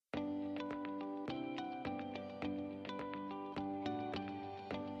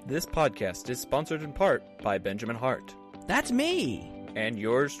This podcast is sponsored in part by Benjamin Hart. That's me! And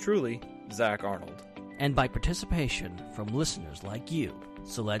yours truly, Zach Arnold. And by participation from listeners like you.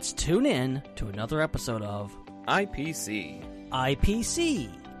 So let's tune in to another episode of IPC. IPC.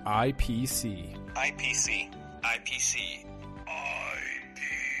 IPC. IPC. IPC.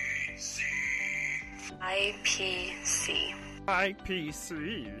 IPC.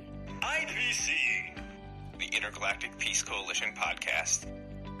 IPC. IPC. The Intergalactic Peace Coalition podcast.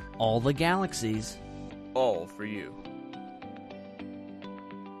 All the galaxies. All for you.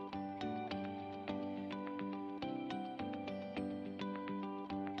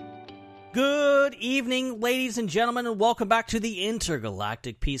 Good evening, ladies and gentlemen, and welcome back to the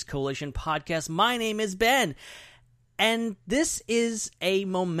Intergalactic Peace Coalition podcast. My name is Ben, and this is a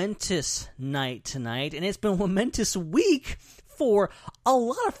momentous night tonight, and it's been a momentous week for a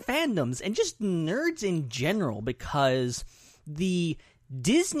lot of fandoms and just nerds in general, because the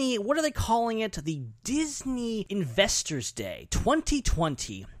Disney, what are they calling it? The Disney Investors Day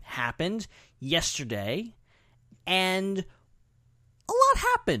 2020 happened yesterday, and a lot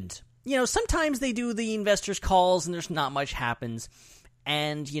happened. You know, sometimes they do the investors' calls and there's not much happens.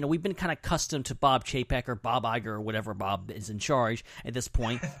 And, you know, we've been kind of accustomed to Bob Chapek or Bob Iger or whatever Bob is in charge at this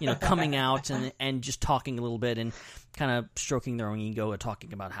point, you know, coming out and just talking a little bit and kind of stroking their own ego and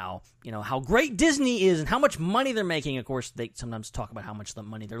talking about how, you know, how great Disney is and how much money they're making. Of course, they sometimes talk about how much the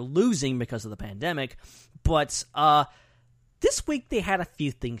money they're losing because of the pandemic. But this week they had a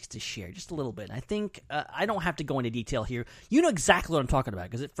few things to share, just a little bit. I think I don't have to go into detail here. You know exactly what I'm talking about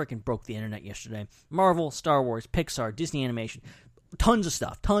because it freaking broke the internet yesterday. Marvel, Star Wars, Pixar, Disney Animation. Tons of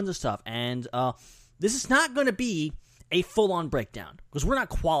stuff, and this is not going to be a full-on breakdown, because we're not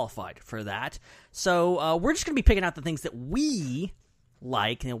qualified for that, so we're just going to be picking out the things that we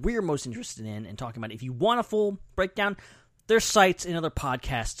like, and we're most interested in, and talking about it. If you want a full breakdown, there's sites and other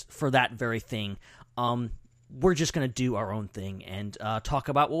podcasts for that very thing. We're just going to do our own thing, and talk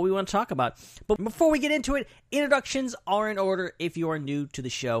about what we want to talk about. But before we get into it, introductions are in order if you are new to the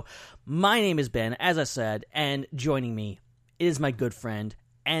show. My name is Ben, as I said, and joining me is my good friend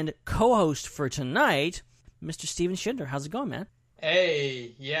and co-host for tonight, Mr. Steven Schinder. How's it going, man?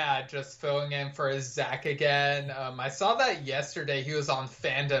 Hey, yeah, just filling in for Zach again. I saw that yesterday he was on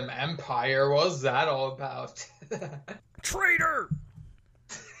Fandom Empire. What was that all about? Traitor!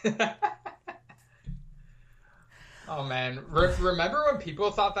 Oh, man. Remember when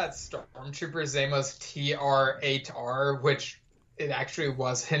people thought that Stormtrooper's name was TR-8R, which it actually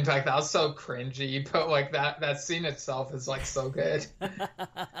wasn't. Like, that was so cringy, but like that scene itself is like so good.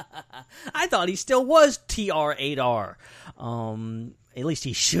 I thought he still was TR-8R. At least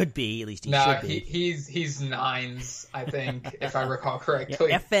he should be. He's nines, I think, if I recall correctly.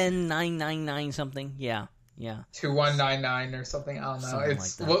 Yeah, FN999 something. Yeah. 2199 or something. I don't know. Something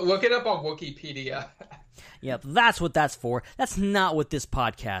It's like that. Look it up on Wikipedia. Yeah, that's what that's for. That's not what this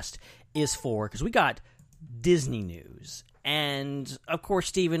podcast is for, because we got Disney news. And, of course,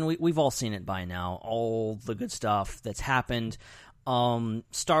 Steven, we've all seen it by now, all the good stuff that's happened.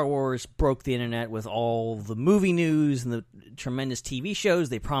 Star Wars broke the internet with all the movie news and the tremendous TV shows.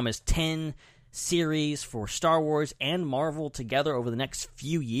 They promised 10 series for Star Wars and Marvel together over the next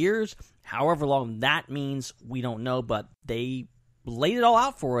few years. However long that means, we don't know, but they laid it all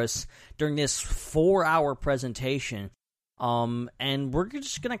out for us during this 4-hour presentation. And we're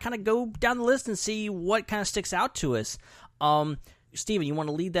just going to kind of go down the list and see what kind of sticks out to us. Steven, you want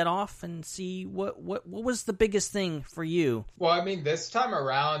to lead that off and see what was the biggest thing for you? Well, I mean, this time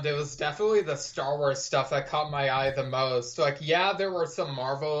around, it was definitely the Star Wars stuff that caught my eye the most. Like, yeah, there were some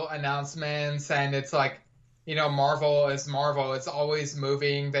Marvel announcements, and it's like, you know, Marvel is Marvel. It's always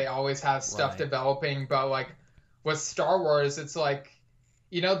moving. They always have stuff developing. But, like, with Star Wars, it's like,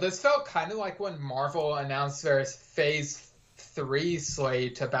 you know, this felt kind of like when Marvel announced their Phase 3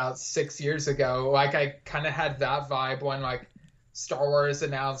 slate about 6 years ago. Like, I kind of had that vibe when like Star Wars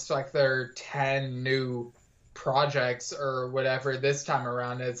announced like their 10 new projects or whatever this time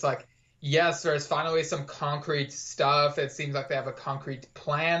around. It's like, yes, there's finally some concrete stuff. It seems like they have a concrete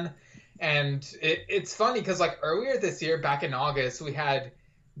plan. And it's funny because like earlier this year, back in August, we had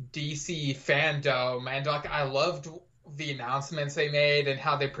DC Fandom, and like I loved the announcements they made and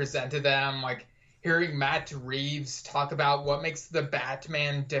how they presented them. Like, hearing Matt Reeves talk about what makes the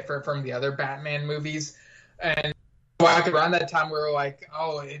Batman different from the other Batman movies. And like around that time, we were like,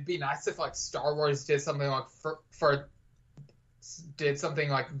 oh, it'd be nice if like Star Wars did something like did something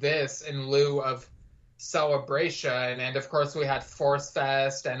like this in lieu of Celebration. And of course we had Force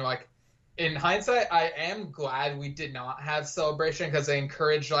Fest, and like in hindsight, I am glad we did not have Celebration, because they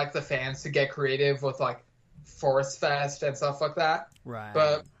encouraged like the fans to get creative with like Force Fest and stuff like that. Right.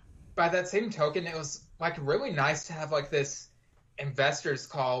 But by that same token, it was like really nice to have like this investors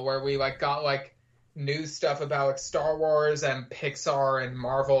call where we like got like new stuff about like Star Wars and Pixar and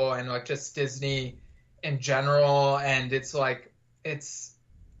Marvel and like just Disney in general. And it's like it's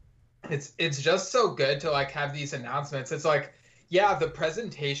just so good to like have these announcements. It's like, yeah, the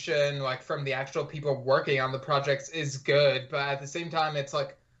presentation like from the actual people working on the projects is good, but at the same time it's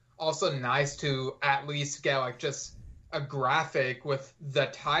like also nice to at least get like just a graphic with the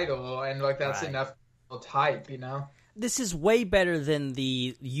title, and like that's enough type, you know. This is way better than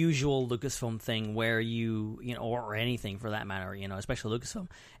the usual Lucasfilm thing where you know, or anything for that matter, you know, especially Lucasfilm,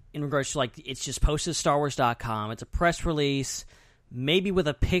 in regards to like it's just posted to StarWars.com. It's a press release, maybe with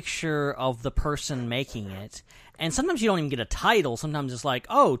a picture of the person making it, and sometimes you don't even get a title. Sometimes it's like,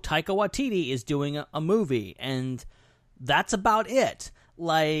 oh, Taika Waititi is doing a movie, and that's about it.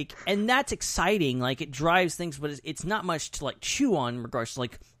 Like, and that's exciting. Like, it drives things, but it's not much to like chew on in regards to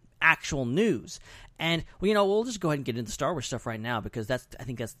like actual news. And well, you know, we'll just go ahead and get into Star Wars stuff right now, because I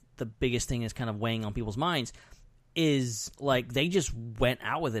think that's the biggest thing that's kind of weighing on people's minds. Is like they just went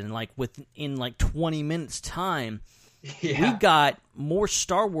out with it, and like within like 20 minutes time, we got more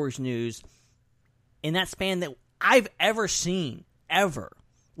Star Wars news in that span that I've ever seen ever.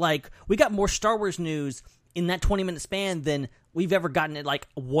 Like, we got more Star Wars news in that 20-minute span than we've ever gotten at like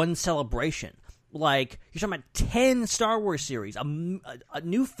one celebration. Like, you're talking about 10 Star Wars series, a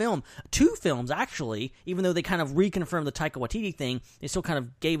new film, 2 films actually, even though they kind of reconfirmed the Taika Waititi thing, they still kind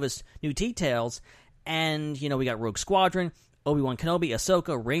of gave us new details. And, you know, we got Rogue Squadron, Obi-Wan Kenobi,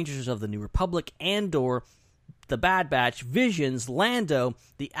 Ahsoka, Rangers of the New Republic, Andor, The Bad Batch, Visions, Lando,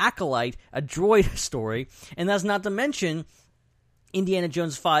 The Acolyte, a droid story, and that's not to mention Indiana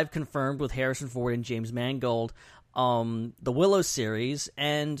Jones 5 confirmed with Harrison Ford and James Mangold, the Willow series,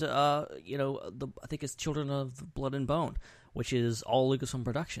 and you know, I think it's Children of Blood and Bone, which is all Lucasfilm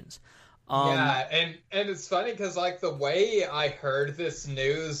Productions. Yeah, and it's funny because like the way I heard this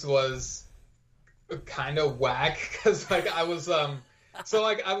news was kind of whack, because like I was so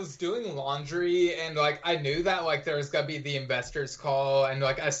like I was doing laundry, and like I knew that like there was gonna be the investors call, and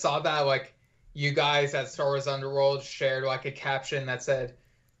like I saw that like you guys at Star Wars Underworld shared like a caption that said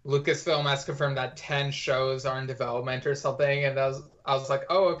Lucasfilm has confirmed that 10 shows are in development or something, and I was like,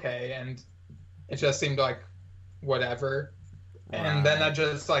 oh, okay, and it just seemed like whatever. Right. And then I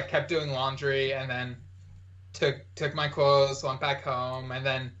just like kept doing laundry, and then took my clothes, went back home, and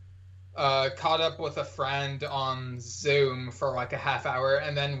then caught up with a friend on Zoom for like a half hour,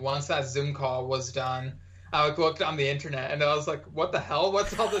 and then once that Zoom call was done, I like looked on the internet, and I was like, what the hell?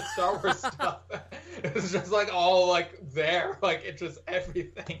 What's all this Star Wars stuff? It was just like all like there, like it's just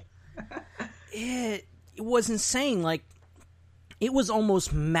everything. It was insane. Like, it was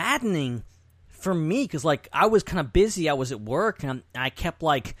almost maddening for me, because like I was kind of busy. I was at work, and I kept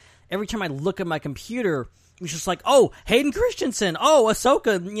like, every time I look at my computer, it was just like, oh, Hayden Christensen, oh,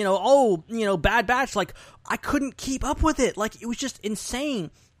 Ahsoka, you know, oh, you know, Bad Batch. Like, I couldn't keep up with it. Like, it was just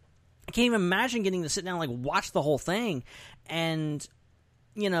insane. I can't even imagine getting to sit down and like watch the whole thing. And,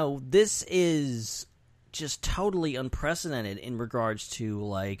 you know, this is just totally unprecedented in regards to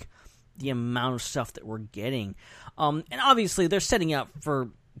like the amount of stuff that we're getting. And obviously they're setting up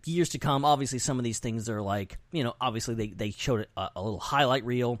for years to come. Obviously some of these things are like, you know, obviously they showed a little highlight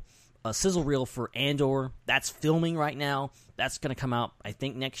reel, a sizzle reel for Andor. That's filming right now. That's going to come out, I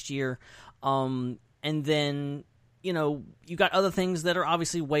think, next year. And then, you know, you got other things that are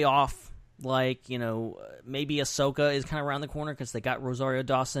obviously way off, like, you know, maybe Ahsoka is kind of around the corner because they got Rosario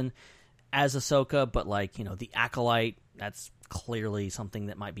Dawson as Ahsoka, but, like, you know, the Acolyte, that's clearly something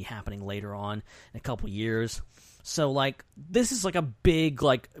that might be happening later on in a couple years. So, like, this is, like, a big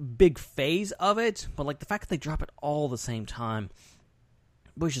phase of it, but, like, the fact that they drop it all at the same time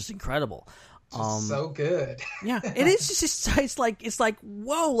was just incredible. So good. Yeah, it is just, it's like,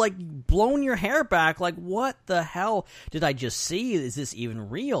 whoa, like, blowing your hair back. Like, what the hell did I just see? Is this even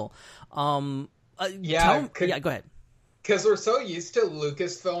real? Go ahead. Because we're so used to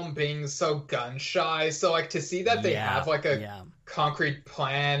Lucasfilm being so gun shy, so like to see that they have like a concrete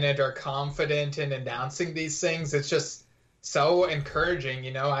plan and are confident in announcing these things, it's just so encouraging,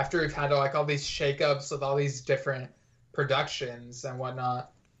 you know, after we've had like all these shakeups with all these different productions and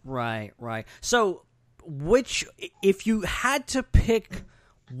whatnot. Right. So, if you had to pick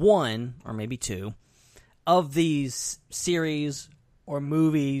one, or maybe two, of these series or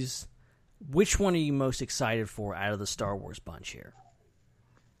movies, which one are you most excited for out of the Star Wars bunch here?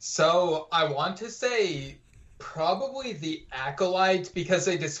 So, I want to say probably The Acolyte, because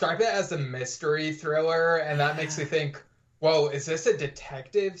they describe it as a mystery thriller, and that makes me think, whoa, is this a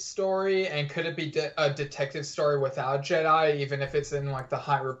detective story? And could it be a detective story without Jedi, even if it's in like the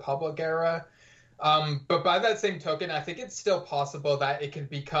High Republic era? But by that same token, I think it's still possible that it could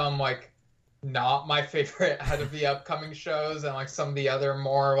become like not my favorite out of the upcoming shows, and like some of the other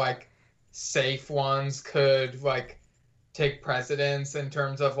more like safe ones could like take precedence in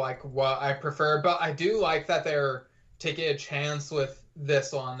terms of like what I prefer. But I do like that they're taking a chance with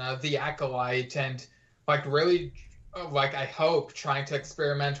this one, The Acolyte, and like really, like I hope trying to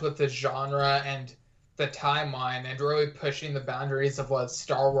experiment with the genre and the timeline and really pushing the boundaries of what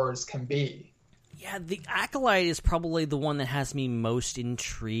Star Wars can be. Yeah, The Acolyte is probably the one that has me most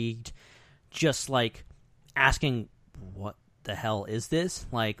intrigued. Just like asking, what the hell is this?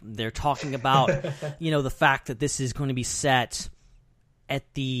 Like, they're talking about, the fact that this is going to be set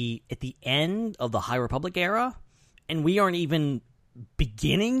at the end of the High Republic era, and we aren't even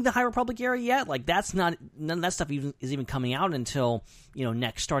beginning the High Republic era yet. Like, none of that stuff is even coming out until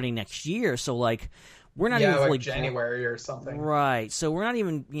starting next year. So like, we're not even fully January or something, right? So we're not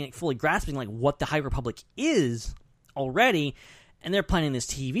even fully grasping like what the High Republic is already. And they're planning this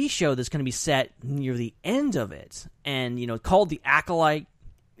TV show that's going to be set near the end of it. And, called The Acolyte,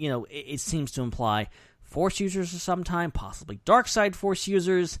 it seems to imply Force users of some time, possibly dark side Force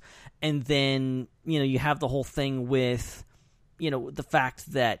users. And then, you have the whole thing with, the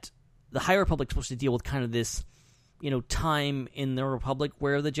fact that the High Republic's supposed to deal with kind of this, time in the Republic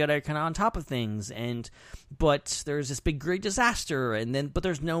where the Jedi are kind of on top of things. But there's this big great disaster. But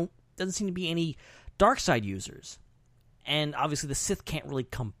doesn't seem to be any dark side users. And obviously the Sith can't really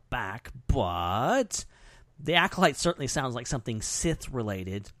come back, but the Acolyte certainly sounds like something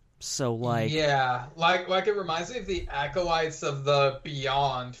Sith-related. So, like... Yeah, like it reminds me of the Acolytes of the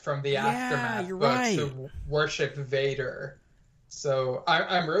Beyond from the Aftermath books right. who worship Vader. So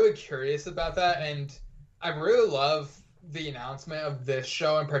I'm really curious about that, and I really love the announcement of this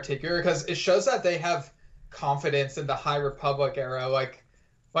show in particular, because it shows that they have confidence in the High Republic era,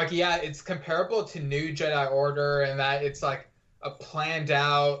 yeah, it's comparable to New Jedi Order in that it's like a planned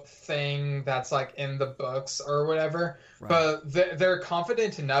out thing that's like in the books or whatever. Right. But they're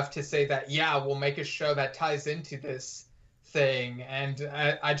confident enough to say that, yeah, we'll make a show that ties into this thing. And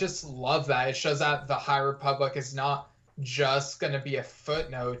I just love that. It shows that the High Republic is not just going to be a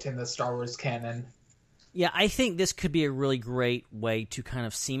footnote in the Star Wars canon. Yeah, I think this could be a really great way to kind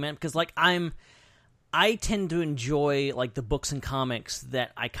of cement, because like I tend to enjoy like the books and comics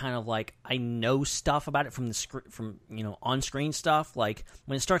that I kind of like. I know stuff about it from on screen stuff. Like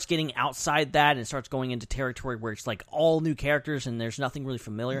when it starts getting outside that and it starts going into territory where it's like all new characters and there's nothing really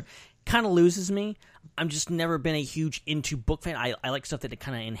familiar, kind of loses me. I'm just never been a huge into book fan. I like stuff that it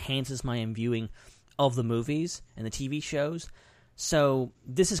kind of enhances my viewing of the movies and the TV shows. So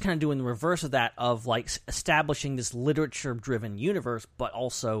this is kind of doing the reverse of that, of like establishing this literature-driven universe, but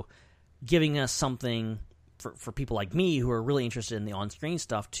also giving us something for people like me who are really interested in the on-screen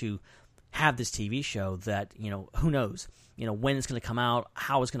stuff to have this TV show that, who knows, when it's going to come out,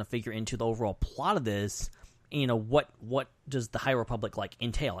 how it's going to figure into the overall plot of this, what does the High Republic like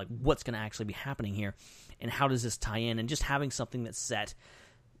entail, like what's going to actually be happening here, and how does this tie in, and just having something that's set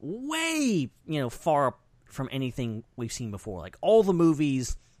way, far from anything we've seen before. Like all the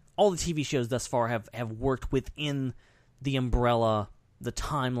movies, all the TV shows thus far have worked within the umbrella, the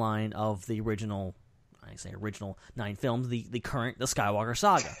timeline of the original 9 films, the Skywalker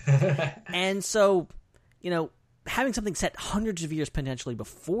saga. And so, having something set hundreds of years potentially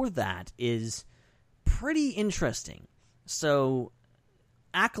before that is pretty interesting. So,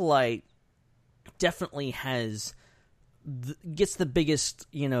 Acolyte definitely gets the biggest,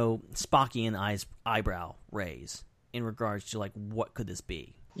 Spocky in the eyebrow raise in regards to, like, what could this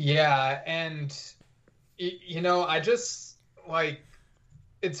be? Yeah, and, I just, like,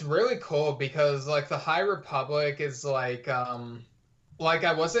 it's really cool because, like, the High Republic is, like,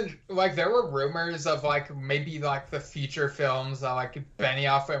 I wasn't, like, there were rumors of, like, maybe, like, the feature films that, like,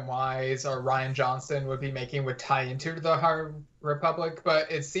 Benioff and Weiss or Rian Johnson would be making would tie into the High Republic, but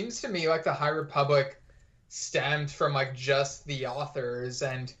it seems to me like the High Republic stemmed from, like, just the authors,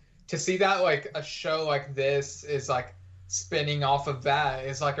 and to see that, like, a show like this is, like, spinning off of that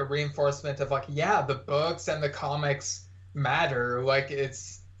is, like, a reinforcement of, like, yeah, the books and the comics matter. Like,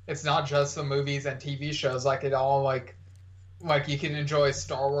 it's not just the movies and TV shows. Like, it all, like you can enjoy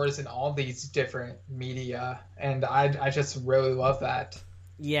Star Wars in all these different media, and I just really love that.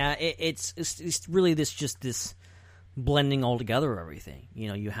 Yeah, it's really this blending all together of everything.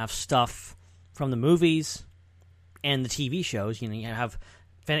 You have stuff from the movies and the TV shows. You have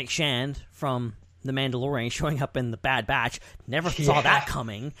Fennec Shand from The Mandalorian showing up in The Bad Batch. Never saw that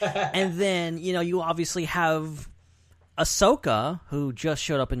coming. And then, you obviously have Ahsoka, who just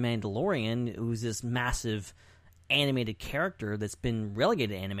showed up in Mandalorian, who's this massive animated character that's been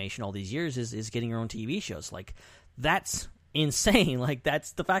relegated to animation all these years, is getting her own TV shows. Like, that's insane. Like,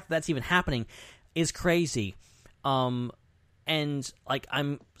 that's the fact that that's even happening is crazy. And like,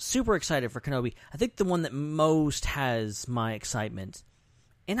 I'm super excited for Kenobi. I think the one that most has my excitement,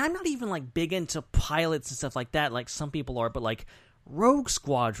 and I'm not even like big into pilots and stuff like that, like some people are, but like Rogue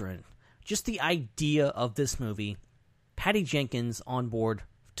Squadron, just the idea of this movie, Patty Jenkins on board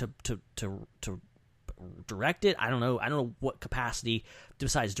to direct it. I don't know what capacity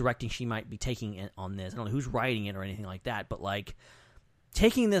besides directing she might be taking it on this. I don't know who's writing it or anything like that, but like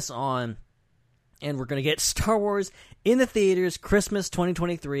taking this on. And we're going to get Star Wars in the theaters, Christmas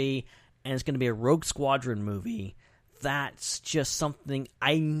 2023, and it's going to be a Rogue Squadron movie. That's just something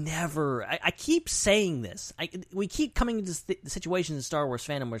I keep saying this. We keep coming into situations in Star Wars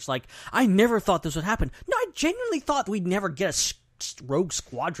fandom where it's like, I never thought this would happen. No, I genuinely thought we'd never get a Rogue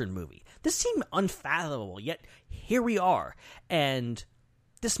Squadron movie. This seemed unfathomable, yet here we are. And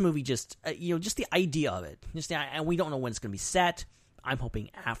this movie just, just the idea of it. And we don't know when it's going to be set. I'm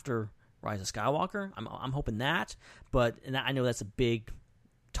hoping after Rise of Skywalker. I'm hoping that, but and I know that's a big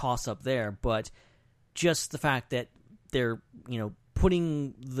toss up there. But just the fact that they're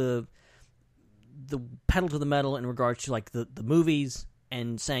putting the pedal to the metal in regards to like the movies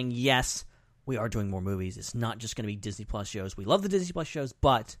and saying yes, we are doing more movies. It's not just going to be Disney Plus shows. We love the Disney Plus shows,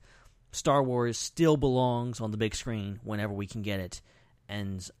 but Star Wars still belongs on the big screen whenever we can get it,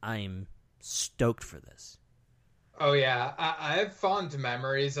 and I'm stoked for this. Oh yeah, I have fond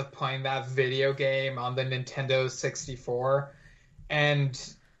memories of playing that video game on the Nintendo 64,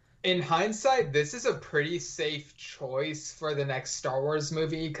 and in hindsight, this is a pretty safe choice for the next Star Wars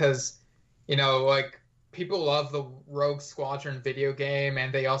movie, because, like, people love the Rogue Squadron video game,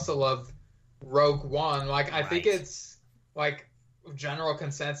 and they also love Rogue One. Like, I think it's, like, general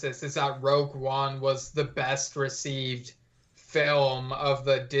consensus is that Rogue One was the best received film of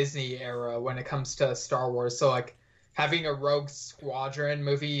the Disney era when it comes to Star Wars, so, like, having a Rogue Squadron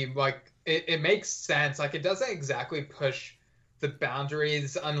movie, like, it makes sense. Like, it doesn't exactly push the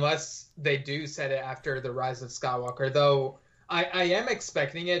boundaries unless they do set it after the Rise of Skywalker, though I am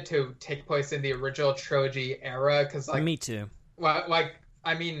expecting it to take place in the original trilogy era, because, like... Me too. Well, like,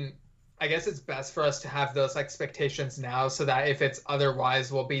 I mean, I guess it's best for us to have those expectations now, so that if it's otherwise,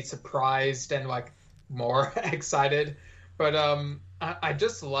 we'll be surprised and, like, more excited. But, I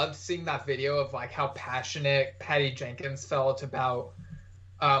just loved seeing that video of like how passionate Patty Jenkins felt about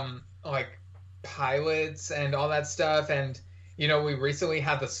like pilots and all that stuff. And we recently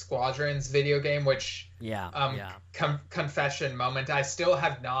had the Squadrons video game, which confession moment, I still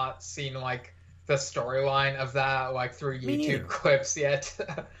have not seen like the storyline of that like through YouTube clips yet.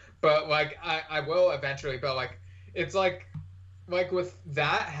 But like I will eventually. But like it's like with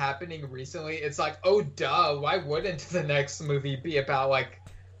that happening recently, it's like, oh duh, why wouldn't the next movie be about like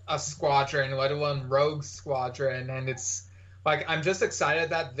a squadron, let alone Rogue Squadron? And it's like, I'm just excited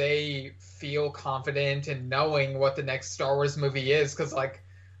that they feel confident in knowing what the next Star Wars movie is, because like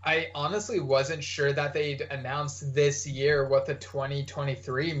I honestly wasn't sure that they'd announce this year what the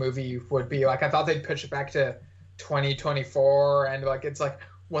 2023 movie would be. Like, I thought they'd push it back to 2024, and like it's like,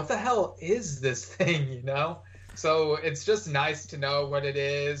 what the hell is this thing, So it's just nice to know what it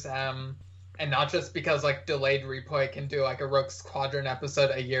is, and not just because like Delayed Replay can do like a Rogue Squadron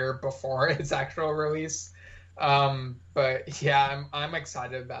episode a year before its actual release. But yeah, I'm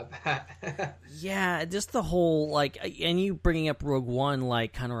excited about that. Yeah, just the whole like, and you bringing up Rogue One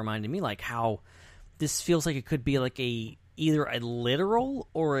like kind of reminded me like how this feels like it could be like either a literal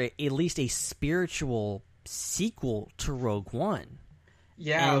or at least a spiritual sequel to Rogue One.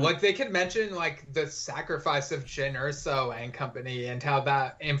 Yeah, like they could mention like the sacrifice of Jyn Erso and company and how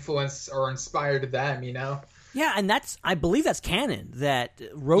that influenced or inspired them, Yeah, and I believe that's canon, that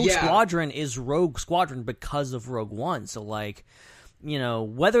Rogue Squadron is Rogue Squadron because of Rogue One. So like,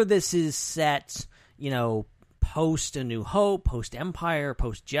 whether this is set, post A New Hope, post Empire,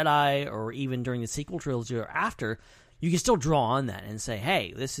 post Jedi, or even during the sequel trilogy or after, you can still draw on that and say,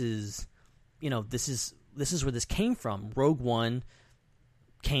 hey, this is where this came from. Rogue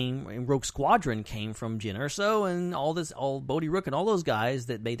Squadron came from Jyn Erso and all Bodhi Rook and all those guys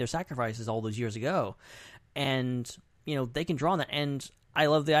that made their sacrifices all those years ago. And, they can draw on that. And I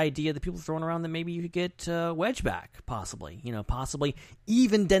love the idea that people are throwing around that maybe you could get Wedge back, possibly. Possibly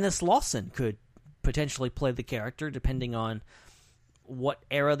even Dennis Lawson could potentially play the character, depending on what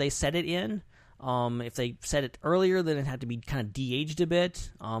era they set it in. If they set it earlier, then it had to be kind of de-aged a bit,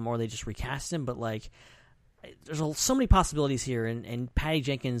 or they just recast him. But, like, there's so many possibilities here, and Patty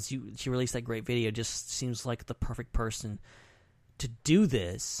Jenkins, she released that great video, just seems like the perfect person to do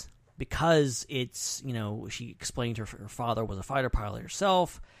this, because it's, she explained her father was a fighter pilot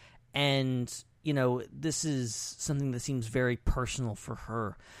herself, and, this is something that seems very personal for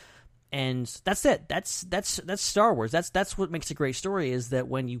her. And that's it. That's Star Wars. That's what makes a great story, is that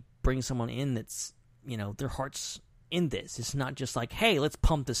when you bring someone in that's, their heart's in this. It's not just like, hey, let's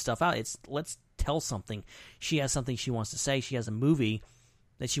pump this stuff out. It's let's tell something. She has something she wants to say. She has a movie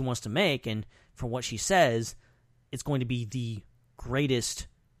that she wants to make, and from what she says, it's going to be the greatest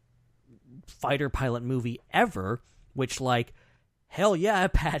fighter pilot movie ever, which, like, hell yeah,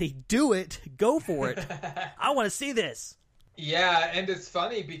 Patty, do it. Go for it. I want to see this. Yeah, and it's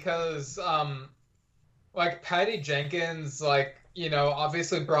funny because, Patty Jenkins,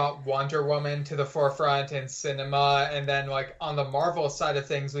 obviously brought Wonder Woman to the forefront in cinema, and then, on the Marvel side of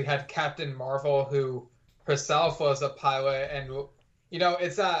things, we had Captain Marvel, who herself was a pilot, and,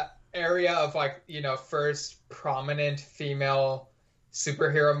 it's that area of, first prominent female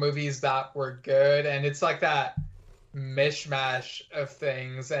superhero movies that were good, and it's that mishmash of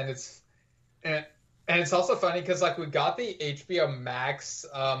things, and it's also funny because we got the HBO Max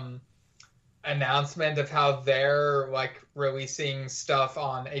announcement of how they're releasing stuff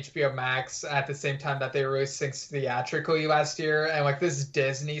on HBO Max at the same time that they released things theatrically last year, and this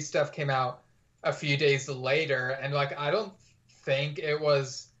Disney stuff came out a few days later, and I don't think it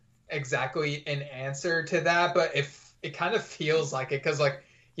was exactly an answer to that, but if it kind of feels like it, because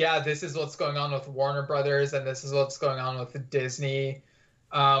yeah, this is what's going on with Warner Brothers, and this is what's going on with Disney.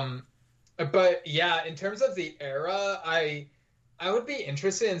 But yeah, in terms of the era, I would be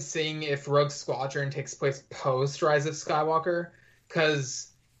interested in seeing if Rogue Squadron takes place post Rise of Skywalker,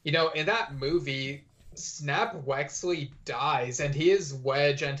 because, in that movie, Snap Wexley dies, and he is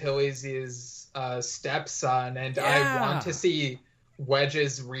Wedge Antilles' stepson, and I want to see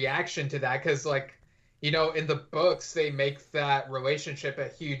Wedge's reaction to that, because, in the books, they make that relationship a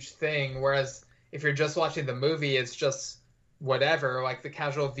huge thing, whereas if you're just watching the movie, it's just whatever, the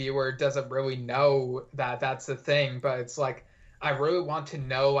casual viewer doesn't really know that that's the thing, but it's I really want to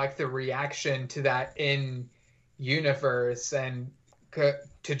know the reaction to that in universe, and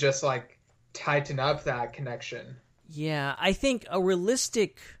to just tighten up that connection. Yeah, I think a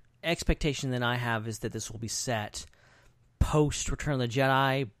realistic expectation that I have is that this will be set post Return of the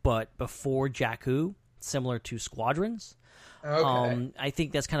Jedi, but before Jakku, similar to Squadrons. Okay. I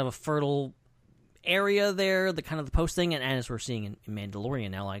think that's kind of a fertile area there, the kind of the post thing, and as we're seeing in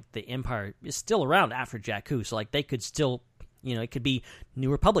Mandalorian now, the Empire is still around after Jakku, so they could still, it could be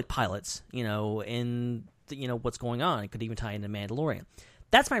New Republic pilots, in what's going on. It could even tie into Mandalorian.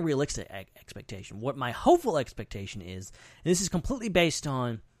 That's my realistic expectation. What my hopeful expectation is, and this is completely based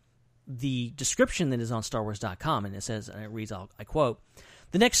on the description that is on StarWars.com, and it says, and it reads, I quote,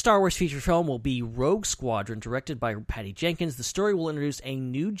 "The next Star Wars feature film will be Rogue Squadron, directed by Patty Jenkins. The story will introduce a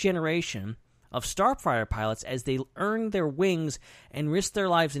new generation of starfighter pilots as they earn their wings and risk their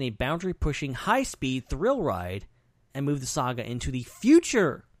lives in a boundary-pushing, high-speed thrill ride and move the saga into the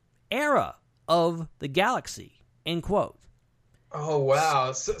future era of the galaxy." End quote. Oh,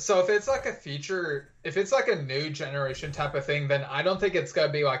 wow. So if it's a feature, if it's a new generation type of thing, then I don't think it's going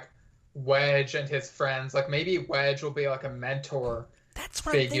to be Wedge and his friends. Maybe Wedge will be a mentor That's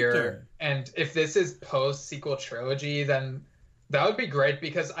what figure. I'm thinking. And if this is post-sequel trilogy, then that would be great,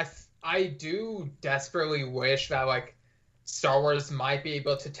 because I do desperately wish that Star Wars might be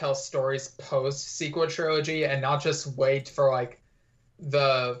able to tell stories post-sequel trilogy and not just wait for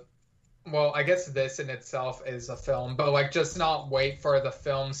well, I guess this in itself is a film, but just not wait for the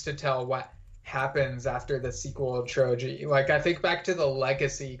films to tell what happens after the sequel trilogy. I think back to the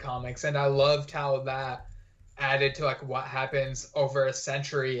Legacy comics, and I loved how that added to what happens over a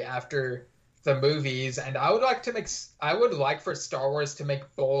century after the movies, and I would like for Star Wars to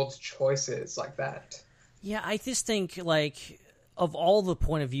make bold choices like that. Yeah, I just think of all the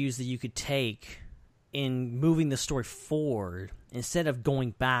point of views that you could take in moving the story forward, instead of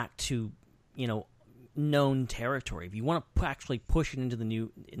going back to known territory, if you want to actually push it into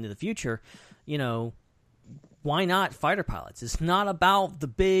the future, why not fighter pilots? It's not about the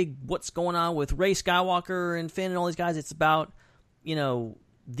big what's going on with Rey Skywalker and Finn and all these guys. It's about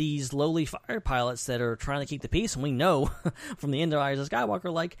these lowly fighter pilots that are trying to keep the peace, and we know from the end of Rise of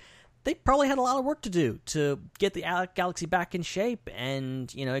Skywalker, they probably had a lot of work to do to get the galaxy back in shape,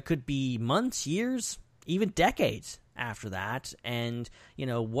 and it could be months, years, even decades after that. And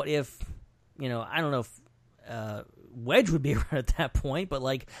what if I don't know if Wedge would be around at that point, but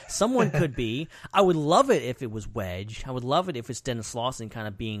like someone could be. I would love it if it was Wedge. I would love it if it's Dennis Lawson kind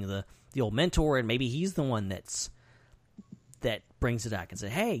of being the old mentor, and maybe he's the one that brings it back and say,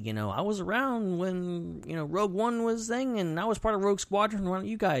 hey, you know, I was around when, you know, Rogue One was thing, and I was part of Rogue Squadron. Why don't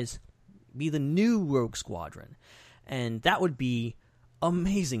you guys be the new Rogue Squadron? And that would be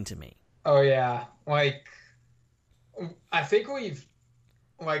amazing to me. Oh yeah, like I think we've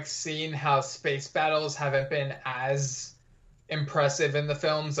like seen how space battles haven't been as impressive in the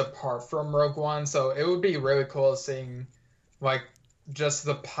films apart from Rogue One, so it would be really cool seeing like just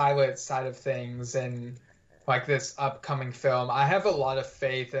the pilot side of things and like this upcoming film. I have a lot of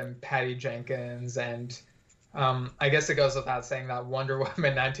faith in Patty Jenkins, and I guess it goes without saying that Wonder Woman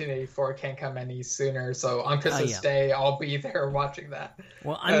 1984 can't come any sooner. So on Christmas Day, I'll be there watching that.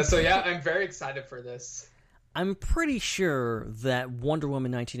 Well, I'm very excited for this. I'm pretty sure that Wonder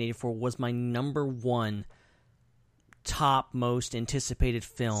Woman 1984 was my number one top most anticipated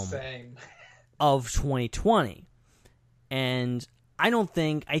film of 2020. And I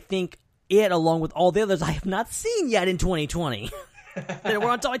think it, along with all the others I have not seen yet in 2020, that were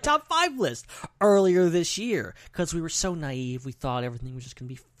on my top 5 list earlier this year, because we were so naive. We thought everything was just going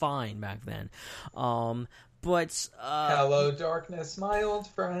to be fine back then. But hello, darkness, my old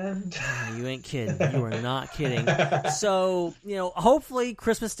friend. You ain't kidding. You are not kidding. So, you know, hopefully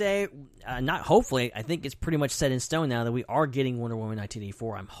Christmas Day, not hopefully, I think it's pretty much set in stone now that we are getting Wonder Woman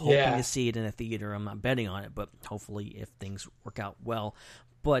 1984. I'm hoping to see it in a theater. I'm not betting on it, but hopefully if things work out well.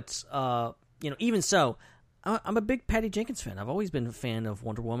 But, you know, even so, I'm a big Patty Jenkins fan. I've always been a fan of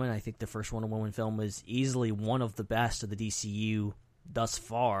Wonder Woman. I think the first Wonder Woman film was easily one of the best of the DCU thus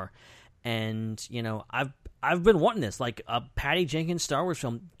far. And, you know, I've been wanting this, like a Patty Jenkins Star Wars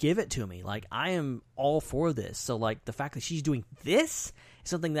film. Give it to me. Like, I am all for this. So, like, the fact that she's doing this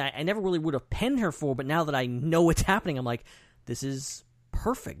is something that I never really would have penned her for, but now that I know what's happening, I'm like, this is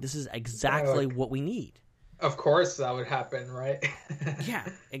perfect. This is exactly what we need. Of course that would happen, right? Yeah,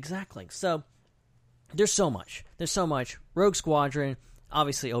 exactly. So, there's so much. Rogue Squadron,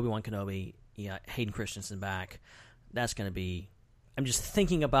 obviously Obi-Wan Kenobi, Hayden Christensen back. That's going to be... I'm just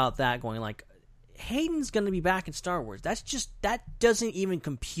thinking about that, going like, Hayden's going to be back in Star Wars. That doesn't even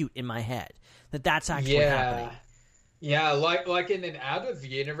compute in my head that's actually happening. Yeah, like in an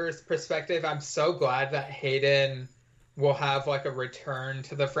out-of-universe perspective, I'm so glad that Hayden will have like a return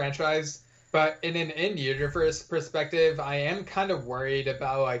to the franchise. But in an in-universe perspective, I am kind of worried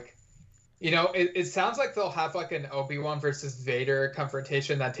about like, you know, it sounds like they'll have like an Obi-Wan versus Vader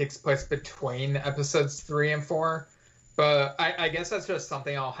confrontation that takes place between episodes 3 and 4. But I guess that's just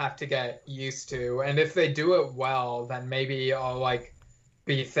something I'll have to get used to. And if they do it well, then maybe I'll like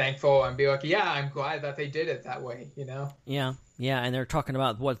be thankful and be like, yeah, I'm glad that they did it that way, you know? Yeah. And they're talking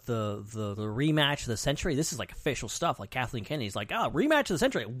about what the rematch of the century. This is like official stuff. Like Kathleen Kennedy's like, rematch of the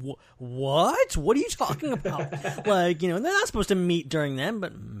century. What? What are you talking about? Like, you know, they're not supposed to meet during them,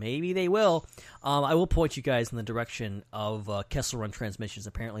 but maybe they will. I will point you guys in the direction of Kessel Run Transmissions.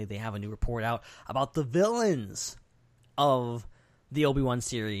 Apparently, they have a new report out about the villains of the Obi-Wan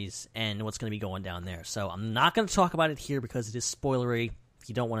series and what's going to be going down there. So I'm not going to talk about it here because it is spoilery. If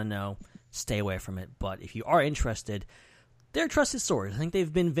you don't want to know, stay away from it. But if you are interested, they're trusted sources. I think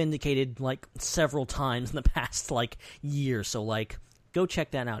they've been vindicated like several times in the past like year. So like, go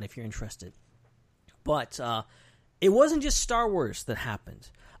check that out if you're interested. But it wasn't just Star Wars that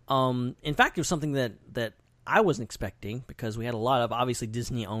happened. In fact, it was something that I wasn't expecting, because we had a lot of, obviously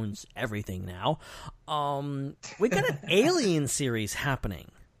Disney owns everything now. We got an Alien series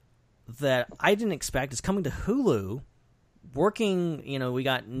happening that I didn't expect. It's coming to Hulu, working, you know, we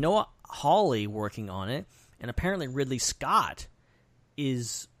got Noah Hawley working on it, and apparently Ridley Scott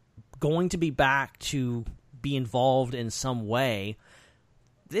is going to be back to be involved in some way.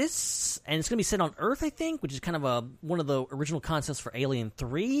 And it's going to be set on Earth, I think, which is kind of one of the original concepts for Alien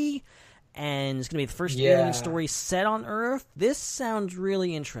 3. And it's going to be the first Alien story set on Earth. This sounds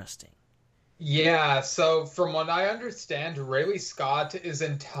really interesting. Yeah, so from what I understand, Ridley Scott is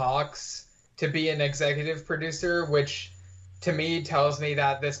in talks to be an executive producer, which to me tells me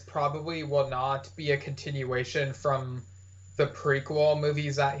that this probably will not be a continuation from the prequel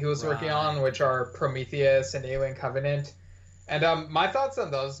movies that he was working on, which are Prometheus and Alien Covenant. And my thoughts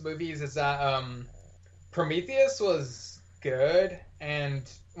on those movies is that Prometheus was good, and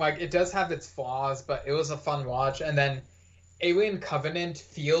like it does have its flaws, but it was a fun watch. And then Alien Covenant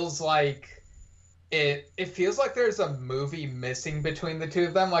feels like it feels like there's a movie missing between the two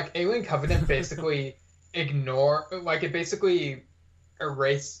of them. Like Alien Covenant basically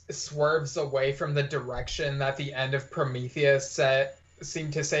swerves away from the direction that the end of Prometheus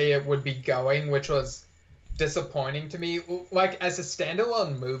seemed to say it would be going, which was disappointing to me. Like, as a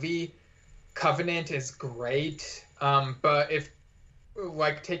standalone movie, Covenant is great. But if,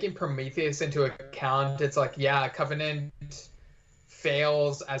 like, taking Prometheus into account, it's like, yeah, Covenant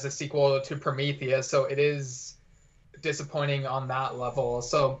fails as a sequel to Prometheus, so it is disappointing on that level.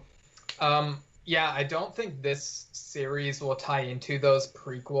 So, yeah, I don't think this series will tie into those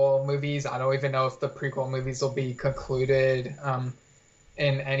prequel movies. I don't even know if the prequel movies will be concluded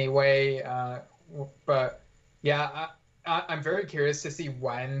in any way. But yeah, I'm very curious to see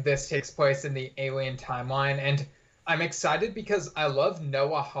when this takes place in the Alien timeline. And I'm excited because I love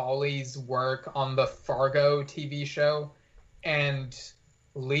Noah Hawley's work on the Fargo TV show and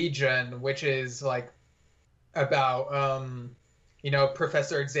Legion, which is like about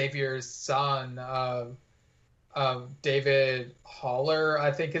Professor Xavier's son, David Haller,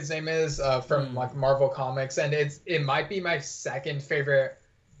 I think his name is, from like Marvel Comics, and it might be my second favorite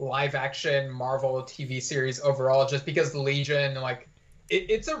live action Marvel TV series overall, just because Legion, like,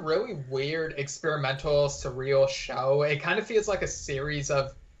 it's a really weird, experimental, surreal show. It kind of feels like a series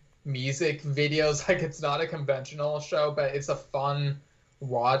of music videos. Like, it's not a conventional show, but it's a fun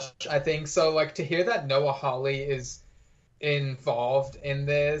watch, I think. So, like, to hear that Noah Hawley is involved in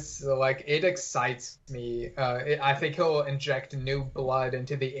this, like, it excites me. I think he'll inject new blood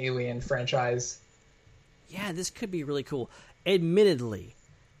into the Alien franchise. Yeah, this could be really cool. Admittedly,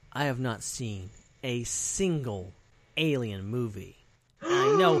 I have not seen a single Alien movie.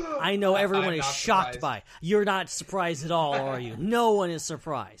 I know everyone is shocked by it. You're not surprised at all, are you? No one is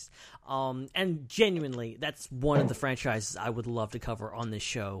surprised. And genuinely, that's one of the franchises I would love to cover on this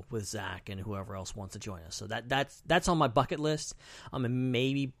show with Zach and whoever else wants to join us. So that's on my bucket list. And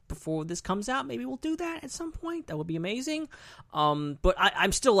maybe before this comes out, maybe we'll do that at some point. That would be amazing. But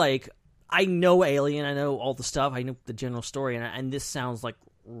I'm still like, I know Alien, I know all the stuff, I know the general story, and this sounds like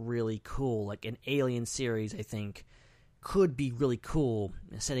really cool. Like an Alien series, I think, could be really cool,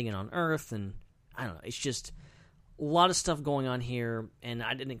 setting it on Earth, and I don't know, it's just a lot of stuff going on here, and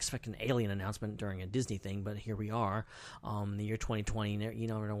I didn't expect an Alien announcement during a Disney thing, but here we are, the year 2020, you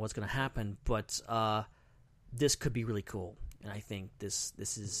never know what's going to happen, but this could be really cool, and I think this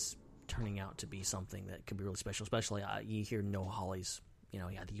is turning out to be something that could be really special, especially you hear Noah Hawley's, I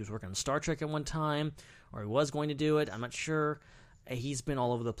think he was working on Star Trek at one time, or he was going to do it, I'm not sure. He's been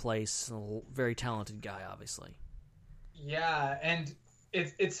all over the place, a very talented guy, obviously. Yeah, and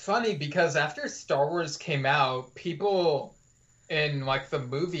it's funny because after Star Wars came out, people in like the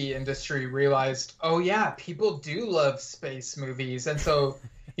movie industry realized, oh yeah, people do love space movies, and so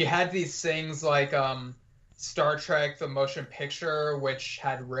you had these things like Star Trek: The Motion Picture, which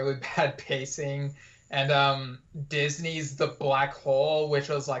had really bad pacing, and Disney's The Black Hole, which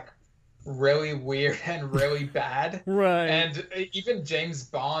was like really weird and really bad. Right. And even James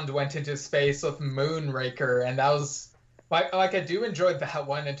Bond went into space with Moonraker, and that was like I do enjoy that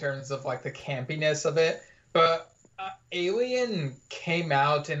one in terms of like the campiness of it, but Alien came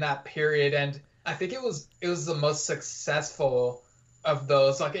out in that period, and I think it was the most successful of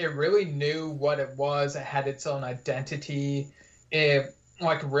those. Like, it really knew what it was. It had its own identity. It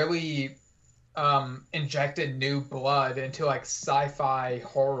like really injected new blood into like sci-fi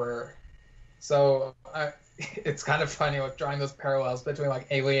horror. So it's kind of funny, like, drawing those parallels between like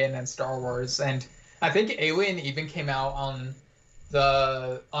Alien and Star Wars. And I think Alien even came out on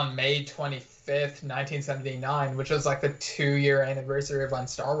May 25th, 1979, which was like the 2-year anniversary of when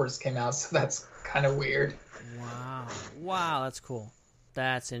Star Wars came out. So that's kind of weird. Wow, that's cool.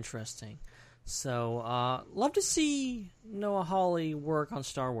 That's interesting. So, love to see Noah Hawley work on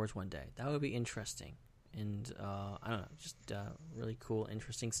Star Wars one day. That would be interesting. And, I don't know, just really cool,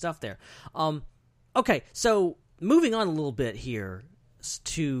 interesting stuff there. Okay, so moving on a little bit here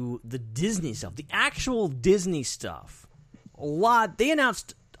to the Disney stuff, the actual Disney stuff. They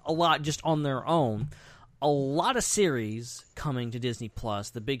announced a lot just on their own. A lot of series coming to Disney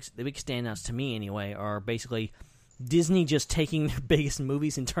Plus. The big standouts to me anyway are basically Disney just taking their biggest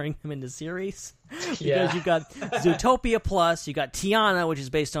movies and turning them into series. Because you've got Zootopia Plus, you got Tiana, which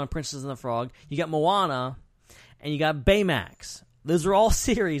is based on Princess and the Frog, you got Moana, and you got Baymax. Those are all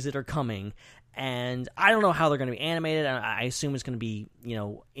series that are coming, and I don't know how they're going to be animated. I assume it's going to be,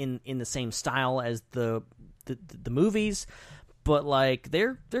 in the same style as the movies. But like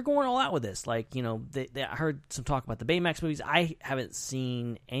they're going all out with this. Like, I heard some talk about the Baymax movies. I haven't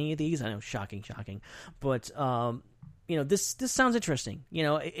seen any of these. I know, shocking. But this sounds interesting.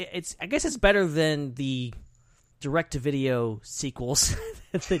 I guess it's better than the direct-to-video sequels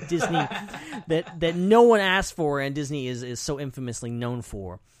that Disney that no one asked for, and Disney is so infamously known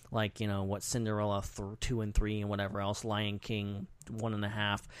for. like, Cinderella 2 and 3 and whatever else, Lion King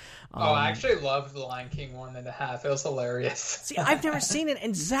 1.5. I actually loved The Lion King 1.5. It was hilarious. See, I've never seen it,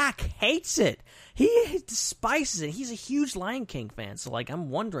 and Zach hates it. He despises it. He's a huge Lion King fan, so like I'm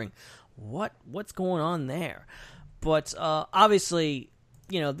wondering what's going on there. But obviously,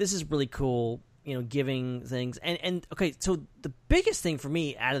 this is really cool. Giving things and okay. So the biggest thing for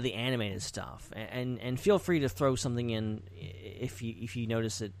me out of the animated stuff, and feel free to throw something in if you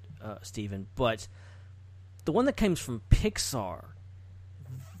notice it, Steven. But the one that comes from Pixar,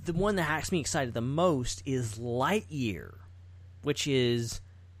 the one that has me excited the most is Lightyear, which is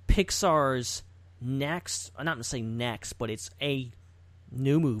Pixar's next. I'm not going to say next, but it's a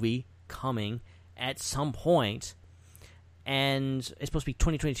new movie coming at some point, and it's supposed to be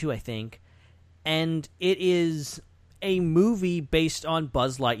 2022, I think. And it is a movie based on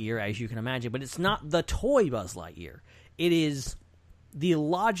Buzz Lightyear, as you can imagine, but it's not the toy Buzz Lightyear. It is the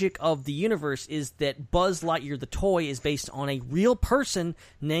logic of the universe is that Buzz Lightyear, the toy, is based on a real person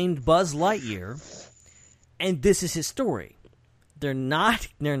named Buzz Lightyear, and this is his story. They're not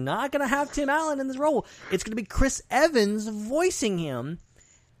going to have Tim Allen in this role. It's going to be Chris Evans voicing him.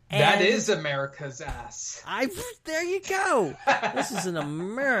 That is America's ass. There you go. This is an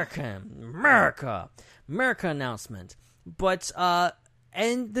America announcement. But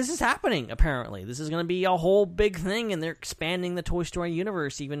and this is happening. Apparently, this is going to be a whole big thing, and they're expanding the Toy Story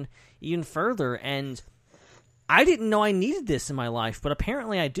universe even further. And I didn't know I needed this in my life, but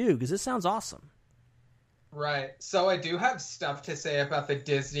apparently I do because this sounds awesome. Right. So I do have stuff to say about the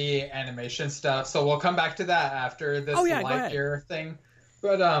Disney animation stuff. So we'll come back to that after this Lightyear thing.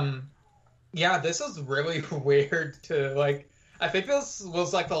 But, this was really weird to, like, I think this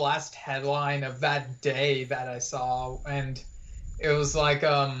was, like, the last headline of that day that I saw, and it was, like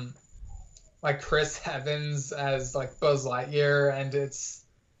Chris Evans as, like, Buzz Lightyear, and it's,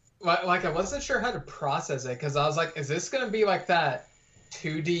 like, I wasn't sure how to process it, because I was like, is this going to be, like, that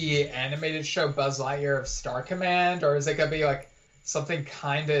 2D animated show Buzz Lightyear of Star Command, or is it going to be, like, something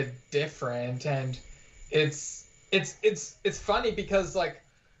kind of different? And it's funny because, like,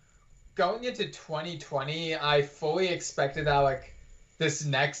 going into 2020, I fully expected that, like, this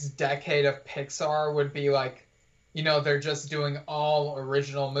next decade of Pixar would be, like, they're just doing all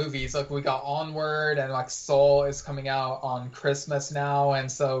original movies. Like, we got Onward, and, like, Soul is coming out on Christmas now. And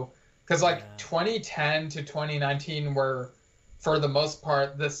so, because, 2010 to 2019 were, for the most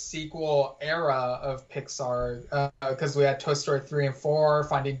part, the sequel era of Pixar. Because we had Toy Story 3 and 4,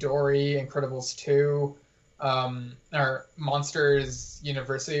 Finding Dory, Incredibles 2, or Monsters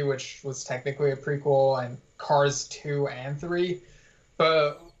University, which was technically a prequel, and Cars 2 and 3.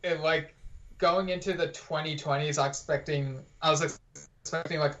 But going into the 2020s, I was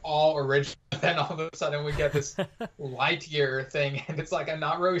expecting like all original, then all of a sudden we get this Lightyear thing, and it's like I'm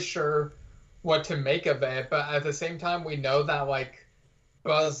not really sure what to make of it. But at the same time, we know that like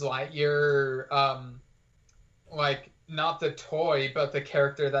Buzz Lightyear, not the toy, but the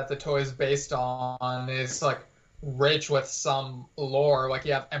character that the toy is based on is like rich with some lore. Like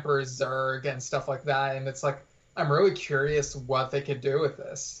you have Emperor Zurg and stuff like that, and it's like I'm really curious what they could do with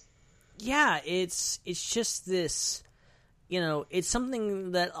this. Yeah, it's just this, it's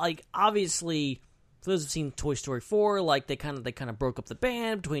something that like obviously for those who've seen Toy Story 4, like they kind of broke up the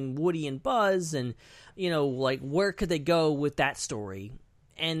band between Woody and Buzz, and like where could they go with that story?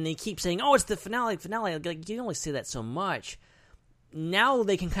 And they keep saying, "Oh, it's the finale." Like you can only say that so much. Now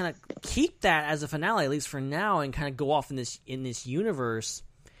they can kind of keep that as a finale, at least for now, and kind of go off in this universe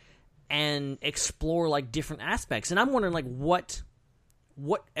and explore like different aspects. And I'm wondering, like, what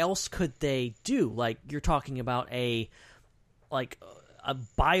else could they do? Like you're talking about a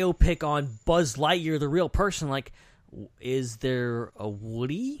biopic on Buzz Lightyear, the real person. Like, is there a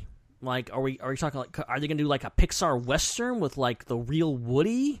Woody? Like, are we talking like, are they gonna do like a Pixar Western with like the real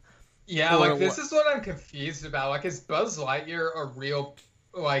Woody? Yeah, like this is what I'm confused about. Like, is Buzz Lightyear a real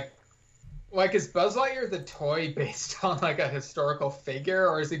like is Buzz Lightyear the toy based on like a historical figure,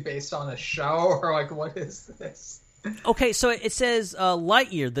 or is he based on a show, or like what is this? Okay, so it says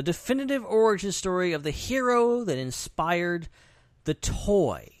Lightyear, the definitive origin story of the hero that inspired the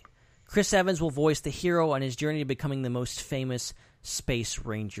toy. Chris Evans will voice the hero on his journey to becoming the most famous space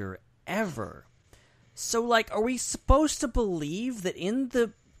ranger ever. So, like, are we supposed to believe that in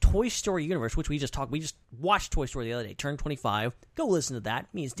the Toy Story universe, which we just watched Toy Story the other day, turned 25. Go listen to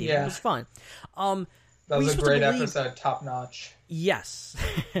that. Me and Steven. Yeah. It was fun. That was a great episode, top notch. Yes.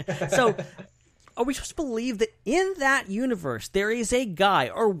 So, are we supposed to believe that in that universe there is a guy,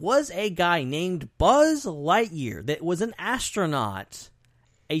 or was a guy named Buzz Lightyear that was an astronaut,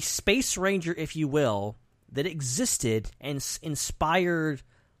 a space ranger, if you will, that existed and inspired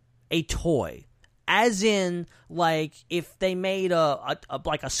a toy. As in, like, if they made a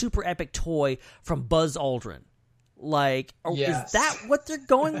super epic toy from Buzz Aldrin. Like, Yes. Is that what they're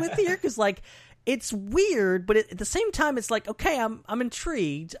going with here? Because, like, it's weird, but at the same time, it's like, okay, I'm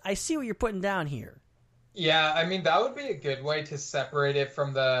intrigued. I see what you're putting down here. Yeah, I mean, that would be a good way to separate it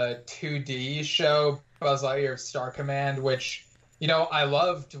from the 2D show, Buzz Lightyear Star Command, which, you know, I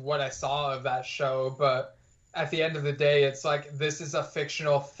loved what I saw of that show, but at the end of the day, it's like, this is a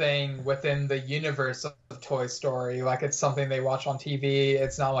fictional thing within the universe of Toy Story. Like, it's something they watch on TV.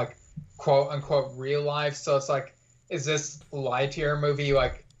 It's not, like, quote-unquote real life. So it's like, is this Lightyear movie,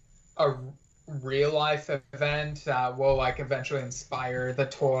 like, a real-life event that will, like, eventually inspire the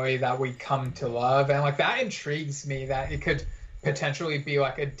toy that we come to love? And, like, that intrigues me, that it could potentially be,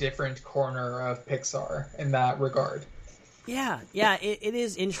 like, a different corner of Pixar in that regard. Yeah, it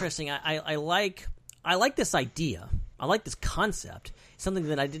is interesting. I like this idea. I like this concept. It's something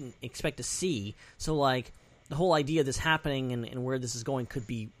that I didn't expect to see. So, like, the whole idea of this happening and where this is going could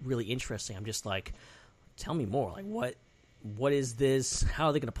be really interesting. I'm just like, tell me more. Like, what is this? How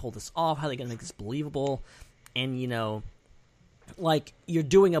are they going to pull this off? How are they going to make this believable? And, you know, like, you're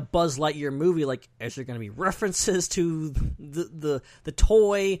doing a Buzz Lightyear movie. Like, is there going to be references to the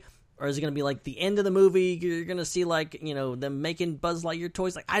toy? Or is it going to be, like, the end of the movie? You're going to see, like, you know, them making Buzz Lightyear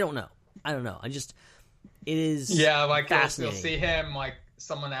toys? Like, I don't know. It is like, fascinating. You'll see him, like,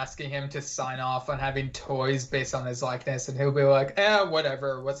 someone asking him to sign off on having toys based on his likeness, and he'll be like,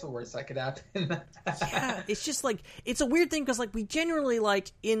 whatever, what's the worst that could happen? Yeah, it's just, like, it's a weird thing, because, like, we generally,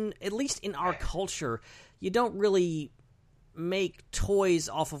 like, at least in our culture, you don't really make toys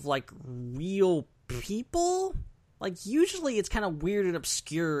off of, like, real people. Like, usually it's kind of weird and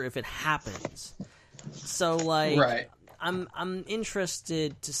obscure if it happens. So, like... Right. I'm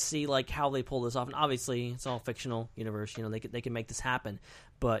interested to see, like, how they pull this off, and obviously it's all fictional universe. You know, they can make this happen,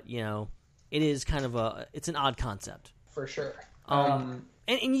 but, you know, it is kind of it's an odd concept For sure. And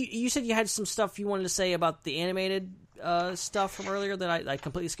you said you had some stuff you wanted to say about the animated stuff from earlier that I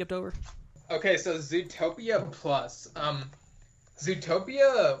completely skipped over. Okay, so Zootopia Plus.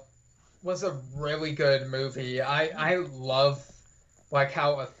 Zootopia was a really good movie. I love, like,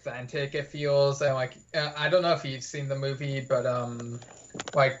 how authentic it feels, and, like, I don't know if you've seen the movie, but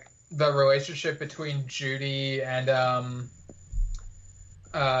like, the relationship between Judy and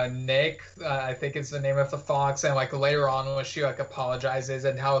Nick, I think is the name of the fox, and, like, later on when she, like, apologizes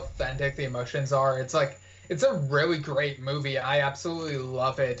and how authentic the emotions are, it's like, it's a really great movie. I absolutely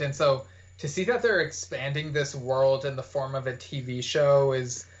love it. And so to see that they're expanding this world in the form of a TV show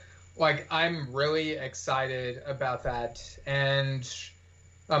is, like, I'm really excited about that. And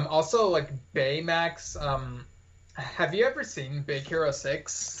also, like, Baymax, have you ever seen Big Hero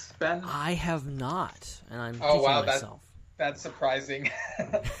 6, Ben? I have not, and I'm kicking myself. That's surprising.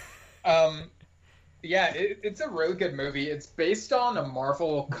 Yeah, it's a really good movie. It's based on a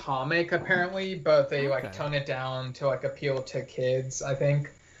Marvel comic, apparently, but they like tone it down to, like, appeal to kids, I think.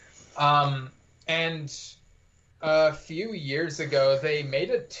 And a few years ago, they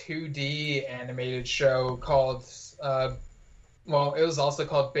made a 2D animated show called, it was also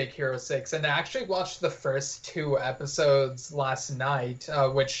called Big Hero 6. And I actually watched the first 2 episodes last night,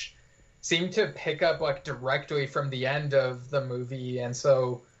 which seemed to pick up, like, directly from the end of the movie. And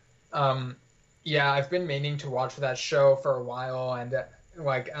so, yeah, I've been meaning to watch that show for a while, and,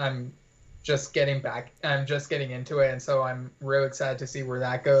 like, I'm just getting into it, and so I'm really excited to see where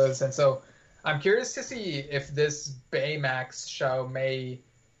that goes. And so I'm curious to see if this Baymax show may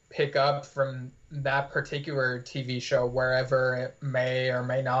pick up from that particular TV show wherever it may or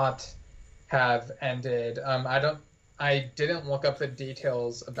may not have ended. I didn't look up the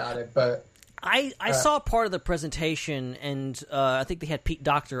details about it, but I saw part of the presentation, and I think they had Pete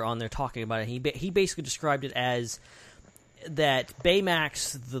Docter on there talking about it. He basically described it as that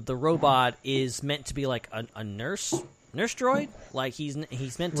Baymax, the robot, is meant to be like a nurse droid. Like, he's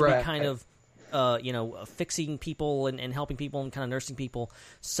meant to be kind of fixing people and helping people and kind of nursing people.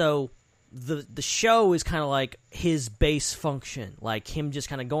 So the show is kind of like his base function, like him just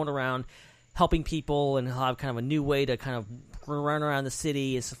kind of going around helping people, and he'll have kind of a new way to kind of run around the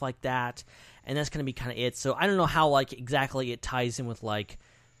city and stuff like that. And that's going to be kind of it. So I don't know how, like, exactly it ties in with, like,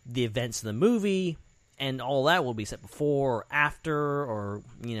 the events of the movie, and all that will be set before or after, or,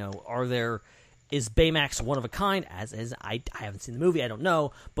 you know, is Baymax one of a kind? As I haven't seen the movie, I don't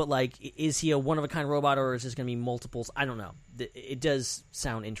know. But, like, is he a one of a kind robot, or is this going to be multiples? I don't know. It does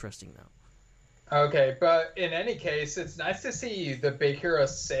sound interesting, though. Okay, but in any case, it's nice to see the Big Hero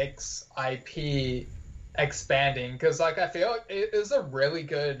 6 IP expanding, because, like, I feel like it is a really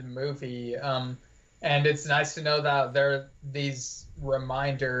good movie. And it's nice to know that there are these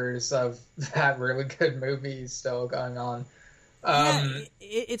reminders of that really good movie still going on.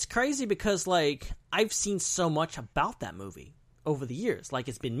 It's crazy because, like, I've seen so much about that movie over the years. Like,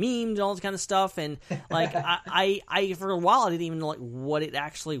 it's been memed and all this kind of stuff, and, like, I for a while, I didn't even know, like, what it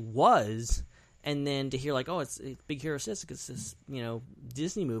actually was, and then to hear, like, oh, it's Big Hero 6, it's this,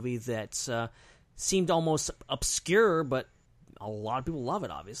 Disney movie that seemed almost obscure, but a lot of people love it,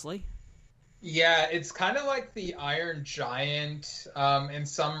 obviously. Yeah, it's kind of like the Iron Giant in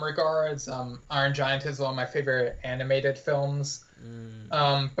some regards. Iron Giant is one of my favorite animated films.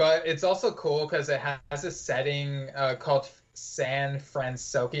 But it's also cool because it has a setting called San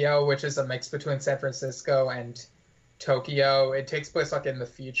Francisco, which is a mix between San Francisco and Tokyo. It takes place like in the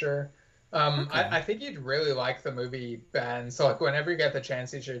future. Okay. I think you'd really like the movie, Ben. So like whenever you get the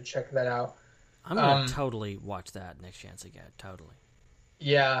chance, you should check that out. I'm going to totally watch that next chance I get. Totally.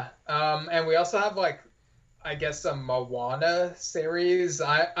 Yeah, and we also have, like, I guess a Moana series.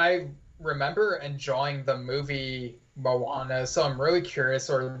 I remember enjoying the movie Moana, so I'm really curious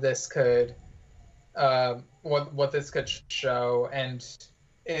where this could, what this could show. And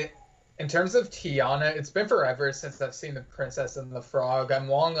in terms of Tiana, it's been forever since I've seen The Princess and the Frog. I'm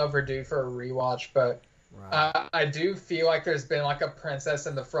long overdue for a rewatch, but right. I do feel like there's been, like, a Princess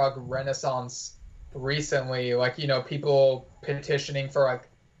and the Frog renaissance recently, like, people petitioning for like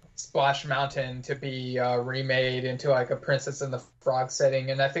Splash Mountain to be remade into like a Princess and the Frog setting,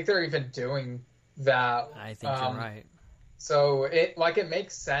 and I think they're even doing that. I think you're right. So it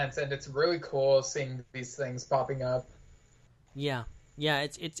makes sense, and it's really cool seeing these things popping up. Yeah,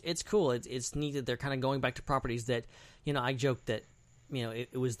 it's cool. It's neat that they're kind of going back to properties that, I joked that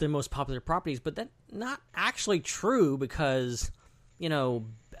it was their most popular properties, but that's not actually true because these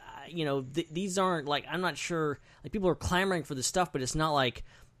aren't, like, I'm not sure, like, people are clamoring for this stuff, but it's not like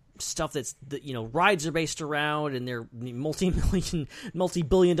stuff that's, rides are based around, and they're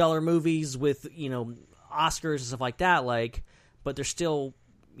multi-billion-dollar movies with, Oscars and stuff like that, like, but they're still,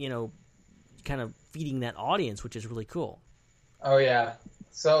 kind of feeding that audience, which is really cool. Oh, yeah.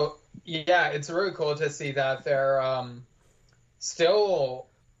 So, yeah, it's really cool to see that they're still,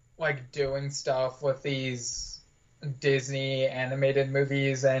 like, doing stuff with these Disney animated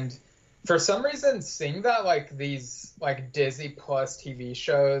movies, and for some reason seeing that like these like Disney Plus TV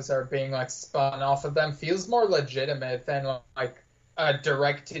shows are being like spun off of them feels more legitimate than like a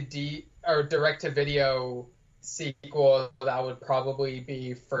direct to video sequel that would probably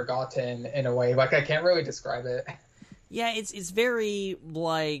be forgotten in a way. Like I can't really describe it. Yeah, it's very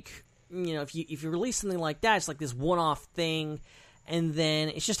like, if you release something like that, it's like this one-off thing, and then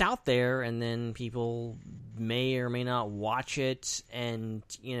it's just out there, and then people may or may not watch it, and,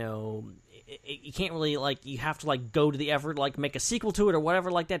 you can't really, like, you have to, like, go to the effort, like, make a sequel to it or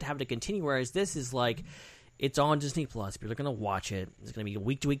whatever like that to have to continue, whereas this is, like, it's on Disney Plus. People are going to watch it. It's going to be a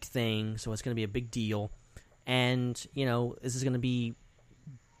week-to-week thing, so it's going to be a big deal. And, this is going to be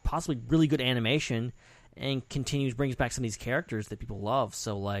possibly really good animation and brings back some of these characters that people love.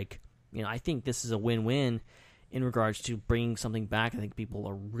 So, like, I think this is a win-win in regards to bringing something back I think people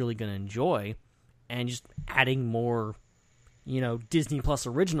are really going to enjoy, and just adding more, Disney Plus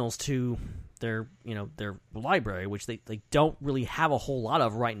originals to their library, which they don't really have a whole lot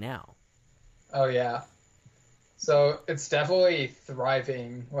of right now. Oh, yeah. So it's definitely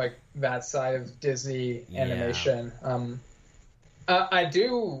thriving, like, that side of Disney animation. I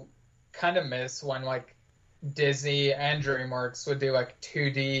do kind of miss when, like, Disney and DreamWorks would do like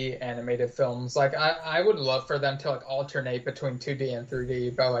 2D animated films. Like I would love for them to like alternate between 2D and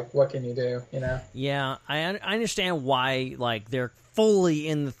 3D, but like what can you do, Yeah, I understand why like they're fully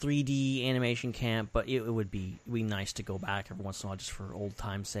in the 3D animation camp, but it would be nice to go back every once in a while just for old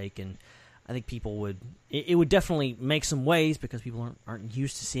time's sake, and I think people would it would definitely make some waves because people aren't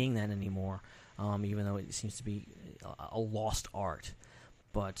used to seeing that anymore, even though it seems to be a lost art.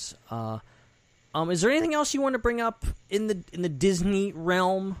 But is there anything else you want to bring up in the Disney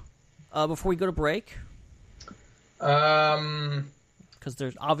realm before we go to break? Because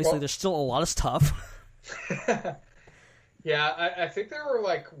there's still a lot of stuff. Yeah, I think there were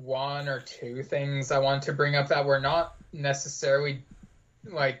like one or two things I wanted to bring up that were not necessarily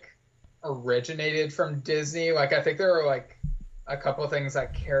like originated from Disney. Like I think there were like a couple of things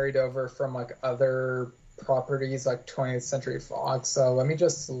that carried over from like other properties like 20th Century Fox. So let me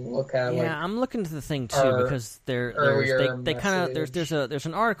just look at I'm looking to the thing too because they kind of there's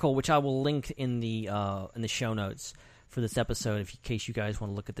an article which I will link in the show notes for this episode in case you guys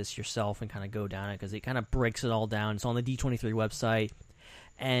want to look at this yourself and kind of go down it, because it kind of breaks it all down. It's on the D23 website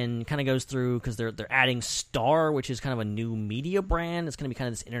and kind of goes through because they're adding Star, which is kind of a new media brand. It's going to be kind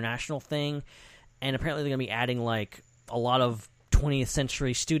of this international thing. and apparently they're going to be adding like a lot of 20th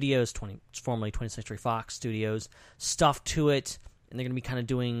Century Studios, formerly 20th Century Fox Studios stuff to it, and they're going to be kind of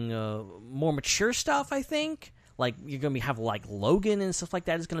doing more mature stuff, I think. Like, you're going to have, like, Logan and stuff like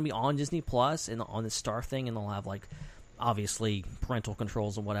that is going to be on Disney Plus and on the Star thing, and they'll have, like, obviously parental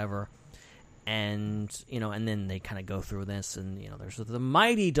controls or whatever. And, and then they kind of go through this, and, there's the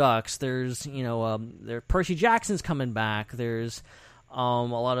Mighty Ducks, there's, there Percy Jackson's coming back, there's a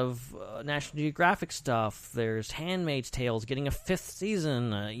lot of National Geographic stuff, there's Handmaid's Tales getting a 5th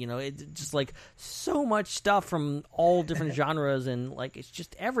season, it's just, like, so much stuff from all different genres, and, like, it's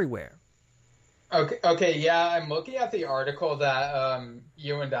just everywhere. Okay, yeah, I'm looking at the article that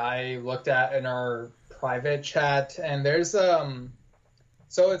you and I looked at in our private chat, and there's so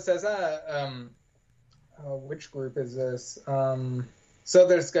it says that which group is this? So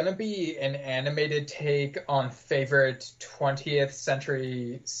there's gonna be an animated take on favorite 20th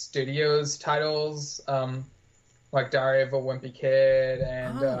Century Studios titles, like Diary of a Wimpy Kid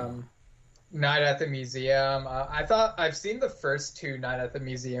and Night at the Museum. I've seen the first 2 Night at the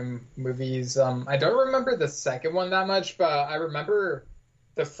Museum movies. I don't remember the second one that much, but I remember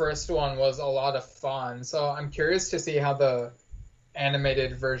the first one was a lot of fun. So I'm curious to see how the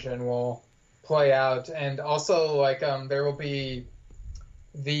animated version will play out. And also, like, there will be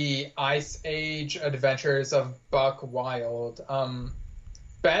the Ice Age Adventures of Buck Wild.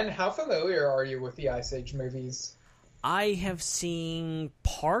 Ben, how familiar are you with the Ice Age movies? I have seen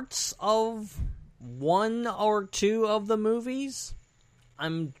parts of 1 or 2 of the movies.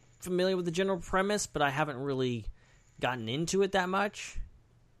 I'm familiar with the general premise, but I haven't really gotten into it that much.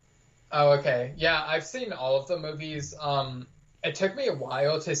 Oh, okay. Yeah, I've seen all of the movies. It took me a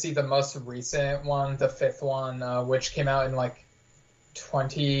while to see the most recent one, the 5th one, which came out in, like,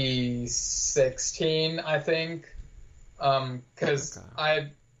 2016, I think. Because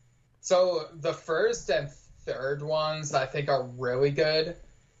So the first and third ones I think are really good,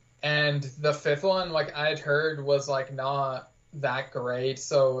 and the 5th one, like, I'd heard was like not that great,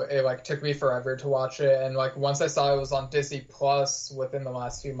 so it like took me forever to watch it. And like once I saw it was on Disney Plus within the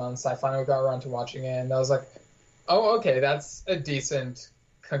last few months, I finally got around to watching it, and I was like, oh, okay, that's a decent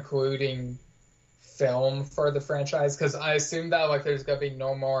concluding film for the franchise, because I assume that like there's gonna be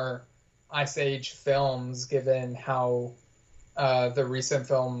no more Ice Age films given how the recent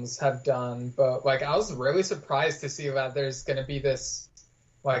films have done. But like I was really surprised to see that there's going to be this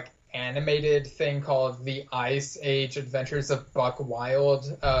like animated thing called The Ice Age Adventures of Buck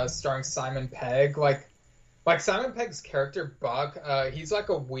Wild, starring Simon Pegg. Like Simon Pegg's character Buck, he's like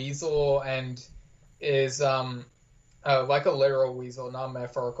a weasel and is like a literal weasel, not a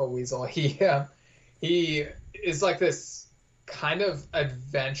metaphorical weasel. He is like this kind of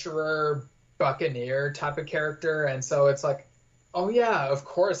adventurer buccaneer type of character, and so it's like, oh yeah, of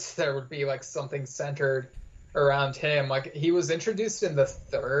course there would be like something centered around him. Like he was introduced in the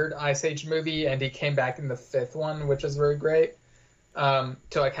 3rd Ice Age movie, and he came back in the 5th one, which is really great to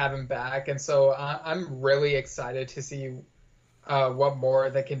like have him back. And so I'm really excited to see what more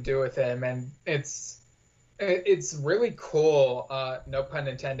they can do with him. And it's really cool, no pun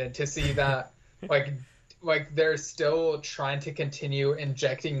intended, to see that like they're still trying to continue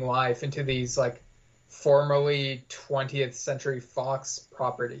injecting life into these like formerly 20th Century Fox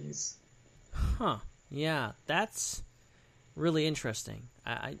properties. Huh. Yeah, that's really interesting.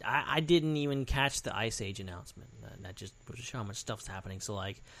 I didn't even catch the Ice Age announcement. That just goes to show how much stuff's happening. So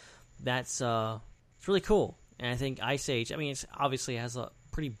like, that's it's really cool. And I think Ice Age, I mean, it obviously has a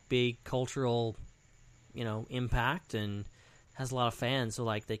pretty big cultural, impact, and has a lot of fans. So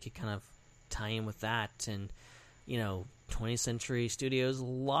like, they could kind of tie in with that. And 20th Century Studios, a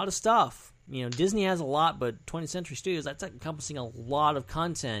lot of stuff. Disney has a lot, but 20th Century Studios, that's encompassing a lot of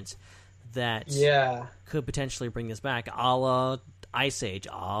content that could potentially bring this back, a la Ice Age,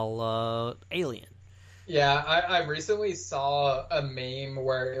 a la Alien. Yeah, I recently saw a meme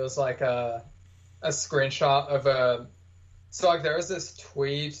where it was like a screenshot of so like there was this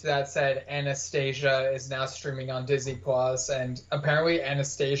tweet that said Anastasia is now streaming on Disney Plus, and apparently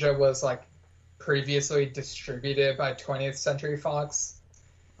Anastasia was like previously distributed by 20th Century Fox.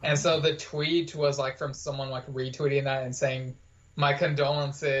 And so the tweet was like from someone like retweeting that and saying, my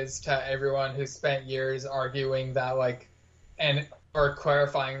condolences to everyone who spent years arguing that like, or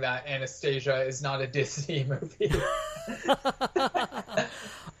clarifying that Anastasia is not a Disney movie.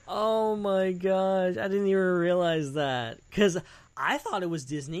 Oh my gosh, I didn't even realize that. Because I thought it was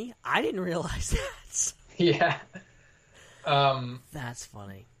Disney. I didn't realize that. Yeah. That's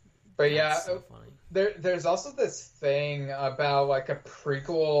funny. But That's so funny. There's also this thing about like a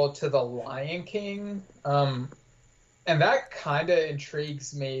prequel to The Lion King, and that kind of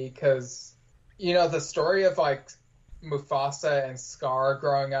intrigues me because, the story of like Mufasa and Scar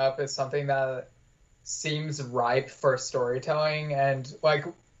growing up is something that seems ripe for storytelling. And like,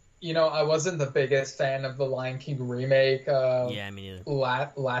 I wasn't the biggest fan of the Lion King remake. Yeah, me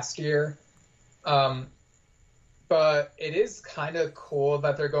neither. Last year. But it is kind of cool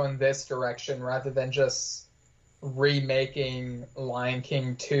that they're going this direction rather than just remaking Lion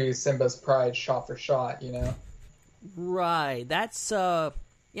King 2 Simba's Pride shot for shot, Right. That's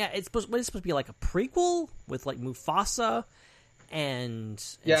it's supposed to be like a prequel with like Mufasa and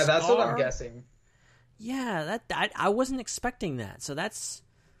yeah, that's Scar. what I'm guessing. Yeah, that I wasn't expecting that. So that's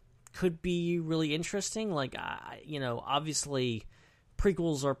could be really interesting. Like obviously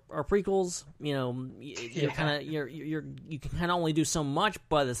prequels are prequels. You're kind of you can kind of only do so much,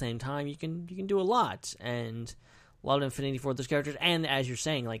 but at the same time you can do a lot, and a lot of infinity for those characters. And as you're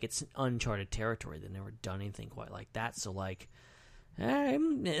saying, like, it's uncharted territory. They've never done anything quite like that. So like,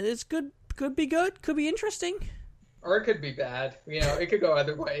 it's could be good, could be interesting. Or it could be bad. It could go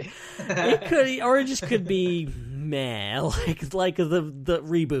either way. It could, or it just could be meh, like the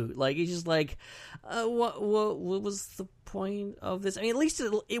reboot. Like, it's just like, what was the point of this? I mean, at least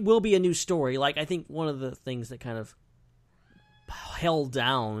it will be a new story. Like, I think one of the things that kind of held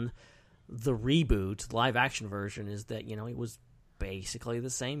down the reboot live action version is that it was basically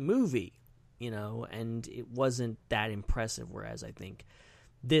the same movie, and it wasn't that impressive. Whereas I think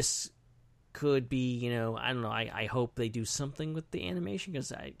this could be, I don't know. I hope they do something with the animation,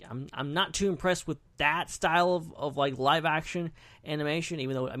 because I'm not too impressed with that style of like live action animation.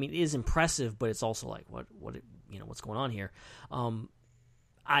 Even though, I mean, it is impressive, but it's also like what's going on here.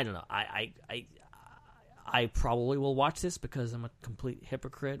 I don't know. I probably will watch this because I'm a complete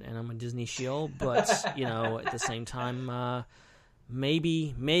hypocrite and I'm a Disney shill. But at the same time,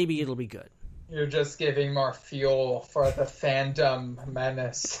 maybe it'll be good. You're just giving more fuel for the fandom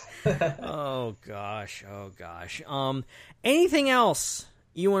menace. Oh gosh. Anything else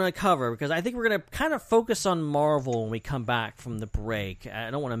you want to cover? Because I think we're going to kind of focus on Marvel when we come back from the break.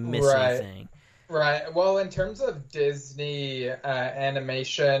 I don't want to miss anything. Right. Well, in terms of Disney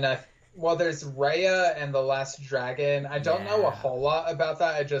animation, there's Raya and the Last Dragon. I don't know a whole lot about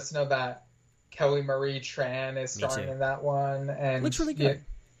that. I just know that Kelly Marie Tran is starring in that one, and looks really good.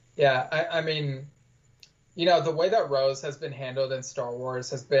 Yeah, I mean, the way that Rose has been handled in Star Wars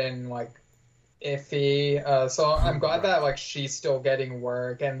has been, like, iffy. So I'm glad that, like, she's still getting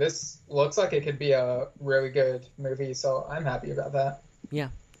work. And this looks like it could be a really good movie. So I'm happy about that. Yeah,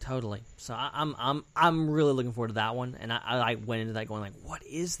 totally. So I'm really looking forward to that one. And I went into that going, like, what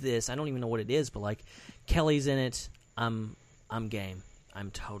is this? I don't even know what it is. But, like, Kelly's in it. I'm game. I'm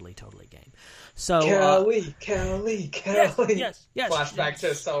totally game. So Kelly. Yes. Flashback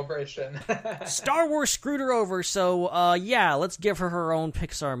to Celebration. Star Wars screwed her over, so let's give her own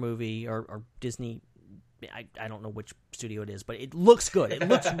Pixar movie or Disney. I don't know which studio it is, but it looks good. It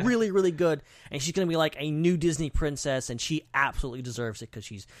looks really, really good, and she's going to be like a new Disney princess, and she absolutely deserves it because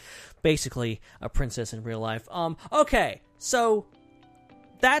she's basically a princess in real life. Okay, so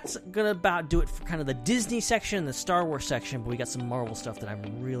that's going to about do it for kind of the Disney section and the Star Wars section, but we got some Marvel stuff that I'm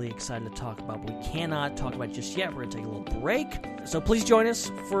really excited to talk about, but we cannot talk about it just yet. We're going to take a little break. So please join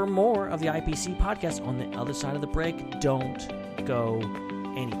us for more of the IPC podcast on the other side of the break. Don't go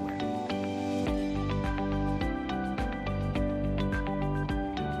anywhere.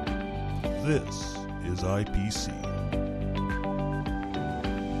 This is IPC.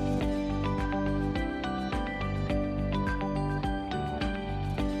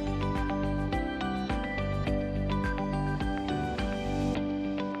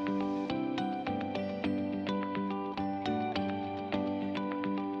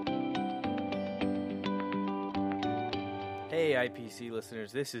 Hey IPC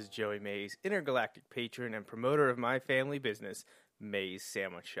listeners, this is Joey Mays, intergalactic patron and promoter of my family business, Mays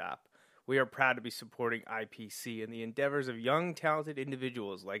Sandwich Shop. We are proud to be supporting IPC and the endeavors of young, talented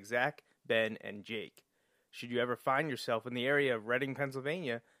individuals like Zach, Ben, and Jake. Should you ever find yourself in the area of Reading,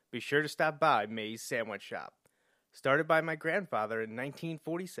 Pennsylvania, be sure to stop by Mays Sandwich Shop. Started by my grandfather in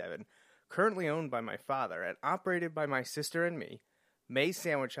 1947, currently owned by my father, and operated by my sister and me, Mays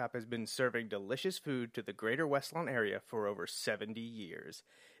Sandwich Shop has been serving delicious food to the greater West Lawn area for over 70 years.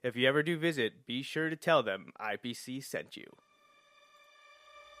 If you ever do visit, be sure to tell them IPC sent you.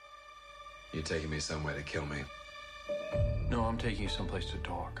 You're taking me somewhere to kill me. No, I'm taking you someplace to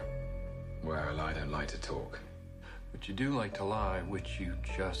talk. Well, I don't like to talk. But you do like to lie, which you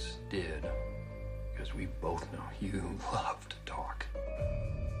just did. Because we both know you love to talk.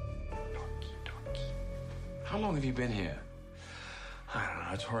 Talky. How long have you been here? I don't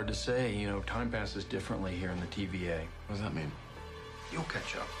know, it's hard to say. Time passes differently here in the TVA. What does that mean? You'll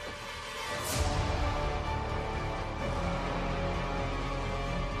catch up.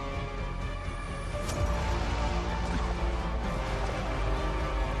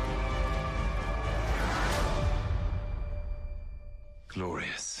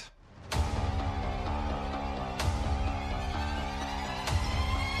 Glorious.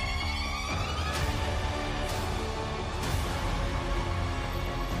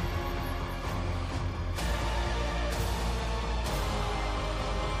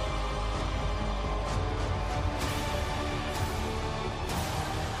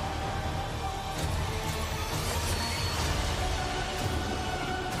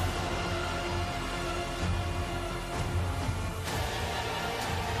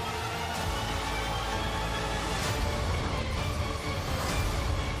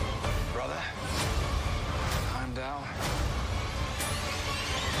 Brother, I'm down.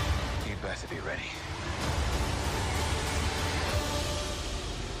 You better be ready.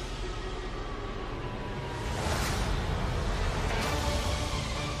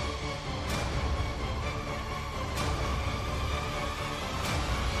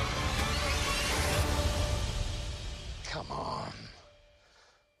 Come on.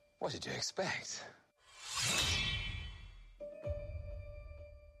 What did you expect?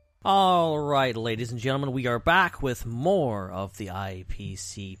 All right, ladies and gentlemen, we are back with more of the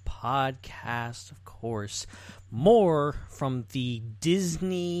IPC podcast, of course. More from the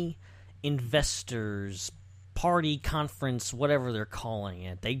Disney Investors Party Conference, whatever they're calling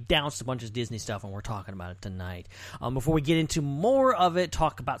it. They announced a bunch of Disney stuff, and we're talking about it tonight. Before we get into more of it,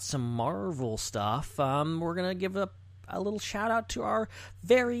 talk about some Marvel stuff, we're going to give a little shout out to our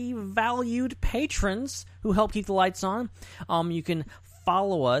very valued patrons who help keep the lights on. You can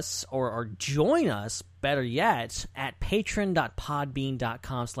follow us or join us, better yet, at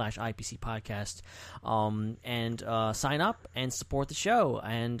patron.podbean.com/IPC podcast and sign up and support the show.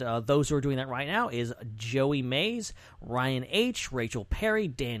 And those who are doing that right now is Joey Mays, Ryan H., Rachel Perry,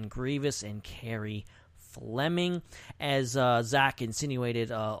 Dan Grievous, and Carrie Fleming. As Zach insinuated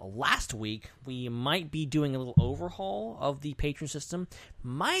last week, we might be doing a little overhaul of the patron system,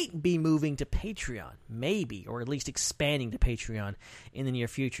 might be moving to Patreon, maybe, or at least expanding to Patreon in the near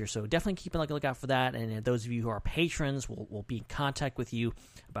future. So definitely keep a lookout for that. And those of you who are patrons, will be in contact with you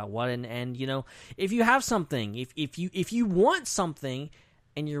about what. And you know, if you have something, if you want something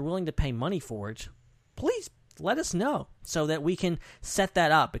and you're willing to pay money for it, please let us know so that we can set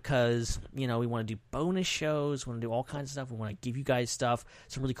that up, because, you know, we want to do bonus shows, we want to do all kinds of stuff, we want to give you guys stuff,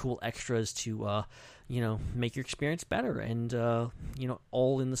 some really cool extras to, you know, make your experience better, and, you know,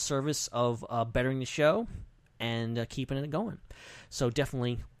 all in the service of bettering the show and keeping it going. So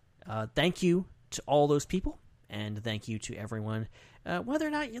definitely thank you to all those people, and thank you to everyone. Whether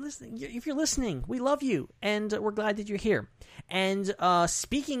or not you're listening, if you're listening, we love you, and we're glad that you're here. And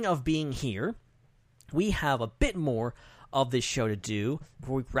speaking of being here, we have a bit more of this show to do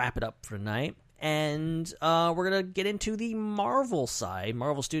before we wrap it up for tonight. And we're going to get into the Marvel side.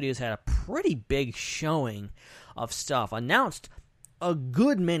 Marvel Studios had a pretty big showing of stuff. Announced a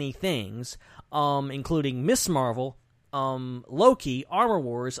good many things, including Miss Marvel, Loki, Armor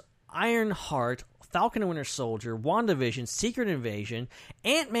Wars, Ironheart, Falcon and Winter Soldier, WandaVision, Secret Invasion,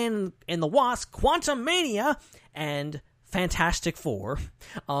 Ant-Man and the Wasp, Quantumania, and Fantastic Four.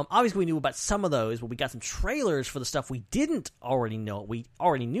 Obviously, we knew about some of those, but we got some trailers for the stuff we didn't already know. We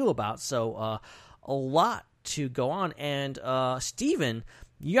already knew about, so a lot to go on. And Steven,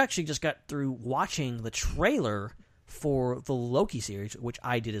 you actually just got through watching the trailer for the Loki series, which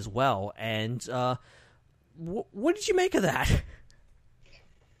I did as well. And what did you make of that?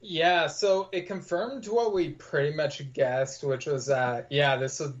 Yeah, so it confirmed what we pretty much guessed, which was that, yeah,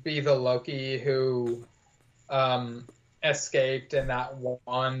 this would be the Loki who escaped in that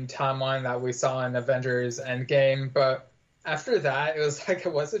one timeline that we saw in Avengers Endgame. But after that, it was like I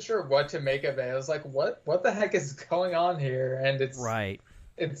wasn't sure what to make of it. It was like, what the heck is going on here? And it's right.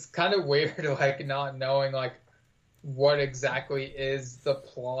 It's kind of weird, like, not knowing, like, what exactly is the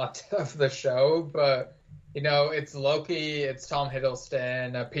plot of the show. But, you know, it's Loki, it's Tom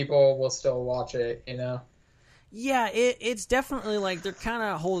Hiddleston. People will still watch it, you know? Yeah, it's definitely like they're kind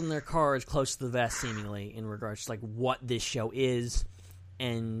of holding their cards close to the vest, seemingly, in regards to like what this show is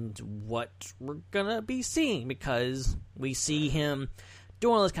and what we're gonna be seeing, because we see him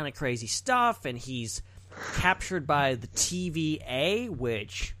doing all this kind of crazy stuff, and he's captured by the TVA,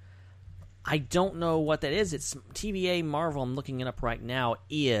 which I don't know what that is. It's TVA Marvel. I'm looking it up right now.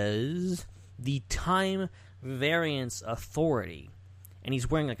 Is the Time Variance Authority. And he's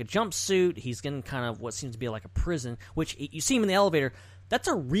wearing like a jumpsuit. He's in kind of what seems to be like a prison, which you see him in the elevator. That's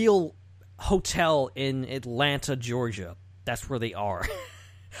a real hotel in Atlanta, Georgia. That's where they are.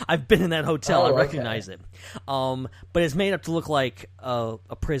 I've been in that hotel. Oh, I recognize okay. it. But it's made up to look like a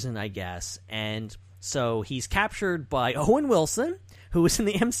prison, I guess. And so he's captured by Owen Wilson, who is in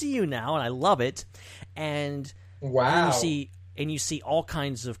the MCU now, and I love it. And Wow. you see all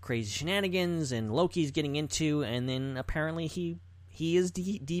kinds of crazy shenanigans, and Loki's getting into, and then apparently he is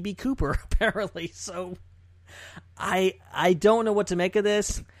DB Cooper, apparently. So I don't know what to make of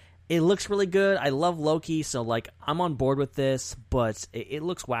this. It looks really good. I love Loki, so like I'm on board with this, but it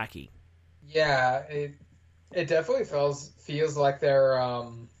looks wacky. Yeah, it definitely feels like they're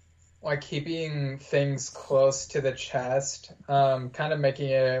like keeping things close to the chest, kind of making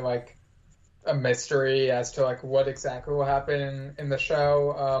it like a mystery as to like what exactly will happen in the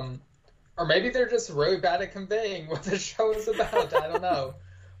show. Or maybe they're just really bad at conveying what the show is about. I don't know.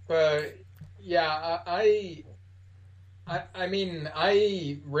 But yeah, I mean,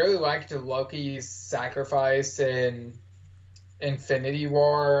 I really liked Loki's sacrifice in Infinity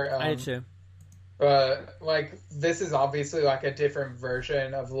War. I did too. But like this is obviously like a different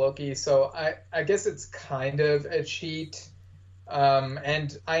version of Loki, so I guess it's kind of a cheat.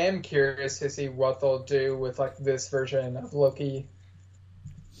 And I am curious to see what they'll do with like this version of Loki.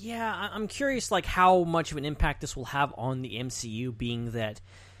 Yeah, I'm curious like how much of an impact this will have on the MCU, being that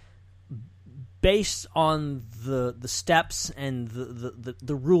based on the steps and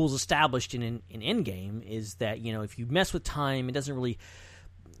the rules established in Endgame is that, you know, if you mess with time, it doesn't really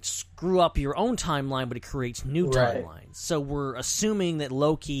screw up your own timeline, but it creates new timelines. So we're assuming that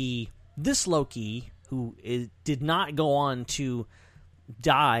this Loki, who did not go on to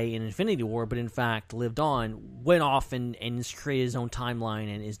die in Infinity War, but in fact lived on, went off and has created his own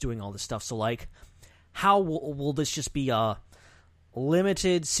timeline and is doing all this stuff. So like, how will this just be a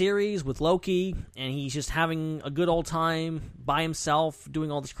limited series with Loki and he's just having a good old time by himself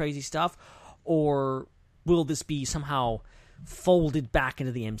doing all this crazy stuff, or will this be somehow folded back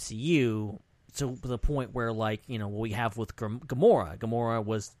into the MCU to the point where, like, you know, what we have with Gamora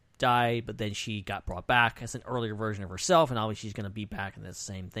was died, but then she got brought back as an earlier version of herself, and obviously she's going to be back in the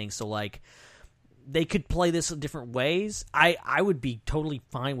same thing. So like, they could play this in different ways. I would be totally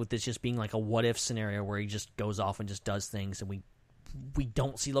fine with this just being like a what if scenario where he just goes off and just does things and we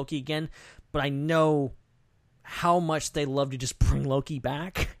don't see Loki again. But I know how much they love to just bring Loki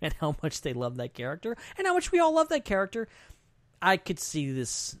back and how much they love that character and how much we all love that character. I could see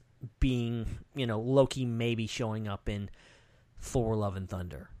this being, you know, Loki maybe showing up in Thor: Love and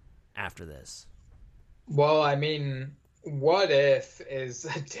Thunder after this. Well, I mean, what if is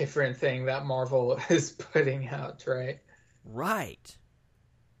a different thing that Marvel is putting out, right? Right.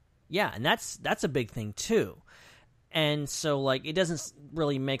 Yeah, and that's a big thing too. And so, like, it doesn't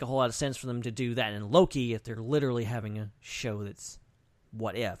really make a whole lot of sense for them to do that in Loki if they're literally having a show that's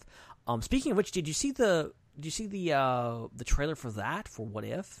what if. Speaking of which, did you see the trailer for that, for What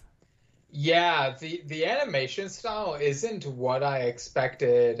If? Yeah, the animation style isn't what I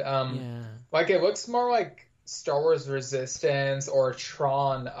expected. Yeah. Like, it looks more like Star Wars Resistance or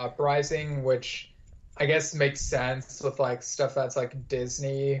Tron Uprising, which I guess makes sense with like stuff that's like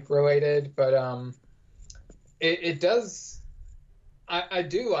Disney related, but it does. I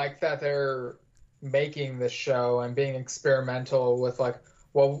do like that they're making the show and being experimental with like,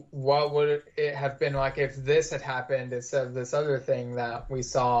 well, what would it have been like if this had happened instead of this other thing that we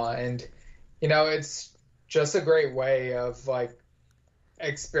saw? And, you know, it's just a great way of like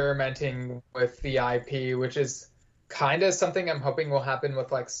experimenting with the IP, which is kind of something I'm hoping will happen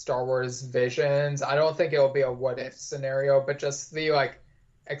with like Star Wars Visions. I don't think it'll be a what if scenario, but just the like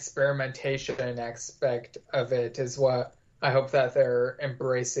experimentation aspect of it is what I hope that they're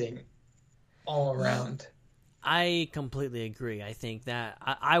embracing all around. I completely agree. I think that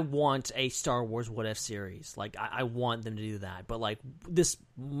I want a Star Wars What If series. Like, I want them to do that. But like, this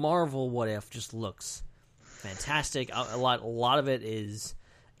Marvel What If just looks fantastic. A lot of it is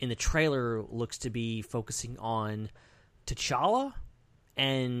in the trailer looks to be focusing on T'Challa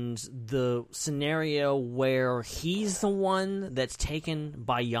and the scenario where he's the one that's taken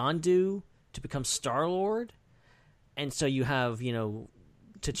by Yondu to become Star-Lord. And so you have, you know,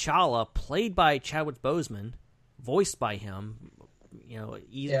 T'Challa played by Chadwick Boseman, voiced by him, you know,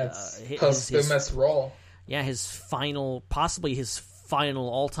 posthumous role. Yeah, possibly his final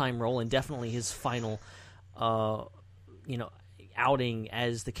all-time role, and definitely his final, you know, outing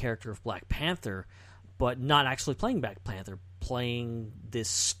as the character of Black Panther, but not actually playing Black Panther, playing this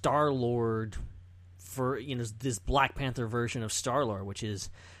Star-Lord for, you know, this Black Panther version of Star-Lord, which is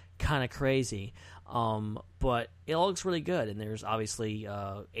kind of crazy. But it all looks really good, and there's obviously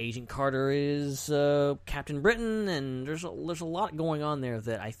Agent Carter is Captain Britain, and there's a lot going on there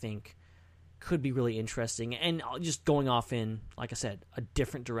that I think could be really interesting, and just going off in, like I said, a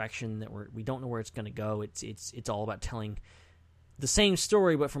different direction that we don't know where it's going to go. It's all about telling the same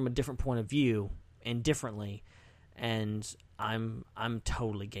story but from a different point of view and differently, and I'm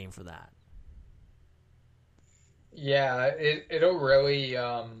totally game for that. Yeah, it'll really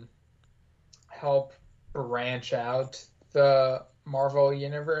help branch out the Marvel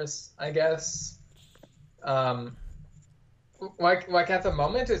universe, I guess. Like at the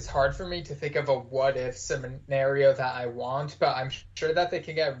moment, it's hard for me to think of a what if scenario that I want, but I'm sure that they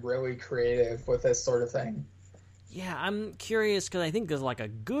can get really creative with this sort of thing. Yeah, I'm curious because I think there's like a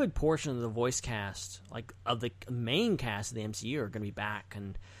good portion of the voice cast, like of the main cast of the MCU, are going to be back,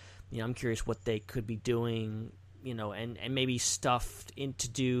 and I'm curious what they could be doing, and maybe stuff to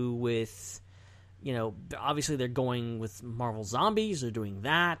do with, obviously they're going with Marvel Zombies, they're doing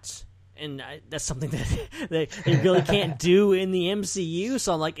that. And that's something that they really can't do in the MCU.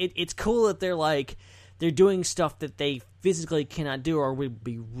 So I'm like, it's cool that they're doing stuff that they physically cannot do or would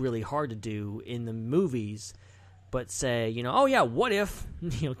be really hard to do in the movies. But say, oh yeah, what if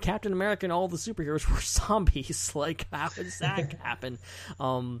Captain America and all the superheroes were zombies? Like, how does that happen?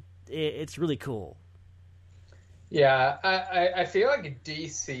 It's really cool. Yeah, I feel like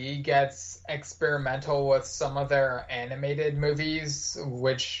DC gets experimental with some of their animated movies,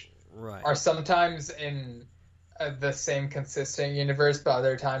 which are sometimes in the same consistent universe, but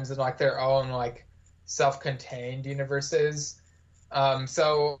other times in like their own like self-contained universes.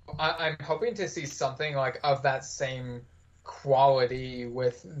 So I'm hoping to see something like of that same quality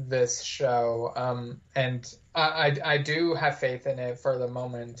with this show, and I do have faith in it for the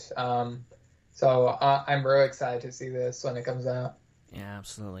moment. So I'm really excited to see this when it comes out. Yeah,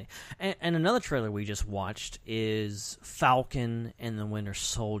 absolutely. And another trailer we just watched is Falcon and the Winter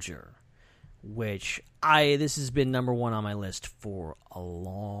Soldier, which this has been number one on my list for a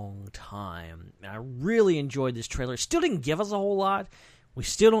long time. And I really enjoyed this trailer. It still didn't give us a whole lot. We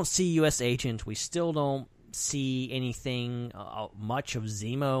still don't see U.S. Agent. We still don't see anything much of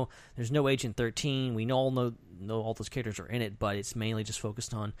Zemo. There's no Agent 13. We all know all those characters are in it, but it's mainly just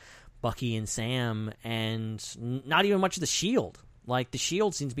focused on Bucky and Sam, and not even much of the S.H.I.E.L.D. Like, the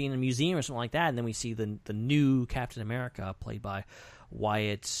S.H.I.E.L.D. seems to be in a museum or something like that, and then we see the new Captain America, played by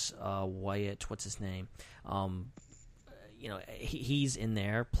Wyatt, what's his name? He's in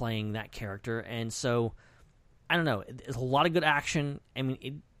there playing that character, and so, I don't know, there's a lot of good action. I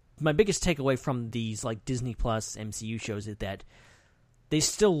mean, my biggest takeaway from these, like, Disney Plus MCU shows is that they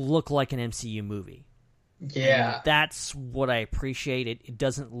still look like an MCU movie. Yeah. And that's what I appreciate. It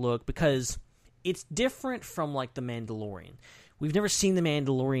doesn't look, because it's different from, like, The Mandalorian. We've never seen The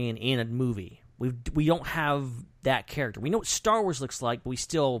Mandalorian in a movie. We don't have that character. We know what Star Wars looks like, but we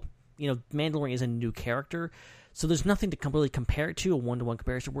still, Mandalorian is a new character, so there's nothing to really compare it to, a one-to-one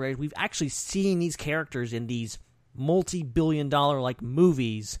comparison, whereas we've actually seen these characters in these multi-billion-dollar, like,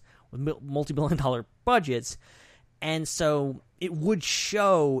 movies with multi-billion-dollar budgets, and so it would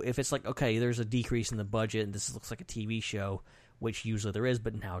show if it's like, okay, there's a decrease in the budget, and this looks like a TV show, which usually there is,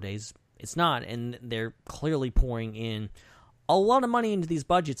 but nowadays it's not, and they're clearly pouring in a lot of money into these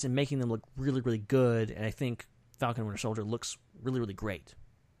budgets and making them look really, really good, and I think Falcon and Winter Soldier looks really, really great.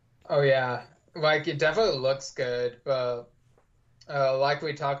 Oh, yeah. Like, it definitely looks good, but like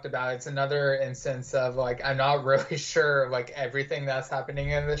we talked about, it's another instance of, like, I'm not really sure, like, everything that's happening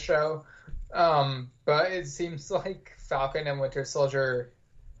in the show, but it seems like Falcon and Winter Soldier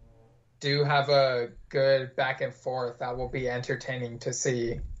do have a good back and forth that will be entertaining to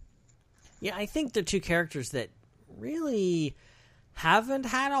see. Yeah, I think they're two characters that really haven't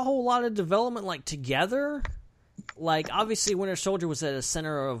had a whole lot of development, like, together. Like, obviously Winter Soldier was at the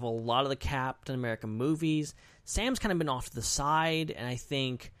center of a lot of the Captain America movies. Sam's kind of been off to the side, and I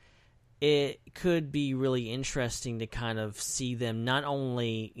think it could be really interesting to kind of see them not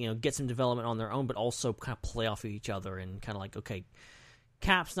only, get some development on their own, but also kind of play off of each other and kind of like, okay,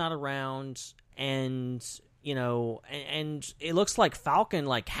 Cap's not around, and and it looks like Falcon,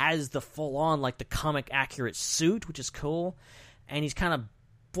 like, has the full-on, like, the comic-accurate suit, which is cool, and he's kind of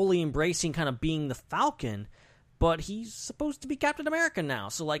fully embracing kind of being the Falcon, but he's supposed to be Captain America now,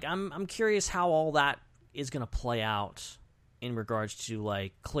 so, like, I'm curious how all that is going to play out in regards to,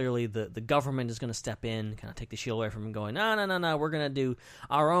 like, clearly the government is going to step in, kind of take the shield away from him, going, no, we're going to do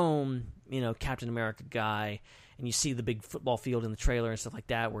our own, Captain America guy, and you see the big football field in the trailer and stuff like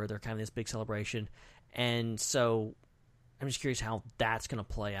that, where they're kind of this big celebration. And so I'm just curious how that's going to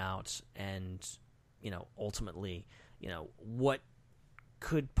play out, and, ultimately, what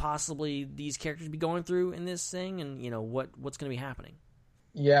could possibly these characters be going through in this thing, and, what's going to be happening.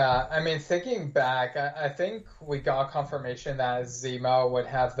 Yeah, I mean, thinking back, I think we got confirmation that Zemo would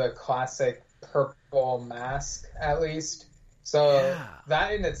have the classic purple mask, at least. So Yeah.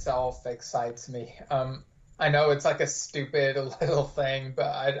 that in itself excites me. I know it's like a stupid little thing,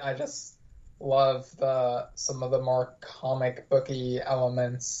 but I just love some of the more comic booky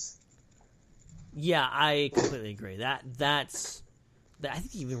elements. Yeah, I completely agree. That's I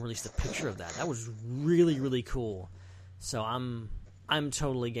think he even released a picture of that. That was really, really cool. So I'm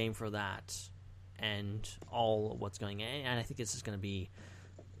totally game for that and all of what's going on. And I think this is going to be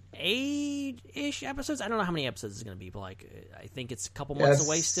 8-ish episodes. I don't know how many episodes it's going to be, but like I think it's a couple months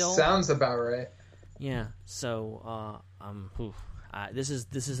away still. Sounds about right. Yeah. So this is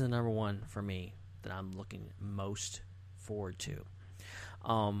the number one for me that I'm looking most forward to.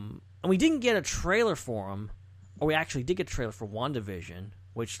 And we didn't get a trailer for him. Or we actually did get a trailer for WandaVision,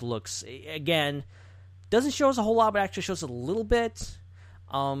 which looks, again, doesn't show us a whole lot, but actually shows us a little bit.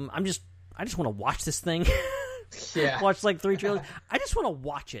 I just want to watch this thing. Yeah. Watch like 3 trailers. I just want to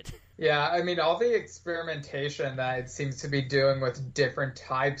watch it. Yeah, I mean, all the experimentation that it seems to be doing with different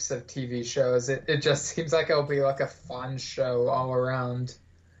types of TV shows, it just seems like it'll be like a fun show all around.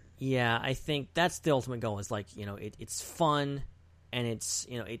 Yeah, I think that's the ultimate goal. Is like, it's fun, and it's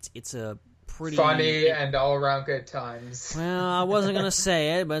a pretty funny and all around good times. Well, I wasn't gonna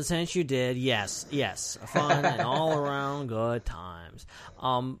say it, but since you did, yes, fun and all around good times.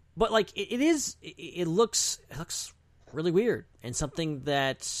 But like it looks really weird, and something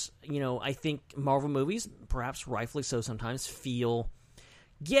that I think Marvel movies, perhaps rightfully so, sometimes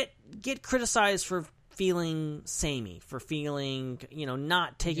get criticized for feeling samey, for feeling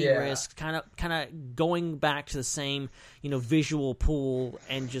not taking risks, kind of going back to the same visual pool,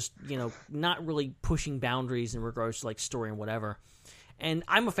 and just not really pushing boundaries in regards to like story and whatever. And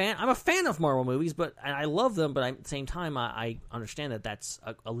I'm a fan of Marvel movies, and I love them, but at the same time I understand that that's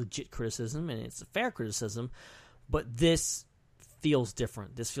a legit criticism, and it's a fair criticism. But this feels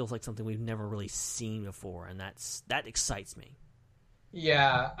different. This feels like something we've never really seen before, and that excites me.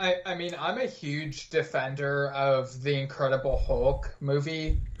 Yeah, I mean, I'm a huge defender of the Incredible Hulk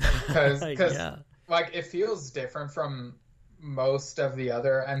movie because like it feels different from most of the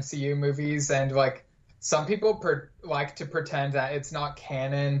other MCU movies, and like some people like to pretend that it's not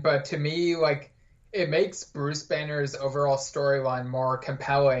canon, but to me, like it makes Bruce Banner's overall storyline more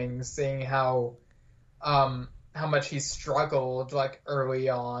compelling, seeing how much he struggled like early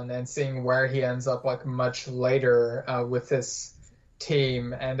on, and seeing where he ends up like much later with this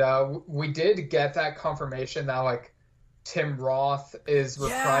team. And we did get that confirmation that like Tim Roth is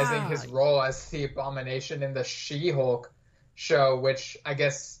reprising his role as the Abomination in the She-Hulk show, which I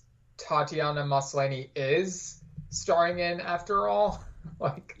guess Tatiana Maslany is starring in after all.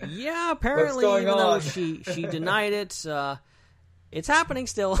 Like, yeah, apparently, what's going even on? though she denied it, it's happening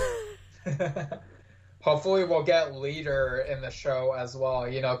still. Hopefully we'll get Leader in the show as well,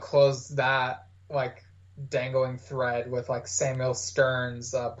 close that like dangling thread with like Samuel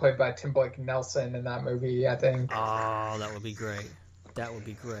Stearns, played by Tim Blake Nelson in that movie, I think. Oh, that would be great. That would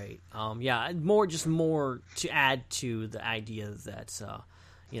be great. Yeah, more to add to the idea that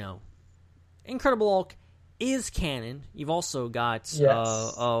Incredible Hulk is canon. You've also got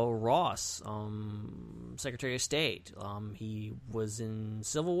Ross, Secretary of State. He was in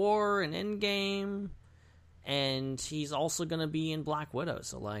Civil War and Endgame, and he's also going to be in Black Widow.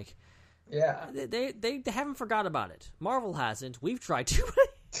 So like, yeah, they haven't forgot about it. Marvel hasn't. We've tried to.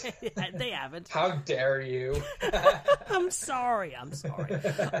 They haven't. How dare you? I'm sorry.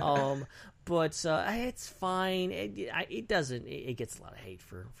 But it's fine. It doesn't. It gets a lot of hate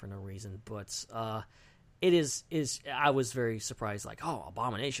for no reason. But it is. I was very surprised. Like, oh,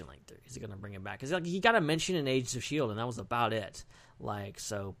 Abomination. Like, is he going to bring him back? Because like he got a mention in Agents of S.H.I.E.L.D. and that was about it. Like,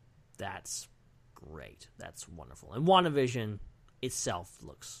 so that's great. That's wonderful. And WandaVision itself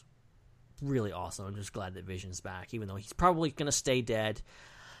looks really awesome. I'm just glad that Vision's back, even though he's probably going to stay dead.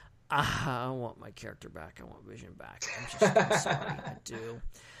 I want my character back. I want Vision back. I'm sorry. I do.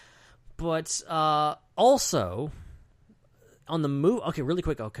 But also, on the move... Okay, really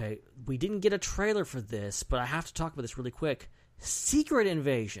quick. Okay, we didn't get a trailer for this, but I have to talk about this really quick. Secret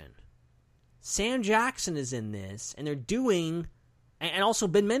Invasion. Sam Jackson is in this, and they're doing... And also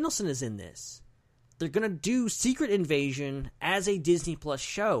Ben Mendelsohn is in this. They're going to do Secret Invasion as a Disney Plus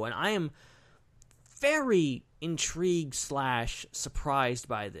show, and I am very intrigued / surprised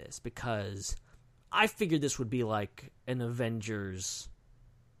by this, because I figured this would be like an Avengers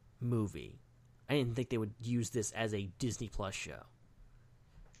movie. I didn't think they would use this as a Disney Plus show.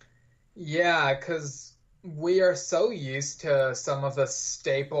 Yeah, because we are so used to some of the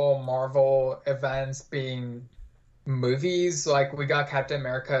staple Marvel events being movies. Like, we got Captain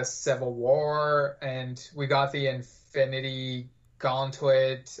America Civil War, and we got the Infinity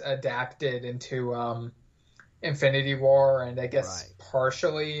Gauntlet adapted into Infinity War and I guess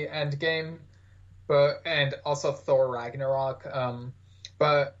partially Endgame, and also Thor Ragnarok.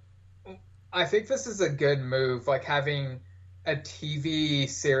 But I think this is a good move, like having a TV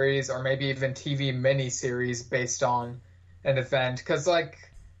series or maybe even TV miniseries based on an event, because like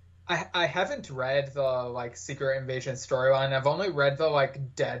I haven't read the like Secret Invasion storyline. I've only read the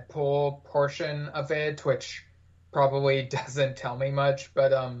like Deadpool portion of it, which probably doesn't tell me much,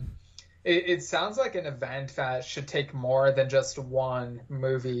 but it sounds like an event that should take more than just one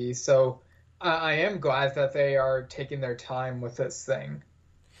movie. So I am glad that they are taking their time with this thing.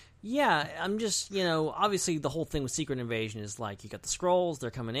 Yeah, I'm just, obviously the whole thing with Secret Invasion is like you got the Skrulls, they're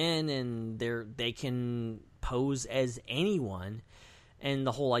coming in and they can pose as anyone. And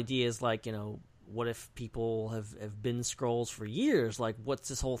the whole idea is like, what if people have been Skrulls for years? Like, what's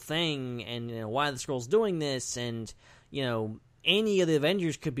this whole thing? And, why are the Skrulls doing this? And, any of the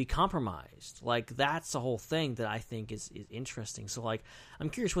Avengers could be compromised. Like, that's the whole thing that I think is interesting. So, like, I'm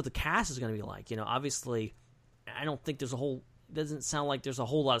curious what the cast is going to be like. Obviously, I don't think doesn't sound like there's a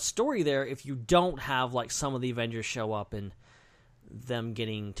whole lot of story there if you don't have, like, some of the Avengers show up and them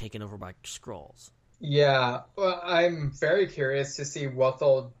getting taken over by Skrulls. Yeah, well, I'm very curious to see what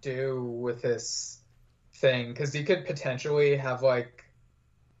they'll do with this thing, because you could potentially have, like,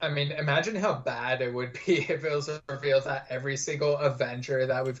 I mean, imagine how bad it would be if it was revealed that every single Avenger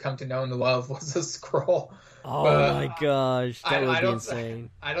that we've come to know and love was a Skrull. Oh my gosh, that would be insane.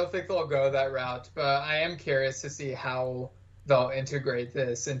 I don't think they'll go that route, but I am curious to see how they'll integrate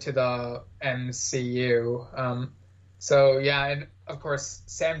this into the MCU. So, yeah, and of course,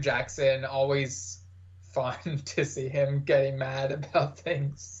 Sam Jackson, always fun to see him getting mad about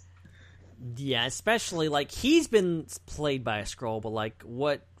things. Yeah, especially, like, he's been played by a Skrull, but, like,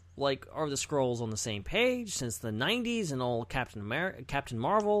 what, like, are the Skrulls on the same page since the 90s and all Captain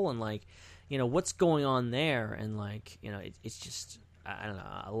Marvel, and, like, what's going on there? And, like, it's just, I don't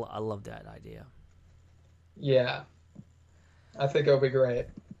know, I love that idea. Yeah. I think it'll be great.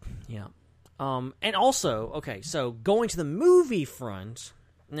 Yeah. And also, okay, so going to the movie front,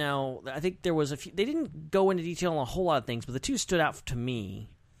 now, I think there was a few, they didn't go into detail on a whole lot of things, but the two stood out to me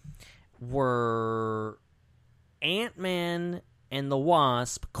were Ant-Man and the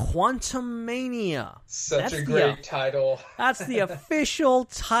Wasp, Quantumania. Such a great title. That's the official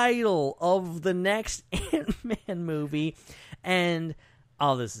title of the next Ant-Man movie. And,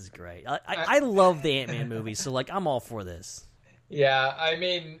 oh, this is great. I love the Ant-Man movie, so, like, I'm all for this. Yeah, I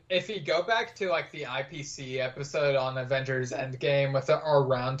mean, if you go back to, like, the IPC episode on Avengers Endgame with our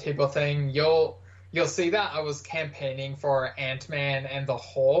roundtable thing, you'll see that I was campaigning for Ant-Man and the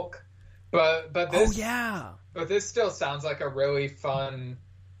Hulk. But this, oh, yeah. But this still sounds like a really fun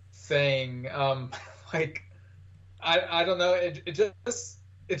thing. Like, I don't know, it's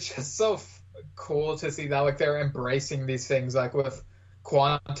just so cool to see that, like, they're embracing these things, like, with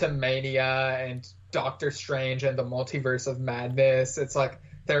Quantumania and Doctor Strange and the Multiverse of Madness. It's like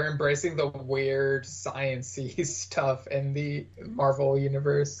they're embracing the weird science-y stuff in the Marvel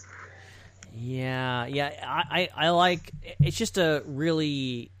universe. Yeah, I like, it's just a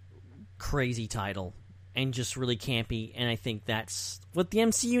really crazy title and just really campy, and I think that's what the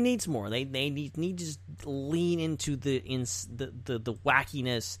MCU needs more. They need to just lean into the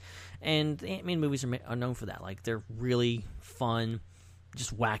wackiness, and the Ant-Man movies are known for that. Like, they're really fun,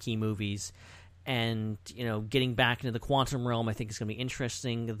 just wacky movies. And, getting back into the quantum realm, I think is going to be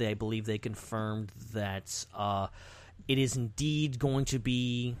interesting. I believe they confirmed that it is indeed going to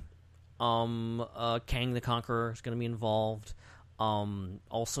be Kang the Conqueror is going to be involved.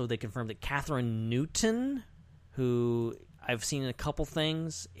 Also, they confirmed that Catherine Newton, who I've seen in a couple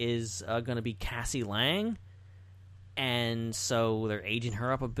things, is going to be Cassie Lang. And so they're aging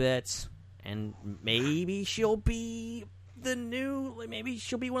her up a bit. And maybe she'll be maybe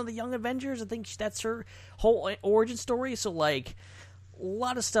she'll be one of the Young Avengers. I think that's her whole origin story. So, like, a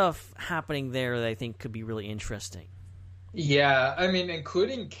lot of stuff happening there that I think could be really interesting. Yeah, I mean,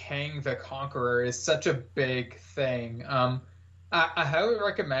 including Kang the Conqueror is such a big thing. I highly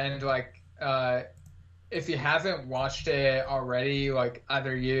recommend, like, if you haven't watched it already, like,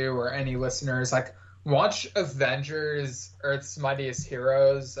 either you or any listeners, like, watch Avengers Earth's Mightiest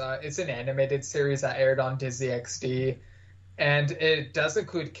Heroes. It's an animated series that aired on Disney XD. And it does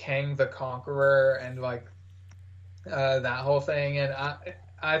include Kang the Conqueror and, like, that whole thing. And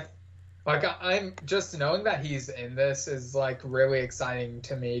I'm just knowing that he's in this is, like, really exciting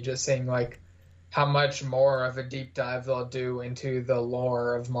to me. Just seeing, like, how much more of a deep dive they'll do into the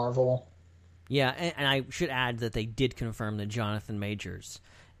lore of Marvel. Yeah, and I should add that they did confirm that Jonathan Majors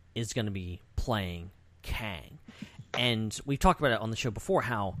is going to be playing Kang. And we've talked about it on the show before,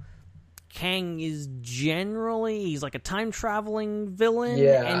 how Kang is generally, he's like a time-traveling villain,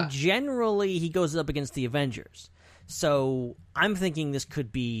 and generally he goes up against the Avengers. So I'm thinking this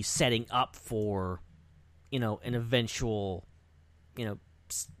could be setting up for, an eventual,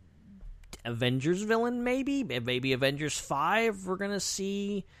 Avengers villain, maybe Avengers 5, we're going to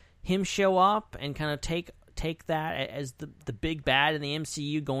see him show up and kind of take that as the big bad in the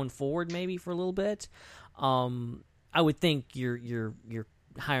MCU going forward, maybe for a little bit. I would think you're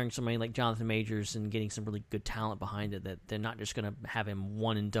hiring somebody like Jonathan Majors and getting some really good talent behind it, that they're not just going to have him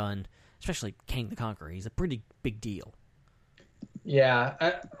one and done, especially Kang the Conqueror. He's a pretty big deal.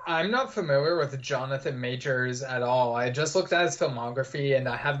 Yeah, I'm not familiar with Jonathan Majors at all. I just looked at his filmography, and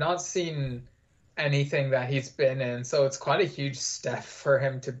I have not seen anything that he's been in, so it's quite a huge step for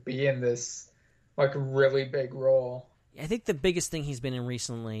him to be in this, really big role. I think the biggest thing he's been in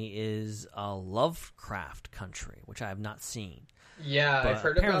recently is Lovecraft Country, which I have not seen. Yeah, I've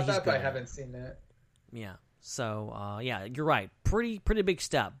heard about that, but I haven't seen it. Yeah, so, you're right. Pretty big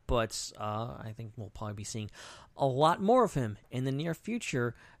step, but I think we'll probably be seeing a lot more of him in the near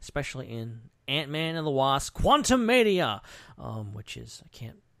future, especially in Ant-Man and the Wasp: Quantumania, which is,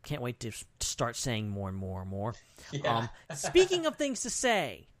 I can't wait to start saying more and more and more. Yeah. Speaking of things to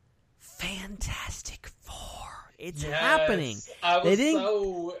say, Fantastic Four. It's happening. They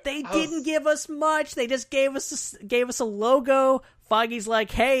didn't give us much. They just gave us a logo. Feige's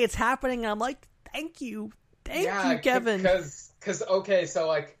like, "Hey, it's happening." I'm like, "Thank you, Kevin." Because okay,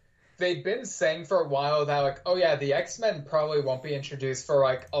 so they've been saying for a while that the X-Men probably won't be introduced for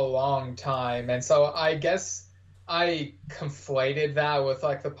a long time, and so I guess I conflated that with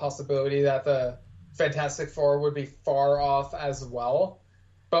the possibility that the Fantastic Four would be far off as well.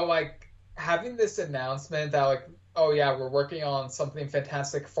 But having this announcement that we're working on something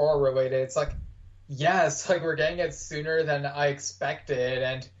Fantastic Four related, it's yes, we're getting it sooner than I expected,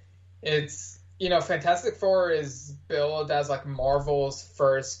 and it's Fantastic Four is billed as Marvel's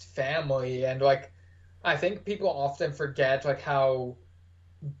first family, and I think people often forget how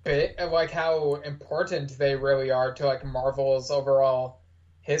big, how important they really are to Marvel's overall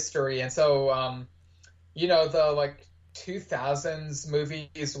history. And so the 2000s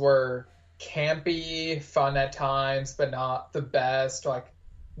movies were campy, fun at times, but not the best.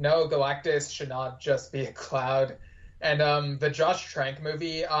 No, Galactus should not just be a cloud. And the Josh Trank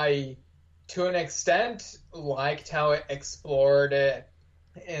movie, I, to an extent, liked how it explored it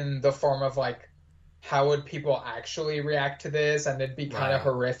in the form of how would people actually react to this, and it'd be kind of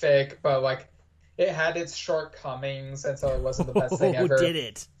horrific, but it had its shortcomings, and so it wasn't the best thing ever. Did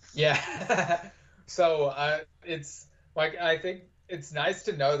it? Yeah. So it's I think it's nice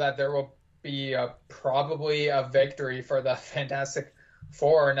to know that there will be probably a victory for the Fantastic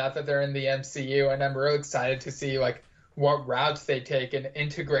Four, not that they're in the MCU, and I'm really excited to see what routes they take in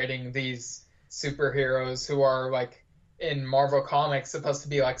integrating these superheroes who are in Marvel Comics supposed to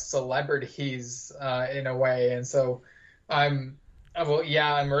be celebrities in a way. And so I'm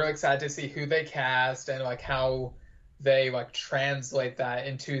really excited to see who they cast and how they translate that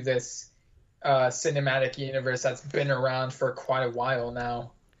into this cinematic universe that's been around for quite a while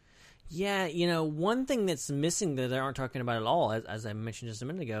now. Yeah, one thing that's missing that they aren't talking about at all, as I mentioned just a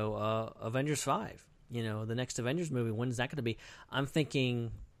minute ago, Avengers 5. The next Avengers movie, when is that going to be? I'm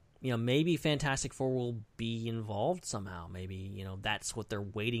thinking, maybe Fantastic Four will be involved somehow. Maybe, that's what they're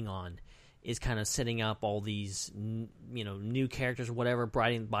waiting on, is kind of setting up all these, new characters or whatever,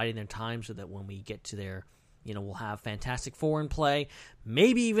 biding their time, so that when we get to their, we'll have Fantastic Four in play,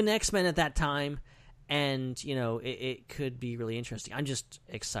 maybe even X-Men at that time. And, it could be really interesting. I'm just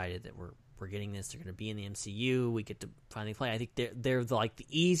excited that we're getting this. They're going to be in the MCU. We get to finally play. I think they're the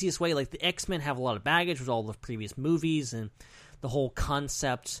easiest way. The X-Men have a lot of baggage with all the previous movies and the whole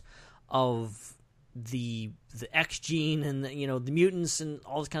concept of the X gene and the mutants and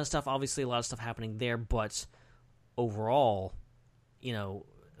all this kind of stuff. Obviously, a lot of stuff happening there, but overall,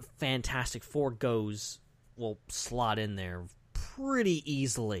 Fantastic Four will slot in there pretty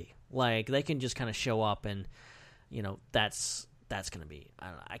easily. They can just kind of show up, and that's going to be,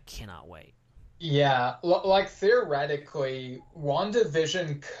 I cannot wait. Yeah, theoretically,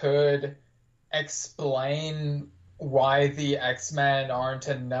 WandaVision could explain why the X-Men aren't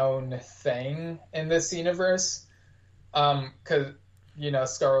a known thing in this universe. Because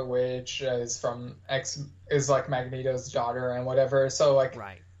Scarlet Witch is Magneto's daughter and whatever. So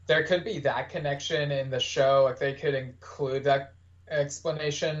right. There could be that connection in the show. They could include that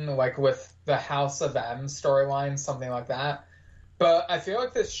explanation, with the House of M storyline, something like that. But I feel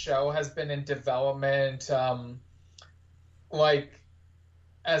this show has been in development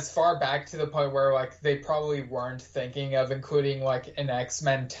as far back to the point where like they probably weren't thinking of including like an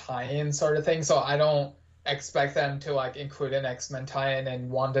X-Men tie-in sort of thing. So I don't expect them to like include an X-Men tie-in in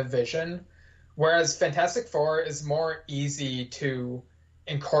WandaVision. Whereas Fantastic Four is more easy to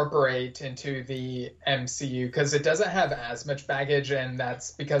incorporate into the MCU because it doesn't have as much baggage, and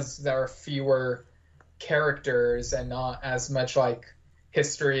that's because there are fewer characters and not as much like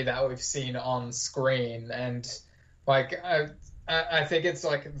history that we've seen on screen. And like I think it's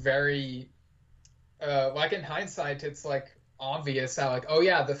like very like in hindsight it's like obvious how like, oh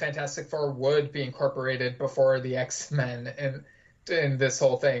yeah, the Fantastic Four would be incorporated before the X-Men in this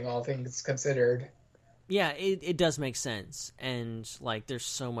whole thing, all things considered. Yeah, it does make sense. And like there's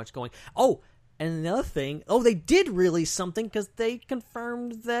so much going. Oh, and another thing, they did release something because they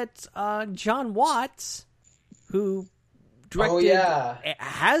confirmed that John Watts, who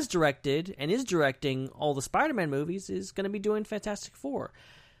has directed and is directing all the Spider-Man movies, is going to be doing Fantastic Four.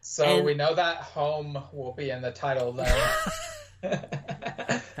 So we know that home will be in the title then.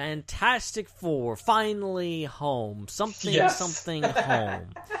 Fantastic Four, finally home. Something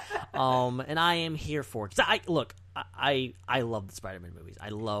home. And I am here for it. 'Cause I love the Spider-Man movies. I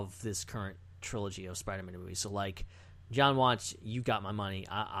love this current trilogy of Spider-Man movies. So like, John Watts, you got my money.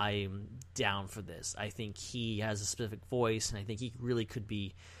 I'm down for this. I think he has a specific voice, and I think he really could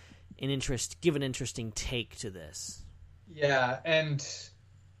be give an interesting take to this. Yeah, and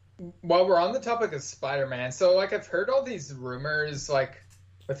while we're on the topic of Spider-Man, so like I've heard all these rumors like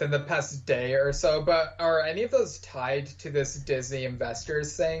within the past day or so, but are any of those tied to this Disney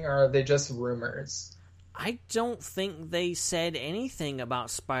investors thing, or are they just rumors? I don't think they said anything about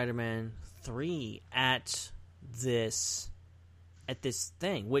Spider-Man 3 at this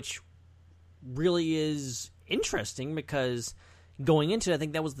thing, which really is interesting because going into it, I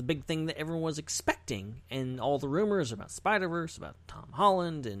think that was the big thing that everyone was expecting, and all the rumors about Spider-Verse, about Tom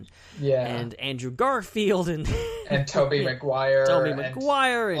Holland and Andrew Garfield and Tobey Maguire,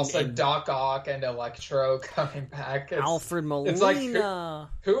 and also Doc Ock and Electro coming back. Alfred Molina. It's like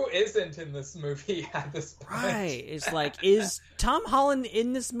who isn't in this movie at this point? Right. It's like, is Tom Holland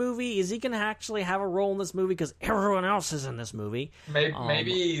in this movie? Is he going to actually have a role in this movie? Because everyone else is in this movie.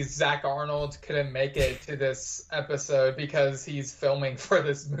 Maybe Zach Arnold couldn't make it to this episode because he's filming for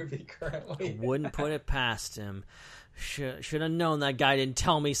this movie currently. Wouldn't put it past him. Should have known that guy didn't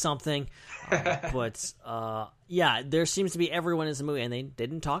tell me something. But there seems to be everyone in the movie, and they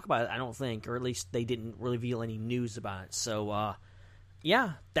didn't talk about it, I don't think, or at least they didn't reveal any news about it. So,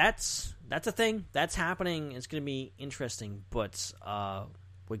 that's a thing. That's happening. It's going to be interesting. But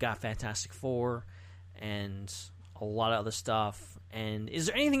we got Fantastic Four and a lot of other stuff. And is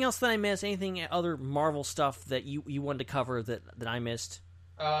there anything else that I missed? Anything other Marvel stuff that you wanted to cover that I missed?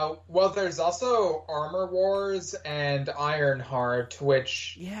 Well, there's also Armor Wars and Ironheart,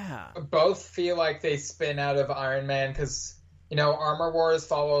 which both feel like they spin out of Iron Man because, Armor Wars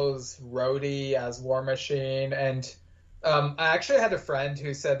follows Rhodey as War Machine, and I actually had a friend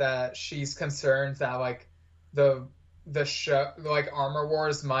who said that she's concerned that, like, the show, like, Armor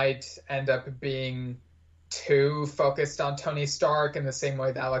Wars might end up being too focused on Tony Stark in the same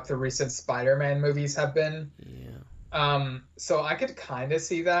way that, like, the recent Spider-Man movies have been. Yeah. So I could kind of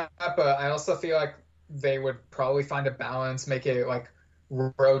see that, but I also feel like they would probably find a balance, make it like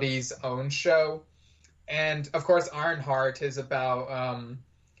Rhodey's own show. And of course, Ironheart is about,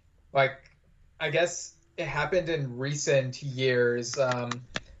 like, I guess it happened in recent years.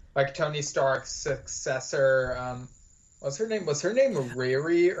 Like Tony Stark's successor, what's her name? Was her name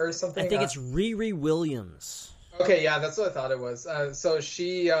Riri or something? I think it's Riri Williams. Okay, yeah, that's what I thought it was. So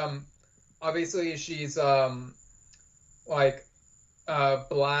she, obviously she's, like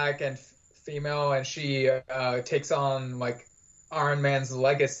black and female, and she takes on like Iron Man's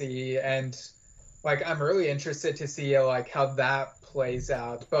legacy, and like I'm really interested to see like how that plays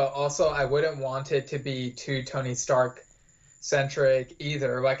out. But also I wouldn't want it to be too Tony Stark centric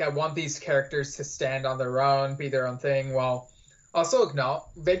either. Like I want these characters to stand on their own, be their own thing, while also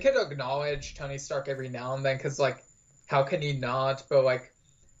they could acknowledge Tony Stark every now and then, because like how can he not? But like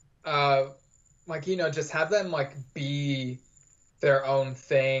just have them like be their own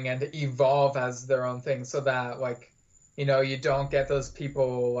thing and evolve as their own thing, so that like you don't get those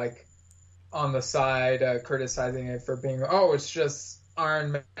people like on the side criticizing it for being it's just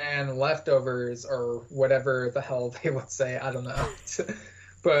Iron Man leftovers or whatever the hell they would say. I don't know.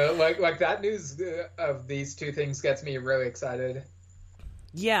 But like that news of these two things gets me really excited.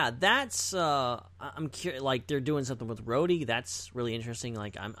 Yeah, that's I'm curious. Like they're doing something with Rhodey. That's really interesting.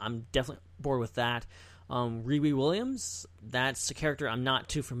 Like I'm definitely bored with that. Riri Williams, that's a character I'm not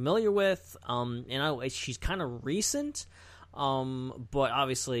too familiar with. She's kind of recent. But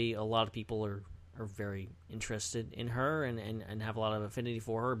obviously, a lot of people are very interested in her and have a lot of affinity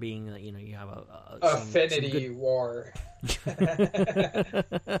for her, being that, you know, you have a affinity some good... war.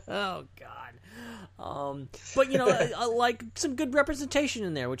 Oh God. But you know, like some good representation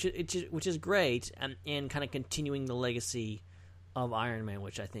in there, which is great, and kind of continuing the legacy of Iron Man,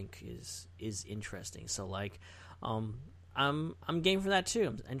 which I think is interesting. So like, I'm game for that too.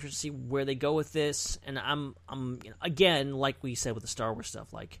 I'm interested to see where they go with this, and I'm again, like we said with the Star Wars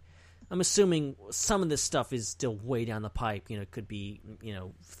stuff, like I'm assuming some of this stuff is still way down the pipe. You know, it could be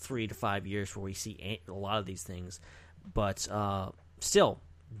 3 to 5 years before we see a lot of these things, but still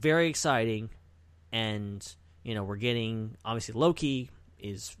very exciting. And you know, we're getting, obviously Loki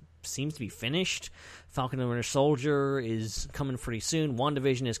seems to be finished. Falcon and Winter Soldier is coming pretty soon.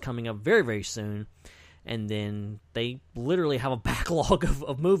 WandaVision is coming up very, very soon. And then they literally have a backlog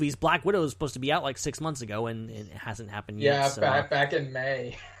of movies. Black Widow is supposed to be out like 6 months ago, and it hasn't happened yet. Yeah, so, back in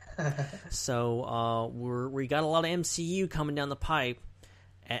May. So we got a lot of MCU coming down the pipe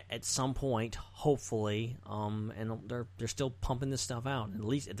at some point, hopefully. And they're still pumping this stuff out.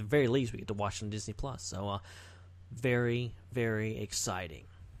 At the very least, we get to watch it on Disney Plus. So very, very exciting.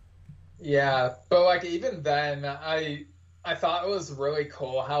 Yeah, but like even then, I thought it was really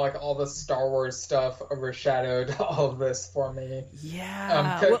cool how like all the Star Wars stuff overshadowed all of this for me.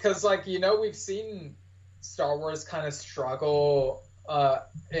 Yeah, because like, you know, we've seen Star Wars kind of struggle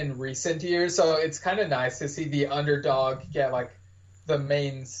in recent years, so it's kind of nice to see the underdog get like the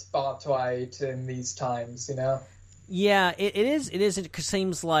main spotlight in these times, you know? Yeah, it is. It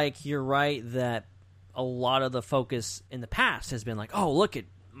seems like you're right that a lot of the focus in the past has been like, oh, look at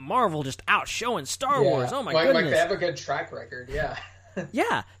Marvel just outshowing Star Wars. Oh my goodness! Like they have a good track record. Yeah.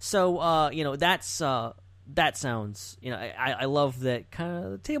 Yeah. So that sounds, I love that kind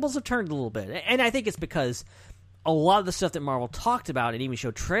of the tables have turned a little bit, and I think it's because a lot of the stuff that Marvel talked about and even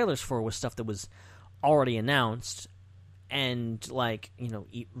showed trailers for was stuff that was already announced, and like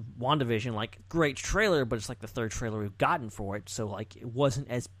WandaVision, like great trailer, but it's like the third trailer we've gotten for it, so like it wasn't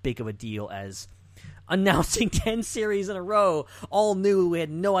as big of a deal as announcing 10 series in a row, all new, we had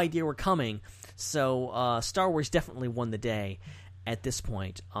no idea were coming. So Star Wars definitely won the day at this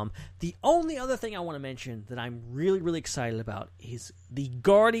point. The only other thing I want to mention that I'm really, really excited about is the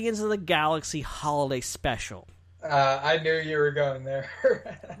Guardians of the Galaxy Holiday Special. I knew you were going there.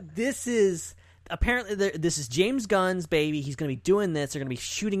 This is James Gunn's baby. He's going to be doing this. They're going to be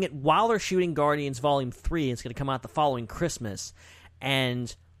shooting it while they're shooting Guardians Volume 3. It's going to come out the following Christmas.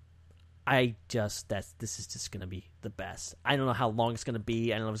 And this is just going to be the best. I don't know how long it's going to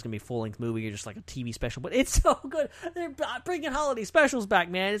be. I don't know if it's going to be a full-length movie or just like a TV special, but it's so good. They're bringing holiday specials back,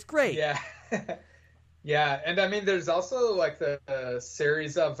 man. It's great. Yeah. Yeah, and I mean, there's also like the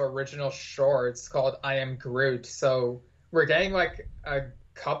series of original shorts called I Am Groot, so we're getting like a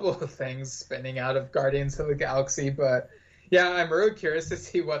couple of things spinning out of Guardians of the Galaxy, but yeah, I'm really curious to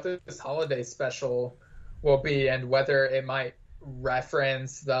see what this holiday special will be and whether it might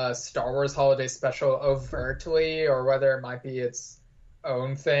reference the Star Wars holiday special overtly or whether it might be its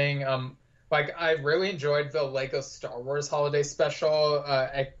own thing. Like I really enjoyed the Lego Star Wars holiday special.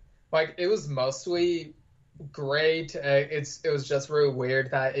 It was mostly great. It was just really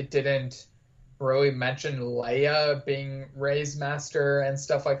weird that it didn't really mention Leia being Rey's master and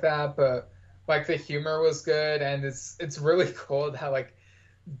stuff like that, but like the humor was good, and it's really cool that like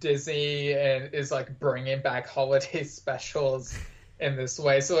Disney is like bringing back holiday specials in this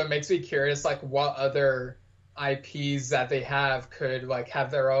way. So it makes me curious like what other IPs that they have could like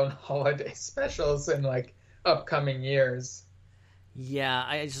have their own holiday specials in like upcoming years. Yeah,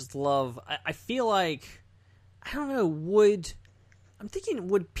 I just love... I feel like... I don't know, would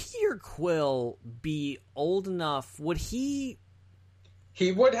Peter Quill be old enough? Would he...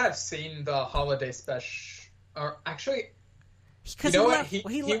 He would have seen the holiday special... Or actually... You know what?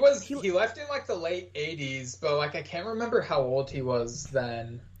 He left in like the late 80s, but like I can't remember how old he was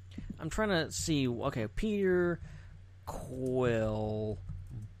then. I'm trying to see... Okay, Peter Quill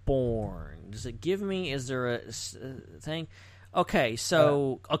born. Does it give me... Is there a thing... Okay,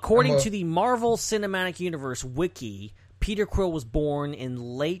 so according to the Marvel Cinematic Universe wiki, Peter Quill was born in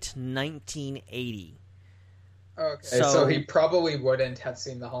late 1980. Okay, so he probably wouldn't have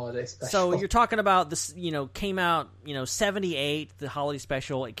seen the holiday special. So you're talking about this, came out, 78, the holiday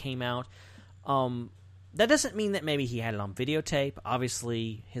special, it came out. That doesn't mean that maybe he had it on videotape.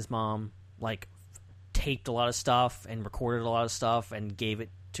 Obviously, his mom, taped a lot of stuff and recorded a lot of stuff and gave it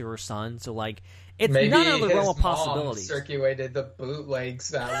to her son. So, it's maybe none of the realm of possibilities. Circulated the bootlegs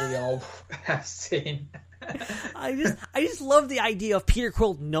that we all have seen. I just love the idea of Peter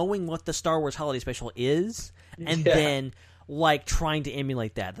Quill knowing what the Star Wars holiday special is, and then like trying to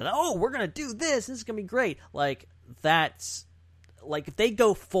emulate that. Oh, we're gonna do this. This is gonna be great. Like that's like if they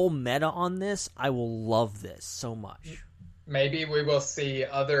go full meta on this, I will love this so much. Maybe we will see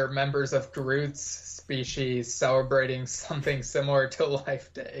other members of Groot's species celebrating something similar to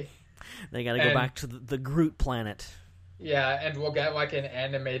Life Day. They got to go back to the Groot planet. Yeah, and we'll get like an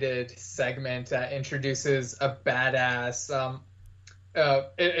animated segment that introduces a badass.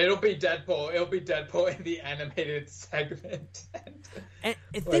 It'll be Deadpool. It'll be Deadpool in the animated segment. And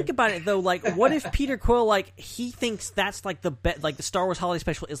think about it though, like, what if Peter Quill, like, he thinks that's like the like the Star Wars Holiday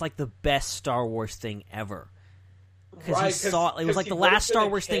Special is like the best Star Wars thing ever. Because he saw it was like the last Star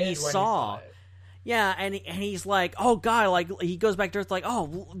Wars thing he saw. Yeah, and he's like, oh god, like he goes back to Earth, like,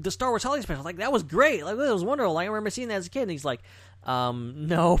 oh, the Star Wars Holiday Special, like that was great, like that was wonderful. Like, I remember seeing that as a kid. And he's like,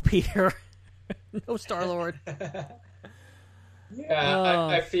 no, Peter, no Star-Lord. Yeah,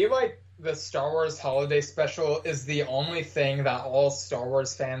 I feel like the Star Wars Holiday Special is the only thing that all Star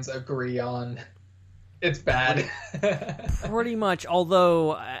Wars fans agree on. It's bad. Pretty much,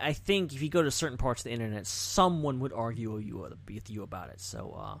 although I think if you go to certain parts of the internet, someone would argue with you about it.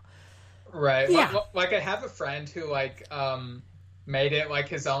 So, right. Yeah. Like I have a friend who like made it like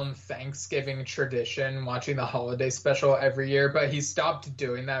his own Thanksgiving tradition, watching the holiday special every year, but he stopped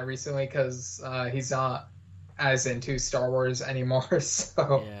doing that recently because he's not as into Star Wars anymore.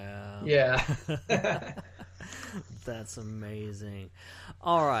 So, yeah. That's amazing.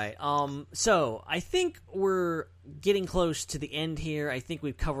 All right. So I think we're getting close to the end here. I think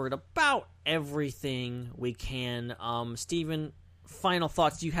we've covered about everything we can. Steven, final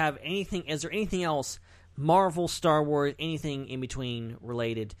thoughts. Do you have anything? Is there anything else, Marvel, Star Wars, anything in between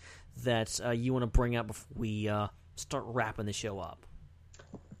related that you want to bring up before we start wrapping the show up?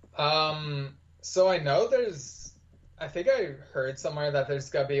 So I know I think I heard somewhere that there's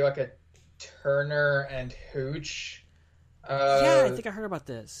gonna be like a Turner and Hooch. Yeah, I think I heard about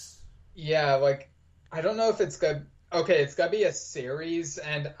this. Yeah, like I don't know if it's good. Okay, it's gonna be a series,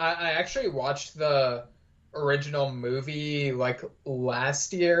 and I actually watched the original movie like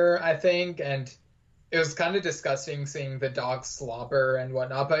last year, I think, and it was kind of disgusting seeing the dog slobber and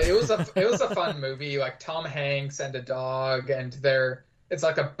whatnot. But it was a fun movie, like Tom Hanks and a dog, and it's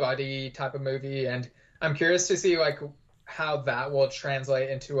like a buddy type of movie, and I'm curious to see like how that will translate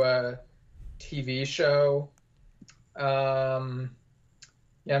into a TV show.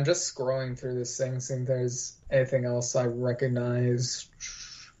 Yeah, I'm just scrolling through this thing, seeing if there's anything else I recognize.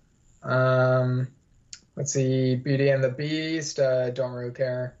 Let's see, Beauty and the Beast. Don't really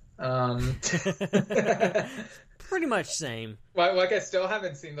care. Pretty much same. Like I still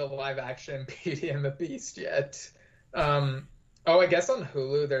haven't seen the live action Beauty and the Beast yet. I guess on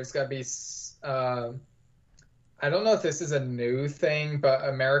Hulu there's gotta be. I don't know if this is a new thing, but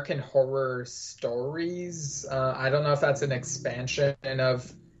American Horror Stories. I don't know if that's an expansion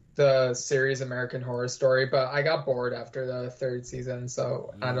of the series American Horror Story, but I got bored after the third season,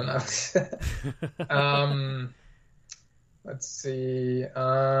 so I don't know. Let's see.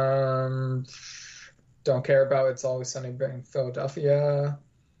 Don't care about It's Always Sunny in Philadelphia.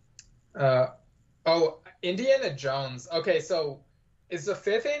 Indiana Jones. Okay, so is the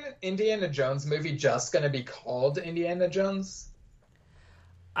fifth Indiana Jones movie just going to be called Indiana Jones?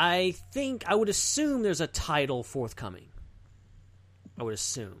 I would assume there's a title forthcoming. I would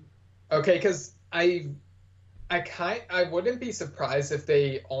assume. Okay, because I wouldn't be surprised if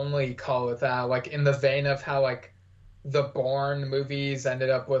they only call it that, like in the vein of how like the Bourne movies ended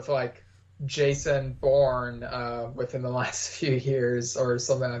up with like Jason Bourne within the last few years or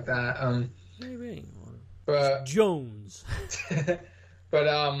something like that. Maybe. But Jones. But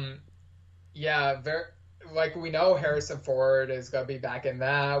yeah, like we know Harrison Ford is gonna be back in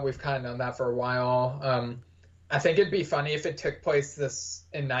that. We've kind of known that for a while. I think it'd be funny if it took place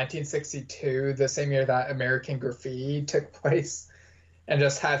in 1962, the same year that American Graffiti took place, and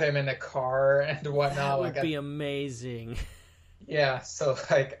just have him in a car and whatnot. That would be amazing. Yeah, so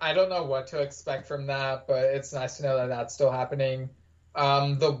like I don't know what to expect from that, but it's nice to know that that's still happening.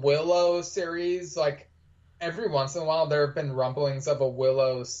 The Willow series, like. Every once in a while, there have been rumblings of a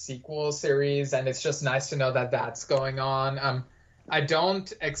Willow sequel series, and it's just nice to know that that's going on. I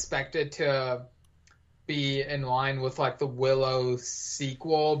don't expect it to be in line with like the Willow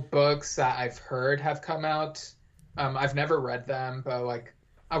sequel books that I've heard have come out. I've never read them, but like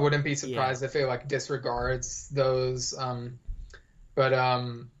I wouldn't be surprised if it like disregards those. And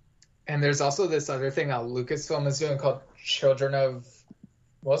there's also this other thing that Lucasfilm is doing called Children of.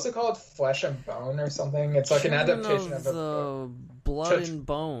 What's it called? Flesh and Bone or something? It's like Children an adaptation of the Blood and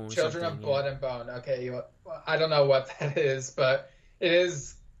Bone. Children of Blood and Bone. Okay, I don't know what that is, but it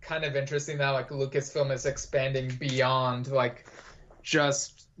is kind of interesting that like Lucasfilm is expanding beyond like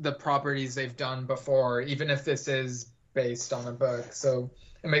just the properties they've done before, even if this is based on a book. So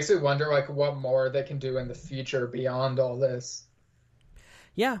it makes me wonder like what more they can do in the future beyond all this.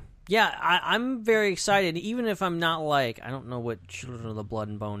 Yeah, I'm very excited, even if I'm not like, I don't know what Children of the Blood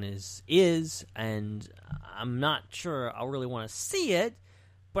and Bone is, and I'm not sure I'll really want to see it,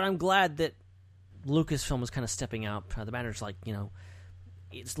 but I'm glad that Lucasfilm is kind of stepping out. The matter's like,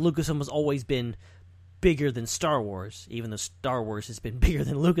 Lucasfilm has always been bigger than Star Wars, even though Star Wars has been bigger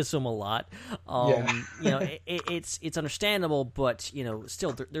than Lucasfilm a lot. It's understandable, but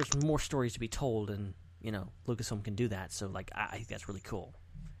still there's more stories to be told, and Lucasfilm can do that. So like I think that's really cool.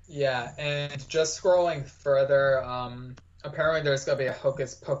 Yeah, and just scrolling further, apparently there's gonna be a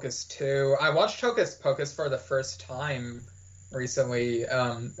Hocus Pocus 2. I watched Hocus Pocus for the first time recently.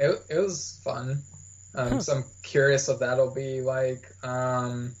 It was fun. So I'm curious what that'll be like.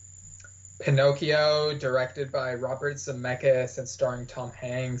 Pinocchio, directed by Robert Zemeckis and starring Tom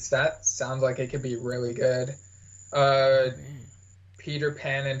Hanks. That sounds like it could be really good. Peter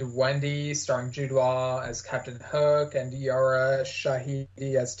Pan and Wendy, starring Jude Law as Captain Hook and Yara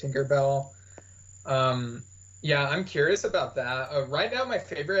Shahidi as Tinkerbell. Yeah, I'm curious about that. Right now, my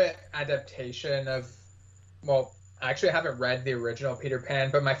favorite adaptation actually I haven't read the original Peter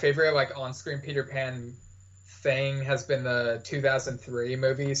Pan, but my favorite like on-screen Peter Pan thing has been the 2003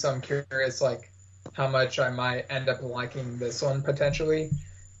 movie, so I'm curious like how much I might end up liking this one potentially.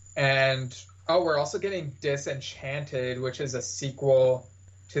 And we're also getting Disenchanted, which is a sequel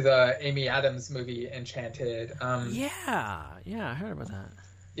to the Amy Adams movie Enchanted. I heard about that.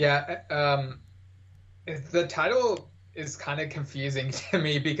 Yeah, the title is kind of confusing to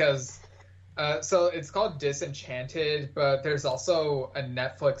me because so it's called Disenchanted, but there's also a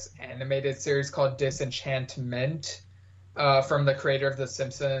Netflix animated series called Disenchantment from the creator of The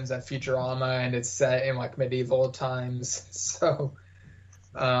Simpsons and Futurama, and it's set in like medieval times. So,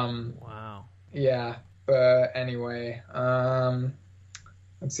 wow. Yeah, but anyway,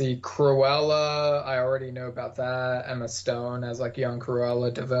 let's see, Cruella. I already know about that. Emma Stone as like young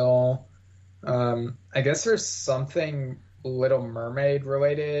Cruella DeVille. I guess there's something Little Mermaid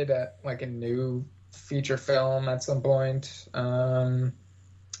related, like a new feature film at some point.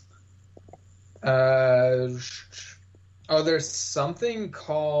 There's something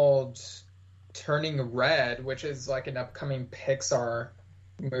called Turning Red, which is like an upcoming Pixar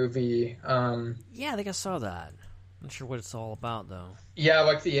movie. Yeah, I think I saw that. Not sure what it's all about though. Yeah,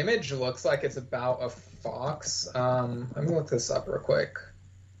 like the image looks like it's about a fox. Let me look this up real quick.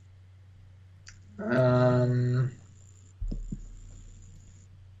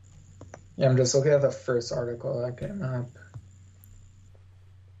 Yeah, I'm just looking at the first article that came up.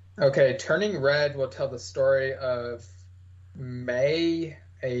 Okay, Turning Red will tell the story of May,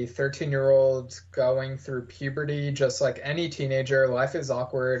 a 13-year-old going through puberty. Just like any teenager, life is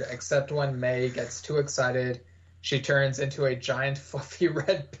awkward, except when May gets too excited. She turns into a giant fluffy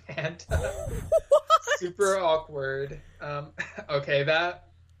red panda. Super awkward. Okay, that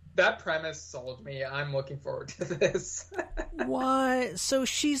premise sold me. I'm looking forward to this. What? So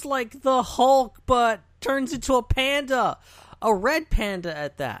she's like the Hulk, but turns into a panda. A red panda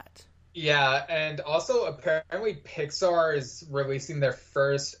at that. Yeah, and also apparently Pixar is releasing their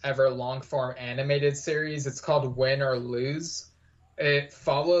first ever long-form animated series. It's called Win or Lose. It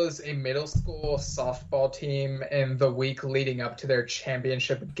follows a middle school softball team in the week leading up to their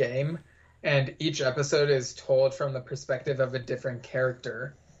championship game, and each episode is told from the perspective of a different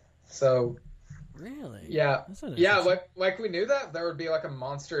character. So, really, yeah, like we knew that there would be like a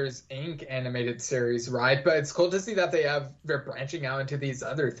Monsters Inc. animated series, right? But it's cool to see that they're branching out into these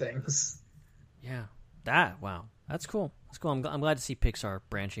other things. Yeah, wow, that's cool. That's cool. I'm glad to see Pixar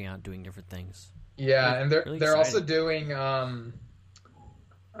branching out, doing different things. Yeah, really, and they're also doing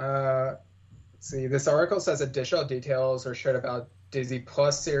let's see, this article says additional details are shared about Disney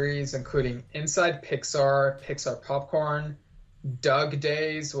Plus series, including Inside Pixar, Pixar Popcorn, Doug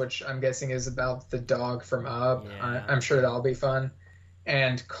Days, which I'm guessing is about the dog from Up. Yeah. I'm sure that'll be fun.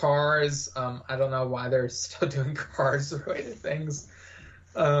 And Cars. I don't know why they're still doing Cars-related things.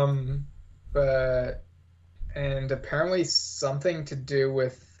 And apparently something to do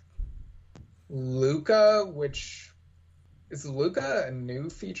with Luca, which... Is Luca a new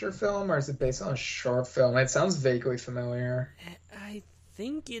feature film, or is it based on a short film? It sounds vaguely familiar. I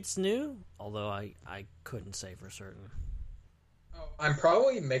think it's new, although I couldn't say for certain. I'm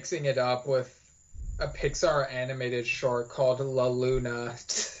probably mixing it up with a Pixar animated short called La Luna.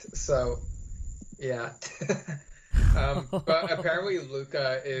 So, yeah. But apparently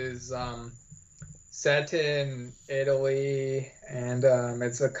Luca is set in Italy, and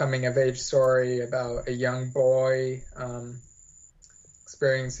it's a coming-of-age story about a young boy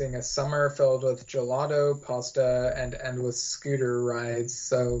experiencing a summer filled with gelato, pasta, and endless scooter rides.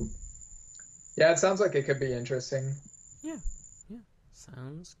 So, yeah, it sounds like it could be interesting. Yeah,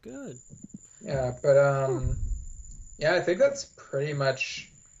 sounds good. Yeah, but yeah, I think that's pretty much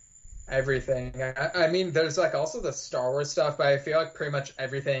everything. I mean, there's like also the Star Wars stuff, but I feel like pretty much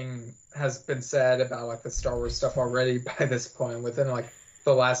everything has been said about like the Star Wars stuff already by this point, within like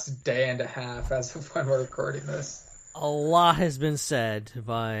the last day and a half as of when we're recording this. A lot has been said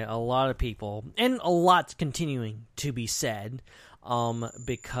by a lot of people, and a lot's continuing to be said,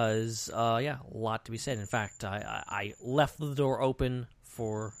 because, a lot to be said. In fact, I left the door open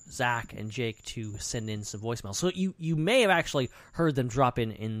for Zach and Jake to send in some voicemails. So you may have actually heard them drop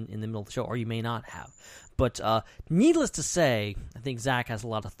in the middle of the show, or you may not have. But needless to say, I think Zach has a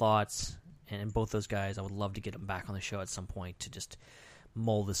lot of thoughts, and both those guys, I would love to get them back on the show at some point to just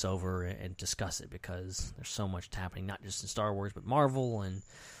mull this over and discuss it, because there's so much happening, not just in Star Wars, but Marvel, and,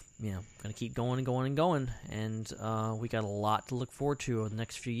 going to keep going and going and going. And we got a lot to look forward to over the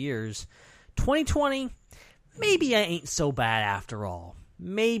next few years. 2020, maybe ain't so bad after all.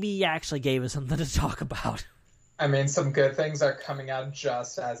 Maybe he actually gave us something to talk about. I mean, some good things are coming out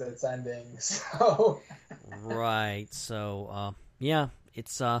just as it's ending, so... Right, so,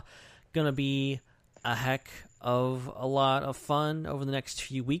 it's going to be a heck of a lot of fun over the next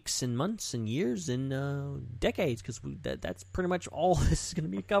few weeks and months and years and decades, because that's pretty much all this is going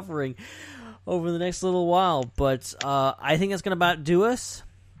to be covering over the next little while. But I think that's going to about do us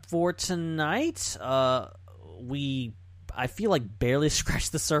for tonight. I feel like barely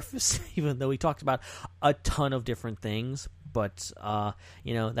scratched the surface, even though we talked about a ton of different things. But,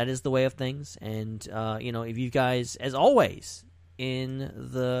 that is the way of things. And, if you guys, as always, on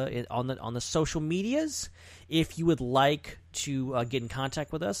the social medias, if you would like to get in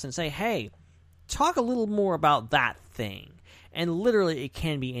contact with us and say, hey, talk a little more about that thing. And literally, it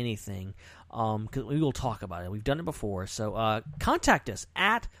can be anything, because we will talk about it. We've done it before. So contact us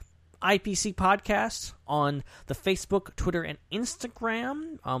at IPC Podcast on the Facebook, Twitter, and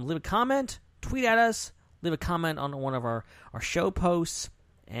Instagram. Leave a comment, tweet at us, leave a comment on one of our show posts,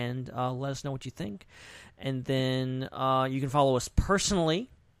 and let us know what you think. And then you can follow us personally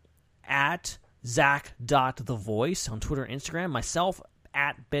at Zach.thevoice on Twitter and Instagram. Myself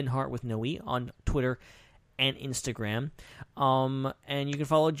at Ben Hart with no E on Twitter and Instagram. And you can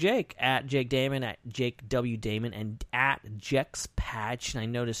follow Jake at Jake Damon, at Jake W. Damon, and at Jex Patch. And I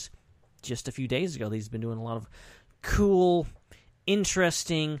noticed just a few days ago that he's been doing a lot of cool,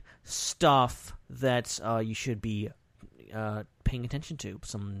 interesting stuff that you should be paying attention to.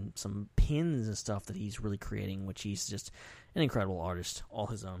 Some pins and stuff that he's really creating, which he's just an incredible artist all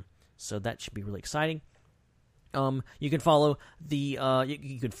his own. So that should be really exciting. You can follow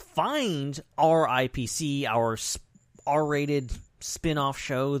you can find our IPC, our R-rated spin-off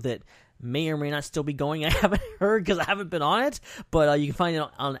show that may or may not still be going. I haven't heard because I haven't been on it, but you can find it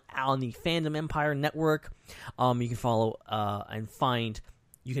on the Fandom Empire Network. You can follow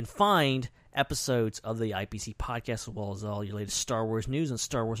you can find episodes of the IPC podcast, as well as all your latest Star Wars news on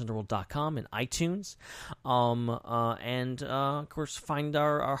StarWarsUnderworld.com and iTunes. And of course, find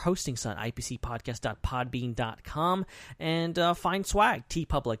our hosting site, IPCpodcast.podbean.com, and find swag,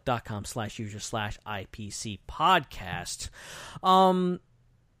 tpublic.com/user/IPC podcast.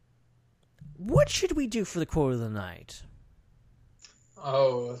 What should we do for the quote of the night?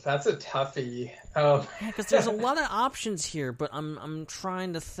 Oh, that's a toughie. Yeah, because there's a lot of options here, but I'm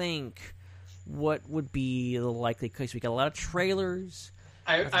trying to think what would be the likely case. We got a lot of trailers.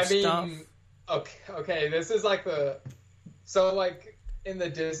 I mean, okay, this is like like in the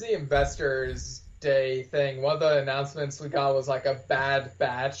Disney Investors Day thing, one of the announcements we got was like a Bad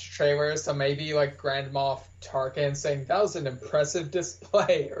Batch trailer, so maybe like Grand Moff Tarkin saying that was an impressive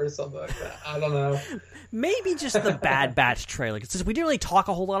display or something like that. I don't know. Maybe just the Bad Batch trailer, because since we didn't really talk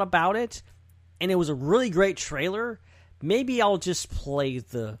a whole lot about it, and it was a really great trailer, maybe I'll just play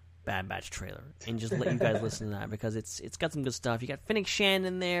the Bad Batch trailer and just let you guys listen to that, because it's got some good stuff. You got Fennec Shand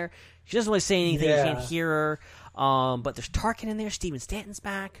in there. She doesn't really say anything. Yeah. You can't hear her. But there's Tarkin in there. Steven Stanton's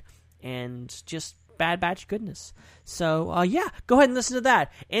back. And just Bad Batch goodness. So, go ahead and listen to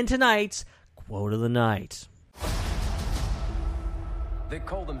that. And tonight's Quote of the Night. They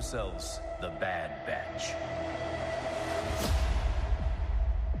call themselves the Bad Batch.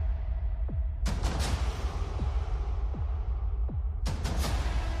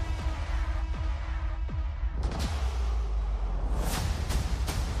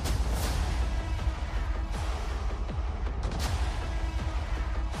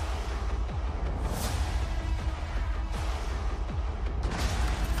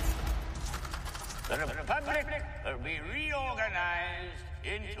 The Republic will be reorganized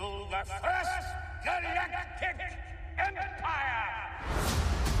into the First Galactic Empire!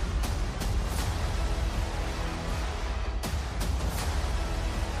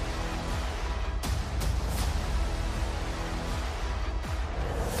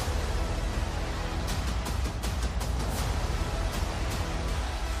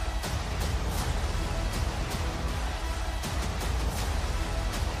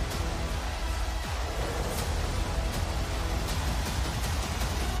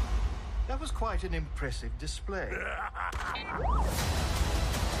 That was quite an impressive display.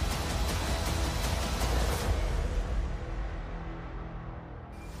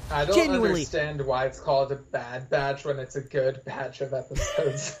 I don't Genuinely. understand why it's called a bad batch when it's a good batch of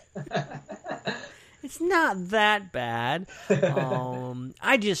episodes. It's not that bad. I'm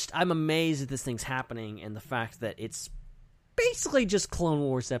amazed that this thing's happening, and the fact that it's basically just Clone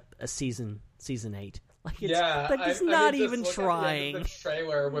Wars season 8. Like it's, it's not even trying. The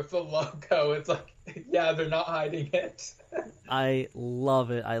trailer with the logo, it's like, yeah, they're not hiding it. I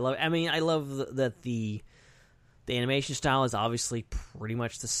love it. I mean, I love that the animation style is obviously pretty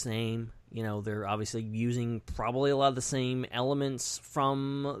much the same. You know, they're obviously using probably a lot of the same elements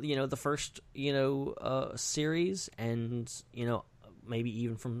from, the first, series, and, maybe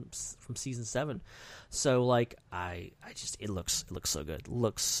even from season 7. So, like, it looks so good. It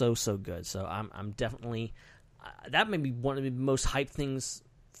looks so good. So I'm definitely, that may be one of the most hyped things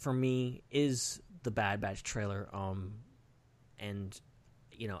for me is the Bad Batch trailer. And,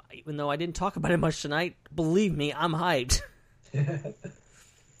 even though I didn't talk about it much tonight, believe me, I'm hyped. Yeah.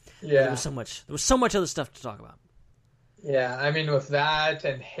 There was so much other stuff to talk about. Yeah, I mean, with that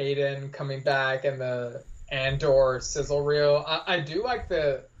and Hayden coming back and the Andor sizzle reel, I do like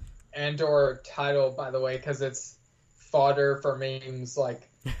the Andor title, by the way, because it's fodder for memes like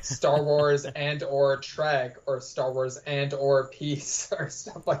Star Wars and or Trek or Star Wars and or Peace or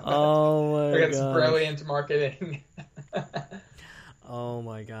stuff like that. Oh my gosh. It's brilliant marketing. Oh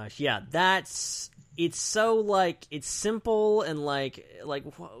my gosh. Yeah, it's so, like, it's simple and, like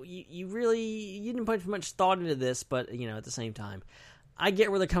you didn't put much thought into this, but, at the same time, I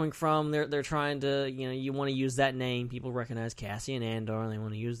get where they're coming from. They're trying to, you want to use that name. People recognize Cassian Andor, and they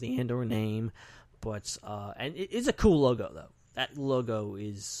want to use the Andor name. But, and it's a cool logo, though. That logo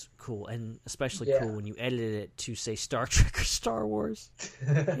is cool, and especially cool when you edited it to say Star Trek or Star Wars.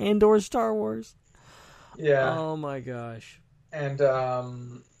 Andor Star Wars. Yeah. Oh my gosh. And,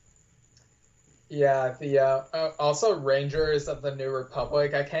 also Rangers of the New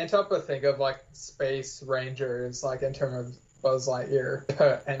Republic. I can't help but think of, like, Space Rangers, like, in terms of Buzz Lightyear.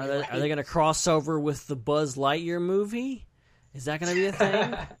 But anyway. Are they going to cross over with the Buzz Lightyear movie? Is that going to be a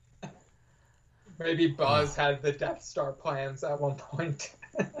thing? Maybe Buzz had the Death Star plans at one point.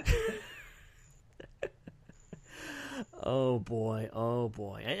 Oh boy.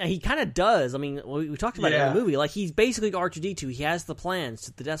 And he kind of does. I mean, we talked about it in the movie. Like, he's basically R2-D2. He has the plans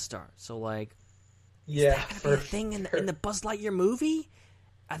to the Death Star. So, like, is that going to be a thing in the Buzz Lightyear movie?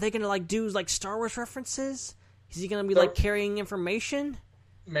 Are they going to, like, do, like, Star Wars references? Is he going to be, like, carrying information?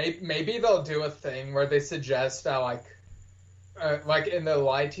 Maybe they'll do a thing where they suggest that, like in the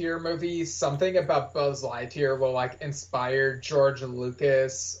Lightyear movie, something about Buzz Lightyear will, like, inspire George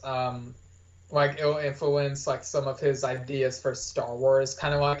Lucas. Like, it'll influence, like, some of his ideas for Star Wars,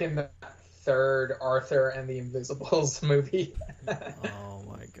 kind of like in the third Arthur and the Invisibles movie. Oh,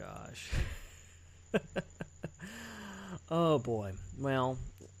 my gosh. Oh, boy. Well,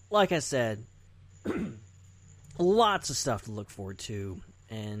 like I said, lots of stuff to look forward to.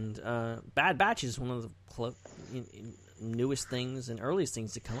 And Bad Batch is one of the newest things and earliest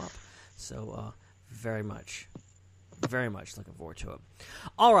things to come up. So, very much looking forward to it.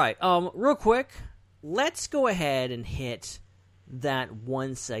 All right, real quick, let's go ahead and hit that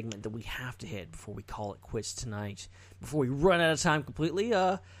one segment that we have to hit before we call it quits tonight. Before we run out of time completely,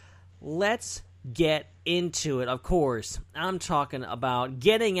 let's get into it. Of course, I'm talking about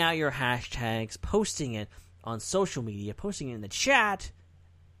getting out your hashtags, posting it on social media, posting it in the chat,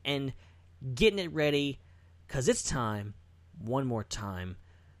 and getting it ready, because it's time, one more time,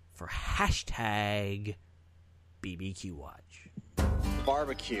 for hashtag BBQ Watch.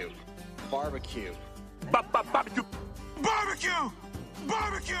 Barbecue. Barbecue. Barbecue. Barbecue.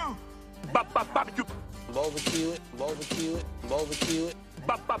 Barbecue. Barbecue. Barbecue it. Barbecue it. Barbecue it.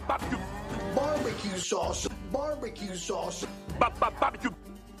 Barbecue. Barbecue sauce. Barbecue sauce. Barbecue.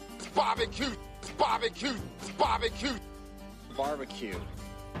 Barbecue. Barbecue. Barbecue. Barbecue.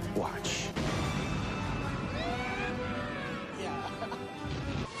 Watch.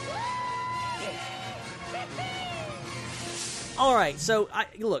 All right, so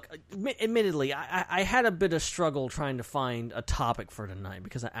look. Admittedly, I had a bit of struggle trying to find a topic for tonight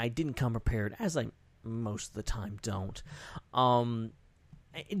because I didn't come prepared, as I most of the time don't. Unless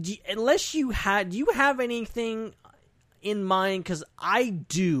you do you have anything in mind? Because I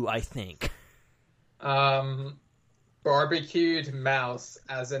do. I think. Barbecued mouse,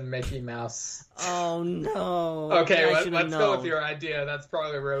 as in Mickey Mouse. Oh no! Okay, let's go with your idea. That's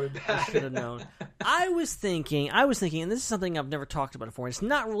probably really bad. I should have known. I was thinking, and this is something I've never talked about before. It's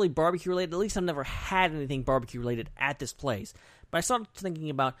not really barbecue related. At least I've never had anything barbecue related at this place. But I started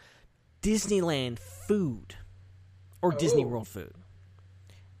thinking about Disneyland food or Disney World food.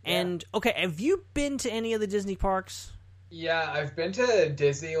 And okay, have you been to any of the Disney parks? Yeah, I've been to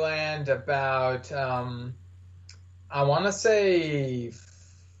Disneyland about I want to say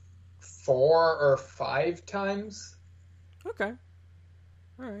 4 or 5 times. Okay.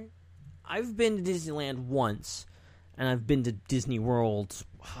 All right. I've been to Disneyland once, and I've been to Disney World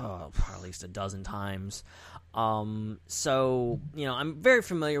at least a dozen times. So, I'm very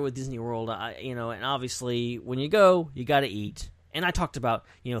familiar with Disney World, and obviously when you go, you got to eat. And I talked about,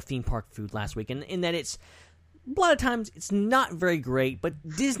 theme park food last week, and in that a lot of times it's not very great, but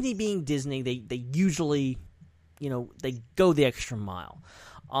Disney being Disney, they usually, they go the extra mile.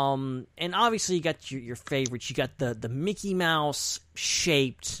 And obviously you got your favorites. You got the Mickey Mouse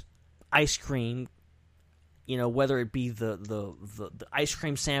shaped ice cream, whether it be the ice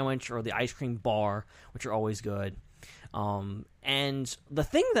cream sandwich or the ice cream bar, which are always good. And the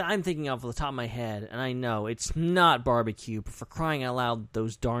thing that I'm thinking of off the top of my head, and I know it's not barbecue, but for crying out loud,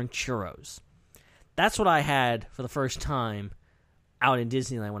 those darn churros. That's what I had for the first time out in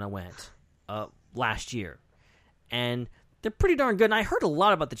Disneyland when I went last year. And they're pretty darn good. And I heard a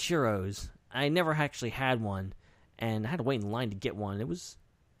lot about the churros. I never actually had one, and I had to wait in line to get one. It was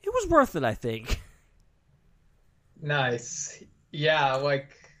worth it, I think. Nice. Yeah,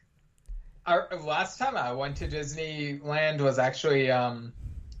 last time I went to Disneyland was actually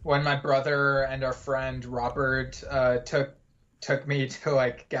when my brother and our friend Robert took me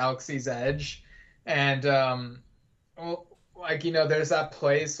to Galaxy's Edge, and there's that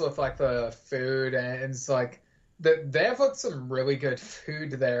place with the food, and it's they have some really good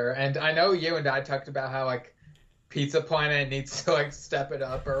food there. And I know you and I talked about how Pizza Planet needs to step it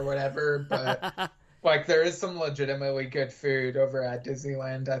up or whatever, but there is some legitimately good food over at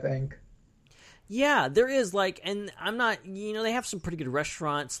Disneyland, I think. Yeah, there is, and I'm not, they have some pretty good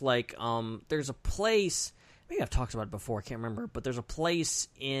restaurants, there's a place, maybe I've talked about it before, I can't remember, but there's a place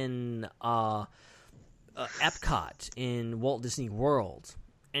in Epcot in Walt Disney World,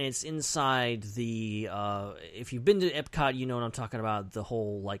 and it's inside the, if you've been to Epcot, you know what I'm talking about, the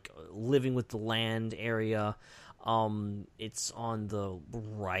whole, living with the land area. It's on the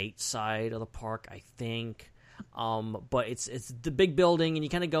right side of the park, I think. But it's the big building, and you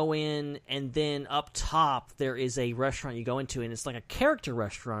kind of go in, and then up top there is a restaurant you go into, and it's like a character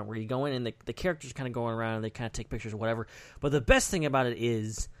restaurant where you go in, and the characters kind of going around, and they kind of take pictures or whatever. But the best thing about it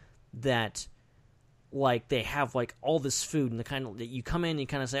is that they have all this food, and the kind of that you come in and you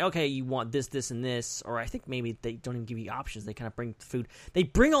kind of say, okay, you want this, this, and this, or I think maybe they don't even give you options. They kind of bring the food. They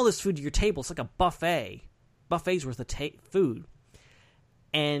bring all this food to your table. It's like a buffet's worth of food,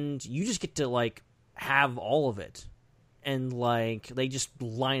 and you just get to have all of it, and they just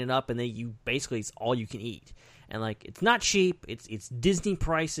line it up, and basically it's all you can eat, and it's not cheap. It's Disney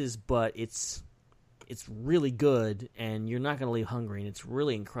prices, but it's really good, and you're not going to leave hungry, and it's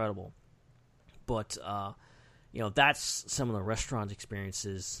really incredible. But that's some of the restaurant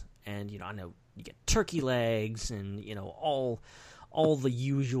experiences, and I know you get turkey legs, and all the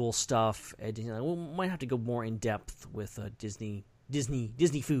usual stuff. And, we might have to go more in depth with Disney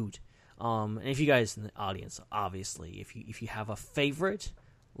food. And if you guys in the audience, obviously, if you have a favorite,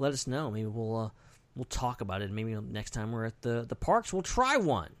 let us know. Maybe we'll talk about it. Maybe next time we're at the parks, we'll try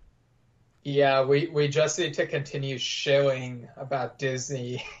one. Yeah, we just need to continue shilling about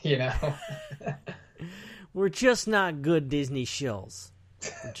Disney, We're just not good Disney shills.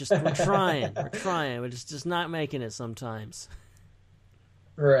 We're trying. We're just not making it sometimes.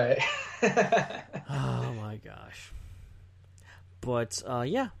 Right. Oh my gosh. But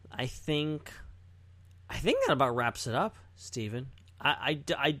yeah, I think that about wraps it up, Steven. I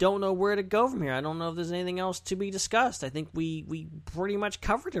don't know where to go from here. I don't know if there's anything else to be discussed. I think we pretty much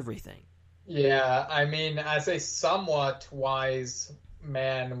covered everything. Yeah, I mean, as a somewhat wise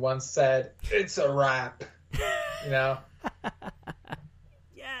man once said, it's a wrap.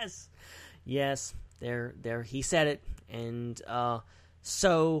 Yes. There. He said it, and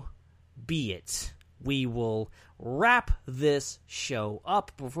so be it. We will wrap this show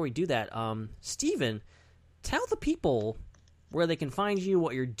up. Before we do that, Steven, tell the people where they can find you,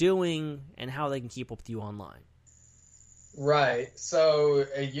 what you're doing, and how they can keep up with you online. Right. So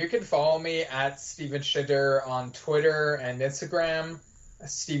you can follow me at Steven Schinder on Twitter and Instagram,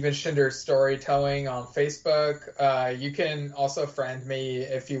 Steven Schinder Storytelling on Facebook. You can also friend me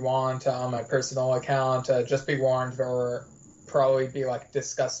if you want on my personal account. Just be warned, there will probably be like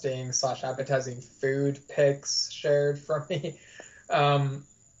disgusting / appetizing food pics shared from me. Let's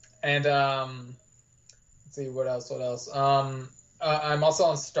see, what else? I'm also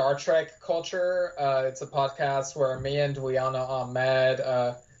on Star Trek Culture. It's a podcast where me and Liana Ahmed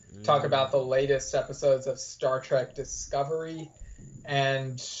talk about the latest episodes of Star Trek Discovery.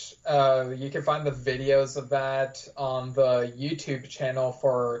 And you can find the videos of that on the YouTube channel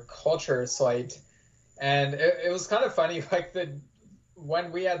for Culture Slate. And it was kind of funny, like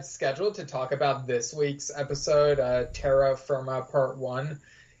when we had scheduled to talk about this week's episode, Terra Firma Part 1,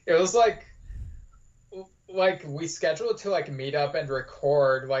 it was like we scheduled to like meet up and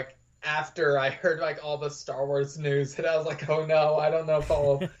record like after I heard like all the Star Wars news, and I was like, oh no, I don't know if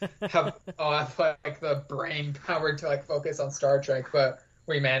I'll have like the brain power to like focus on Star Trek, but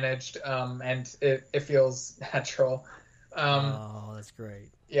we managed, and it feels natural. Oh, that's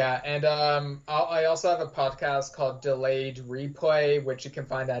great. Yeah, and I also have a podcast called Delayed Replay, which you can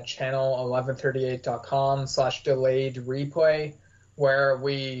find at channel1138.com/delayed replay, where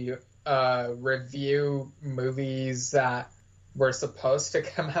we review movies that were supposed to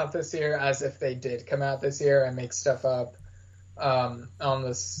come out this year as if they did come out this year, and make stuff up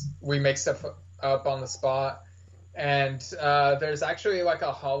we make stuff up on the spot. And there's actually like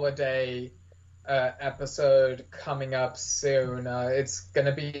a holiday episode coming up soon. It's going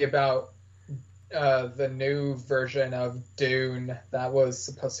to be about the new version of Dune that was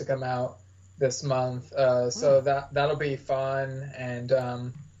supposed to come out this month. So that'll be fun.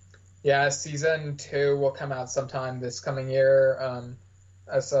 And yeah, season 2 will come out sometime this coming year.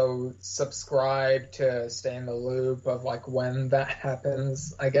 So subscribe to stay in the loop of like when that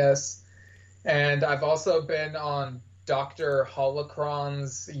happens, I guess. And I've also been on Dr.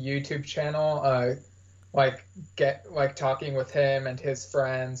 Holocron's YouTube channel, talking with him and his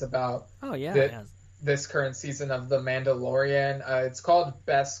friends about this current season of The Mandalorian. It's called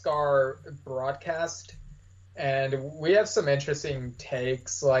Beskar Broadcast, and we have some interesting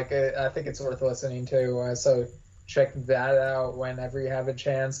takes. Like, I think it's worth listening to. So check that out whenever you have a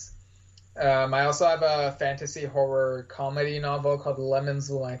chance. I also have a fantasy horror comedy novel called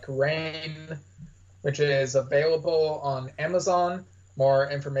Lemons Like Rain, which is available on Amazon. More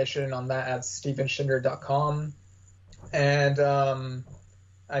information on that at stevenschinder.com. And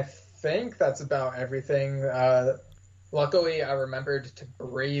I think that's about everything. Luckily, I remembered to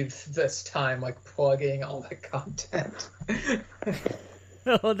breathe this time, like plugging all the content.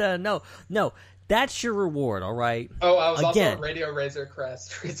 Oh, no. That's your reward, all right? Oh, I was also on Radio Razor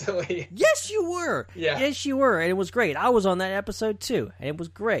Crest recently. Yes, you were. Yeah. Yes, you were, and it was great. I was on that episode too, and it was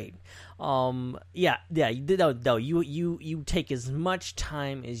great. You take as much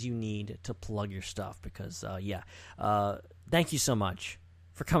time as you need to plug your stuff because, thank you so much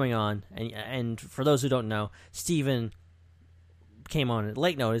for coming on. And for those who don't know, Steven came on at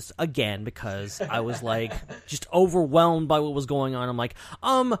late notice again because I was like just overwhelmed by what was going on. I'm like,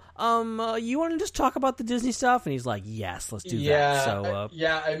 you want to just talk about the Disney stuff? And he's like, yes, let's do that. So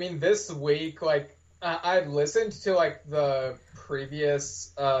I mean, this week, like, I listened to like the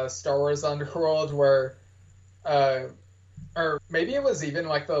previous Star Wars Underworld where, or maybe it was even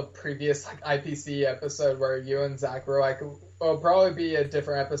like the previous like IPC episode where you and Zach were like, it'll probably be a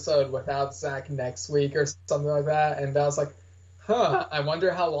different episode without Zach next week or something like that. And I was like, I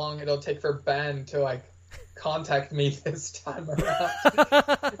wonder how long it'll take for Ben to like contact me this time around.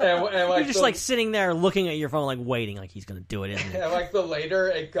 and like, you're just like sitting there looking at your phone, like waiting, like he's gonna do it. Isn't he? And like the later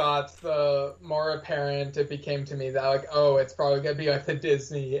it got, the more apparent it became to me that like, oh, it's probably gonna be like the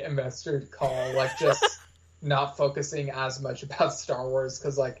Disney investor call, like just not focusing as much about Star Wars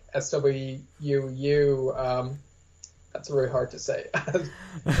because like SWUU, that's really hard to say.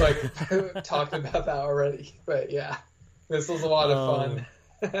 Like talked about that already, but yeah. This was a lot of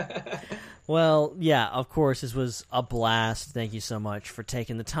fun. Well, yeah, of course, this was a blast. Thank you so much for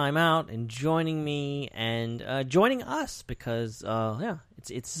taking the time out and joining me and joining us because,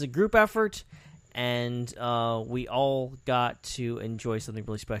 it's a group effort, and we all got to enjoy something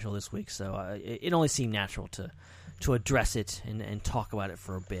really special this week. So it only seemed natural to address it and talk about it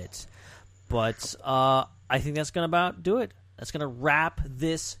for a bit. But I think that's going to about do it. That's going to wrap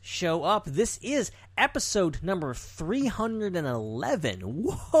this show up. This is episode number 311.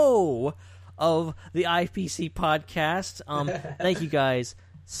 Whoa! Of the IPC podcast. Thank you guys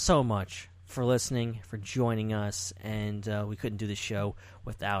so much for listening, for joining us, and we couldn't do the show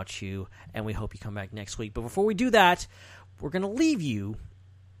without you, and we hope you come back next week. But before we do that, we're going to leave you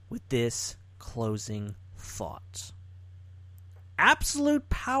with this closing thought. Absolute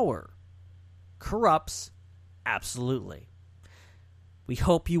power corrupts absolutely. We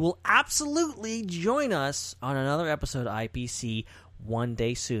hope you will absolutely join us on another episode of IPC one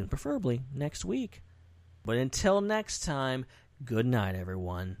day soon, preferably next week. But until next time, good night,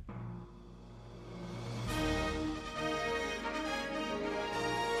 everyone.